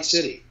red light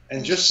city.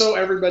 And just so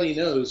everybody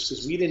knows,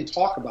 because we didn't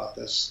talk about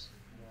this,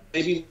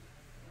 maybe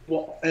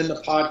we'll end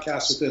the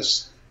podcast with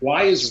this.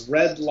 Why is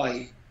red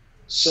light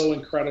so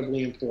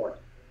incredibly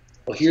important?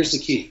 Well, here's the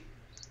key.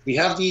 We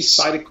have these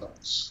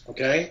cytochromes,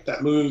 okay,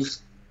 that move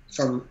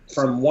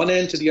from one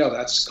end to the other.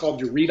 That's called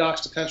your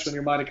redox potential in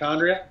your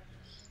mitochondria.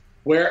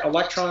 Where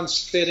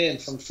electrons fit in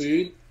from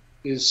food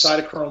is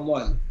cytochrome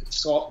 1.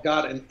 It's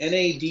got an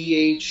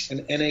NADH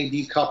and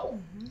NAD couple.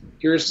 Mm-hmm.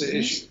 Here's the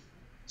issue.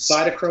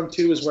 Cytochrome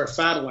 2 is where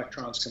fat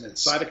electrons come in.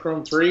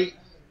 Cytochrome 3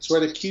 is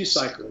where the Q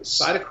cycle is.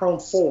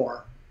 Cytochrome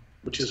 4,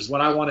 which is what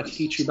I want to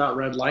teach you about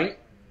red light,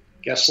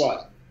 guess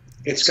what?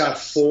 It's got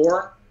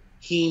 4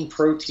 heme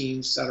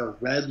proteins that are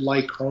red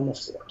light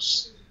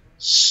chromophores.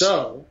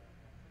 So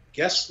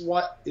guess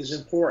what is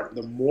important?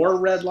 The more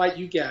red light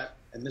you get,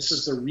 and this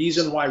is the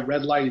reason why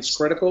red light is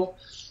critical,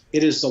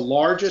 it is the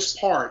largest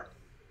part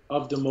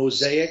of the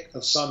mosaic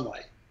of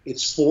sunlight.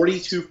 It's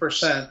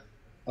 42%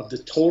 of the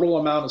total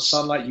amount of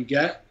sunlight you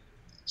get.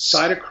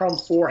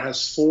 Cytochrome 4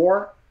 has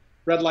 4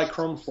 red light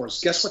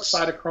chromophores. Guess what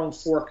cytochrome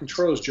 4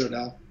 controls,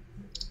 Jodelle?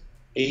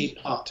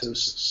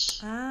 Apoptosis.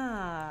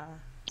 Ah.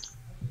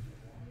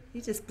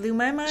 You just blew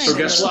my mind so a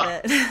guess little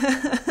what? bit.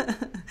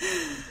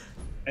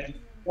 And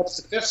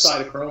what's the 5th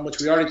cytochrome, which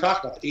we already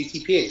talked about, the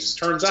ATPase. It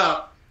turns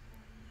out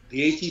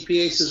the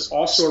ATPase is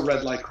also a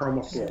red light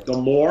chromophore. The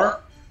more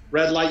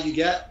red light you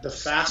get, the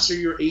faster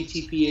your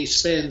ATPase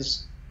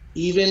spins,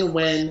 even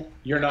when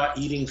you're not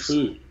eating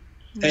food.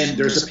 Mm-hmm. And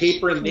there's a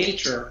paper in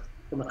Nature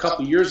from a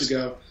couple years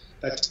ago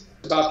that's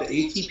about the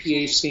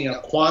ATPase being a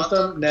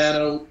quantum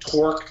nano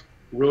torque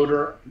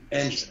rotor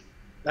engine.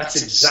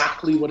 That's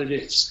exactly what it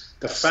is.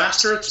 The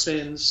faster it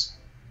spins,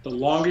 the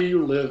longer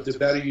you live, the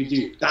better you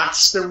do.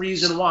 That's the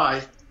reason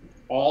why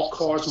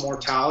all-cause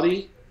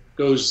mortality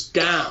goes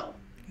down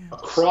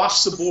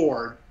across the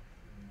board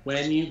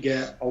when you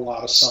get a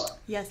lot of sun.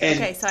 Yes.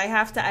 Okay. So I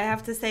have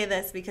to say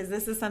this because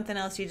this is something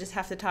else you just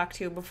have to talk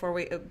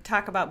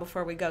about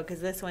before we go, because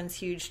this one's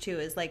huge too.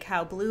 Is like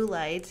how blue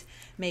light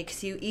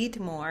makes you eat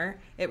more.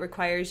 It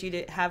requires you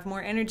to have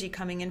more energy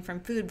coming in from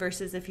food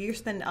versus if you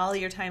spend all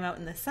your time out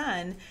in the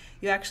sun,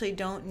 you actually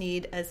don't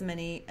need as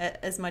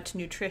much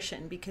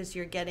nutrition because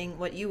you're getting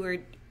what you were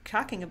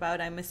talking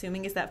about. I'm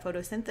assuming is that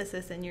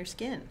photosynthesis in your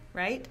skin,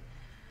 right?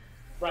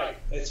 Right.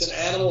 It's an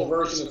animal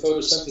version of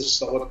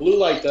photosynthesis, but what blue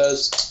light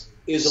does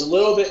is a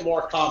little bit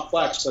more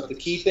complex, but the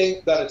key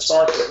thing that it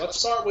starts with, let's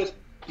start with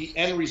the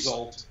end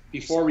result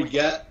before we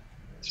get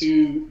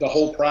to the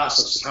whole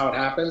process of how it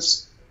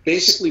happens.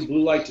 Basically,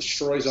 blue light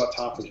destroys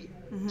autophagy.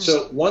 Mm-hmm.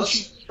 So once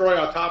you destroy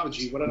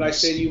autophagy, what did I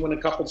say to you in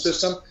a coupled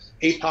system?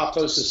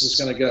 Apoptosis is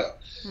going to go.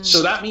 Mm-hmm.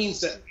 So that means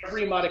that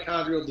every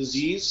mitochondrial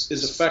disease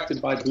is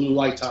affected by blue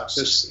light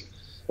toxicity.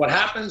 What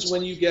happens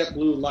when you get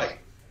blue light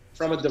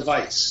from a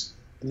device?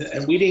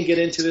 And we didn't get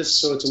into this,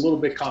 so it's a little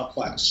bit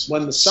complex.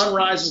 When the sun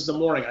rises in the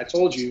morning, I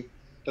told you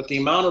that the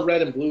amount of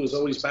red and blue is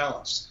always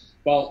balanced.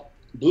 Well,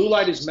 blue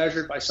light is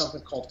measured by something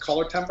called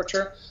color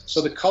temperature.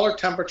 So the color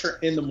temperature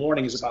in the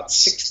morning is about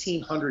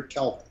 1600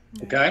 Kelvin,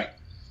 okay?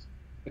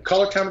 The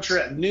color temperature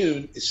at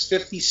noon is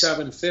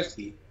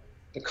 5750.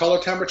 The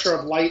color temperature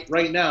of light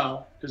right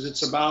now, because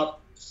it's about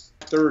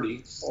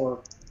 30 or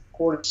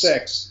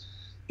 4:46,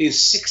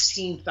 is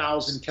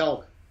 16,000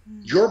 Kelvin.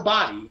 Your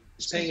body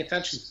is paying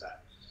attention to that.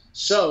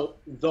 So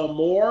the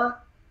more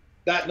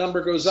that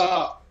number goes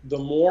up, the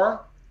more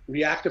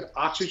reactive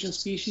oxygen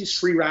species,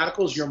 free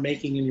radicals, you're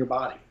making in your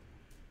body.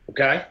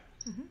 Okay?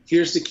 Mm-hmm.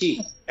 Here's the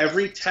key.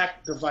 Every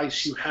tech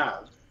device you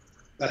have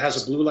that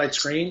has a blue light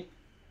screen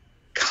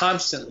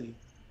constantly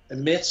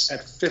emits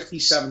at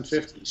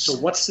 5750. So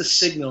what's the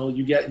signal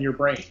you get in your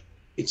brain?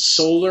 It's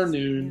solar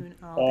noon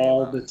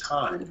all the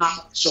time.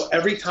 So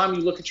every time you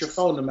look at your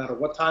phone, no matter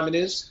what time it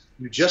is,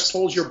 You just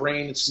told your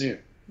brain it's noon.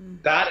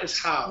 That is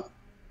how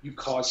you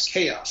cause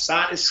chaos.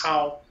 That is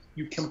how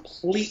you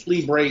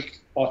completely break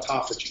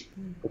autophagy,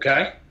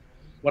 okay?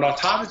 When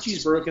autophagy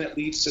is broken, it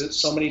leads to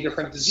so many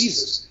different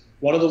diseases.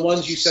 One of the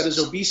ones you said is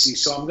obesity.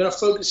 So I'm going to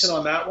focus in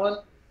on that one,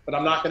 but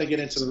I'm not going to get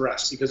into the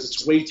rest because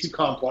it's way too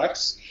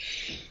complex.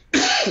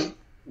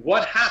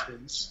 What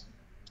happens,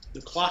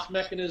 the clock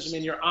mechanism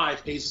in your eye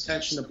pays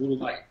attention to blue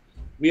light.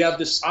 We have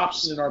this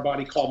opsin in our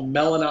body called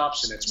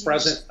melanopsin. It's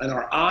present in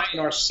our eye and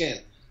our skin.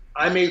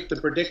 I made the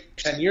prediction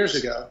 10 years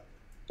ago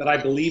that I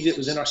believed it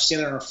was in our skin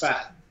and our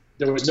fat.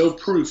 There was no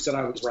proof that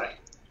I was right.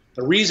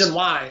 The reason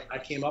why I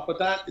came up with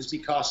that is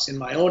because in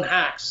my own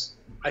hacks,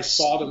 I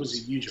saw there was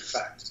a huge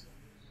effect.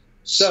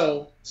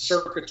 So,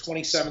 circa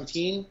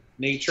 2017,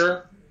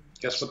 Nature,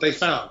 guess what they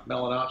found?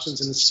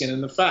 Melanopsins in the skin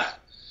and the fat.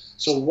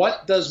 So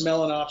what does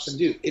melanopsin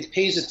do? It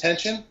pays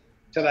attention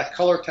to that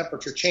color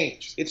temperature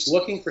change. It's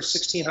looking for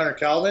 1600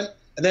 Kelvin,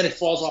 and then it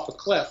falls off a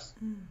cliff.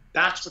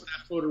 That's what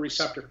that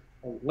photoreceptor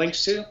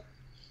links to.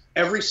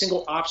 Every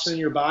single opsin in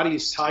your body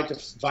is tied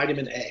to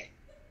vitamin A.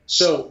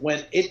 So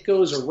when it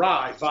goes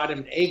awry,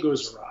 vitamin A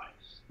goes awry.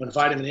 When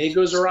vitamin A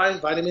goes awry,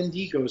 vitamin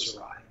D goes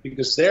awry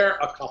because they're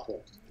a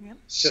coupled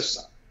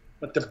system.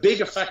 But the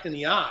big effect in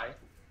the eye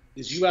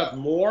is you have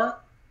more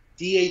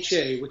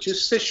DHA, which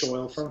is fish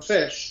oil from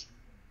fish,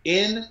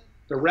 in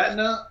the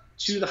retina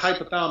to the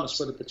hypothalamus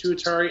where the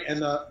pituitary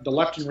and the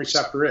leptin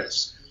receptor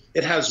is.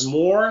 It has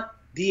more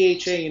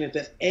DHA in it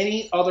than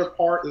any other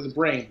part of the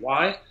brain.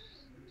 Why?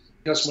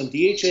 Because when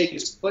DHA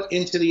is put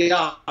into the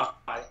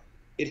eye,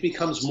 it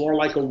becomes more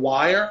like a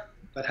wire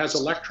that has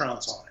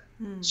electrons on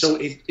it. So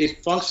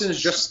it functions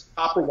just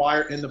copper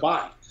wire in the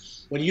body.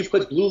 When you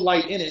put blue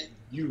light in it,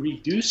 you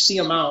reduce the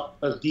amount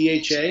of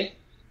DHA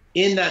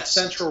in that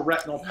central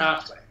retinal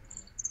pathway.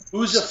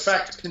 Whose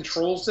effect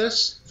controls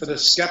this? For the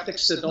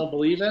skeptics that don't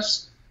believe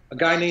this, a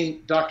guy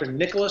named Dr.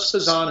 Nicholas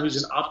Bazan,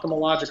 who's an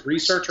ophthalmologic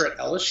researcher at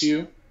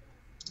LSU.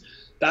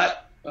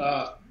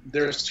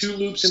 There's two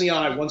loops in the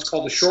eye. One's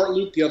called the short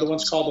loop. The other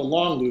one's called the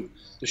long loop.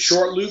 The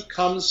short loop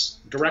comes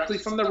directly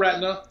from the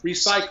retina,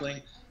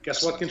 recycling.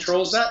 Guess what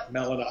controls that?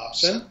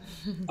 Melanopsin.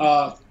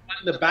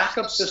 The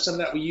backup system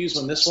that we use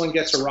when this one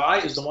gets awry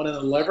is the one in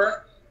the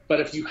liver.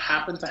 But if you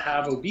happen to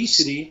have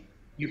obesity,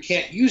 you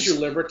can't use your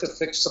liver to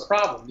fix the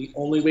problem. The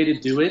only way to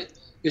do it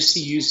is to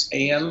use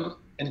AM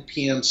and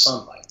PM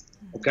sunlight,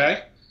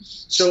 okay?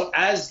 So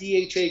as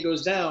DHA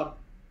goes down,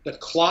 the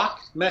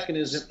clock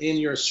mechanism in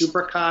your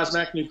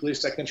suprachiasmatic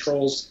nucleus that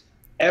controls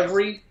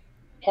every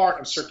part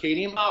of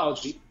circadian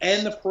biology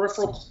and the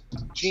peripheral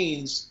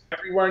genes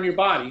everywhere in your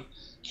body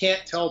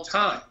can't tell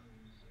time.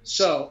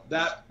 So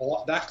that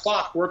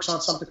clock works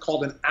on something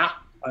called an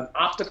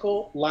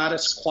optical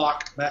lattice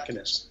clock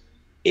mechanism.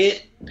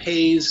 It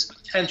pays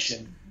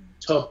attention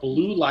to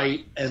blue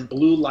light and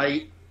blue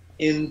light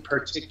in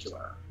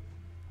particular.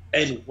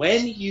 And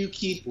when you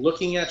keep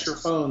looking at your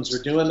phones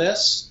or doing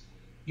this,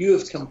 you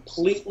have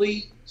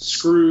completely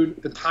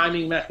screwed the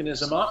timing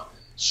mechanism up.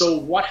 So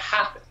what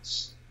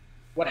happens?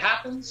 What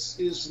happens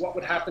is what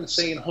would happen,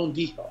 say, in Home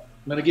Depot.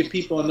 I'm going to give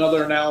people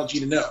another analogy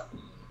to know.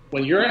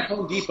 When you're at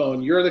Home Depot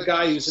and you're the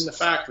guy who's in the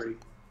factory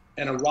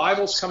and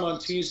arrivals come on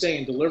Tuesday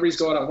and deliveries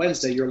go out on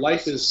Wednesday, your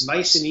life is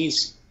nice and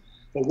easy.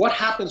 But what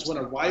happens when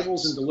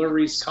arrivals and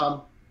deliveries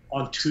come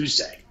on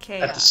Tuesday?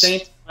 Chaos. At the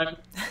same time?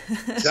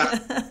 Exactly.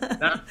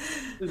 That's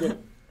what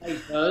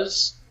it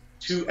does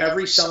to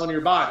every cell in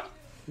your body.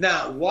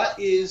 Now,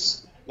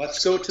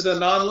 let's go to the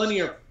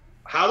nonlinear.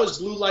 How is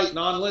blue light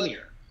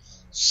nonlinear?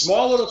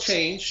 Small little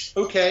change.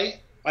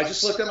 Okay, I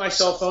just looked at my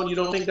cell phone. You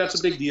don't think that's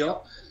a big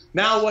deal.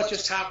 Now what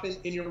just happened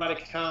in your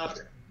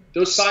mitochondria?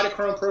 Those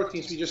cytochrome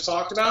proteins we just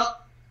talked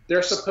about,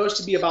 they're supposed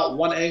to be about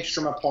 1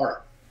 angstrom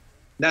apart.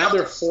 Now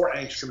they're 4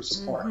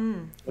 angstroms apart.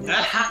 When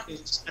that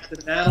happens at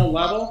the nano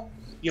level,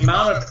 the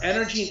amount of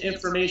energy and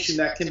information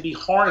that can be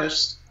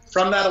harnessed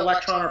from that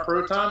electron or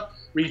proton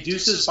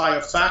reduces by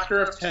a factor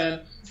of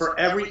 10 for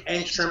every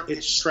angstrom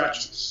it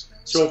stretches.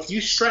 So if you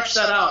stretch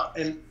that out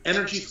and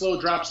energy flow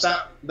drops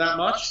that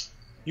much,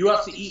 you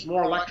have to eat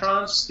more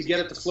electrons to get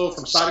it to flow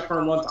from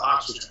cytochrome 1 to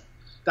oxygen.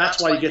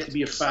 That's why you get to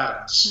be a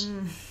fat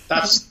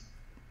ass.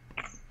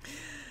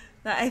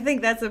 I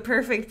think that's a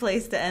perfect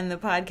place to end the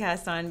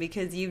podcast on,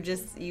 because you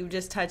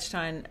just touched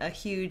on a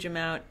huge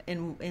amount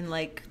in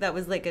like, that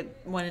was like a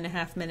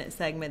 1.5 minute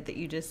segment that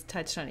you just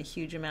touched on a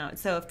huge amount.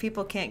 So if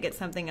people can't get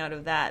something out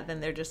of that, then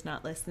they're just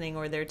not listening,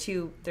 or they're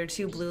too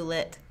blue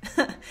lit.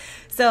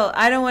 So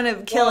I don't want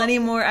to kill any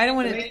more. I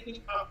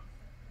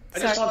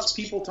just want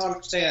people to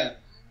understand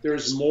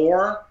there's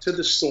more to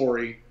the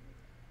story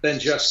than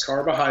just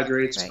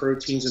carbohydrates,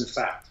 proteins, and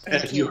fat.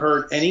 And if you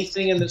heard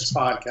anything in this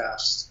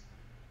podcast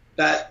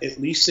that at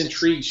least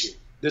intrigues you,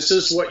 this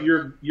is what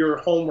your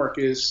homework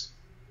is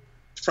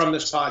from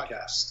this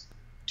podcast.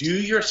 Do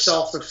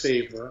yourself a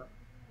favor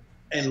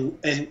and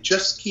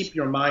just keep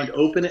your mind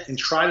open and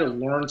try to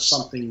learn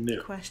something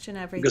new. Question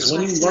everything. Because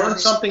when you learn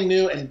something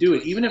new and do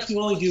it, even if you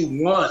only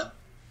do 1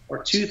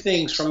 or 2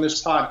 things from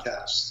this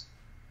podcast,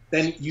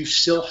 then you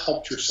still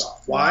helped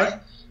yourself. Why?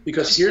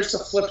 Because here's the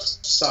flip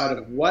side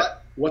of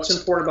what what's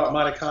important about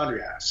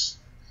mitochondria.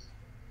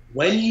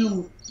 When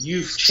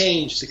you've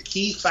changed the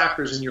key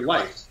factors in your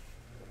life,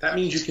 that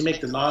means you can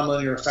make the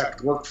nonlinear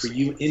effect work for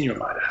you in your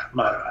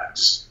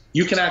mitochondria.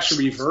 You can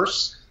actually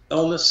reverse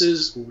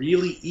illnesses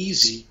really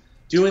easy,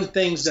 doing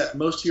things that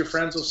most of your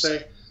friends will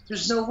say,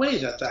 there's no way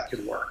that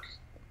could work.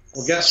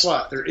 Well, guess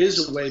what? There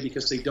is a way,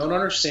 because they don't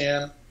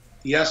understand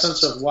the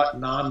essence of what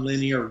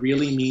nonlinear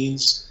really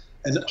means.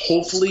 And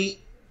hopefully,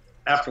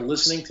 after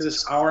listening to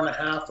this hour and a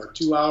half or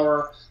 2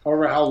 hour,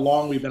 however how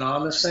long we've been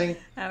on this thing,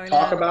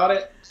 talk about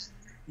it,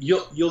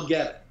 you'll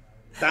get it.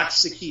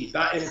 That's the key.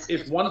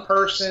 If one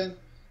person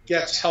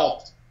gets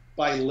helped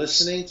by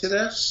listening to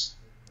this,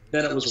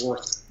 then it was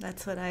worth it.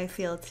 That's what I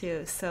feel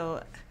too.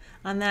 So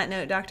on that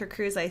note, Dr.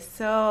 Kruse, I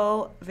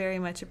so very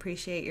much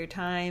appreciate your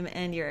time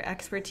and your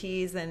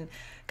expertise, and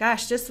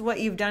gosh, just what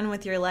you've done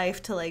with your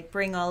life to like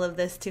bring all of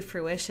this to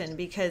fruition,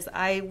 because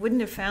I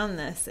wouldn't have found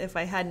this if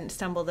I hadn't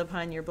stumbled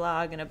upon your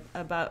blog and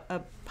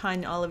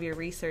upon all of your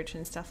research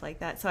and stuff like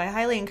that. So I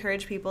highly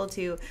encourage people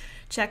to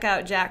check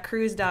out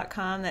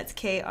jackkruse.com. That's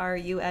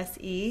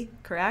Kruse,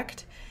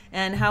 correct?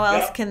 And how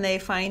else can they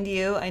find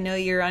you? I know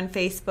you're on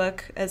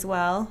Facebook as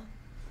well.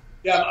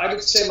 Yeah, I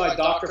would say my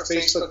doctor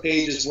Facebook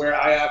page is where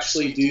I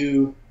actually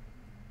do,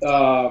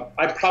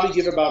 I probably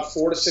give about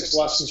 4 to 6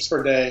 lessons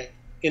per day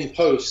in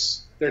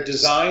posts. They're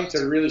designed to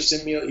really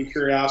stimulate your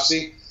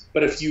curiosity.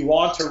 But if you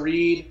want to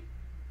read,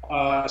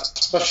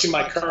 especially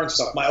my current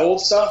stuff, my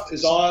old stuff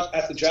is on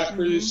at the Jack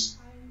Kruse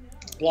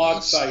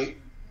blog site.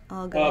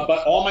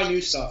 But all my new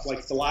stuff,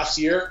 like the last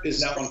year,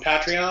 is now on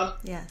Patreon.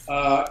 Yes.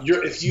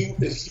 If you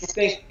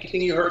think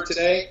anything you heard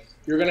today,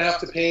 you're going to have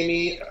to pay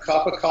me a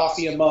cup of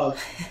coffee a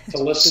month to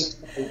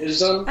listen to my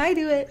wisdom. I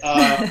do it.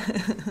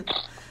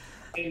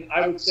 And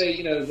I would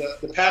say,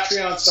 the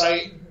Patreon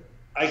site,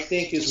 I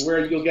think, is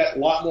where you'll get a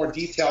lot more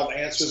detailed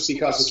answers,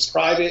 because it's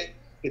private,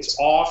 it's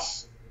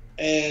off,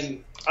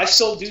 and I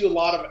still do a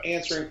lot of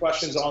answering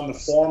questions on the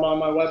forum on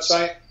my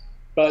website,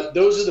 but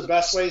those are the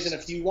best ways. And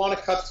if you want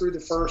to cut through the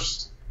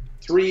first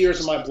 3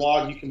 years of my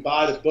blog, you can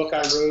buy the book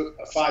I wrote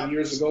 5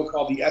 years ago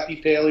called The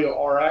Epipaleo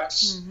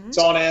RX. It's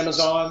on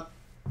Amazon.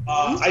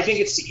 I think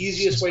it's the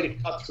easiest way to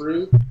cut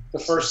through the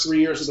first 3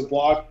 years of the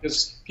blog,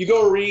 because if you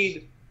go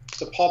read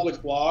the public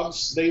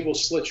blogs, they will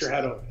split your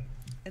head open.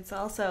 It's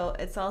also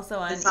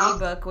on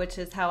ebook, which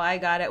is how I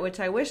got it, which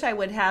I wish I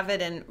would have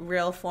it in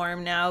real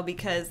form now,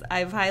 because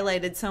I've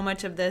highlighted so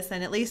much of this,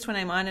 and at least when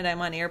I'm on it,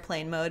 I'm on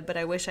airplane mode, but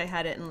I wish I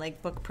had it in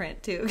like book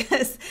print too.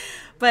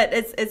 But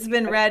it's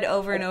been read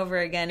over and over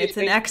again. It's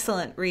an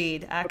excellent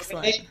read.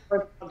 Excellent.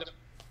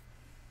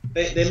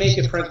 They make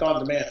it print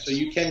on demand, so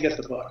you can get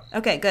the book.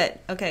 Okay, good.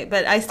 Okay,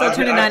 but I still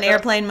turn it on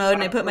airplane mode,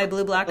 and I put my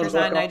blue blockers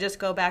on, and I just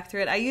go back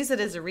through it. I use it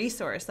as a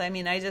resource. I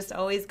mean, I just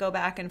always go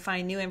back and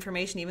find new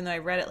information, even though I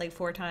read it like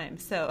 4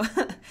 times. So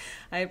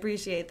I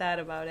appreciate that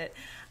about it.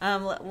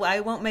 I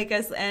won't make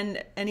us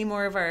end any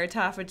more of our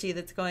autophagy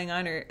that's going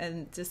on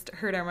and just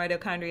hurt our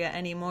mitochondria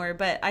anymore.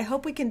 But I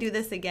hope we can do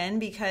this again,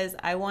 because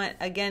I want,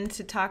 again,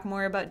 to talk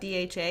more about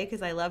DHA,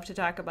 because I love to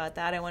talk about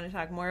that. I want to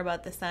talk more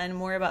about the sun,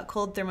 more about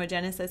cold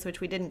thermogenesis,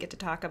 which we didn't get to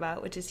talk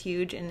about, which is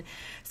huge. And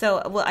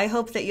so I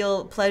hope that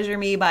you'll pleasure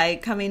me by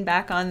coming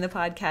back on the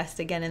podcast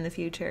again in the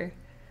future.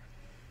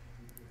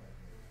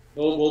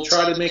 We'll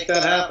try to make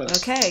that happen.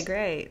 Okay,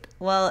 great.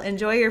 Well,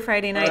 enjoy your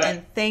Friday night,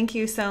 and thank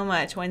you so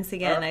much once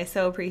again. I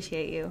so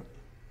appreciate you.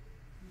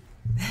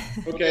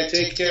 Okay,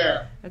 take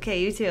care.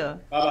 Okay, you too.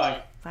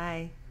 Bye-bye.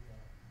 Bye.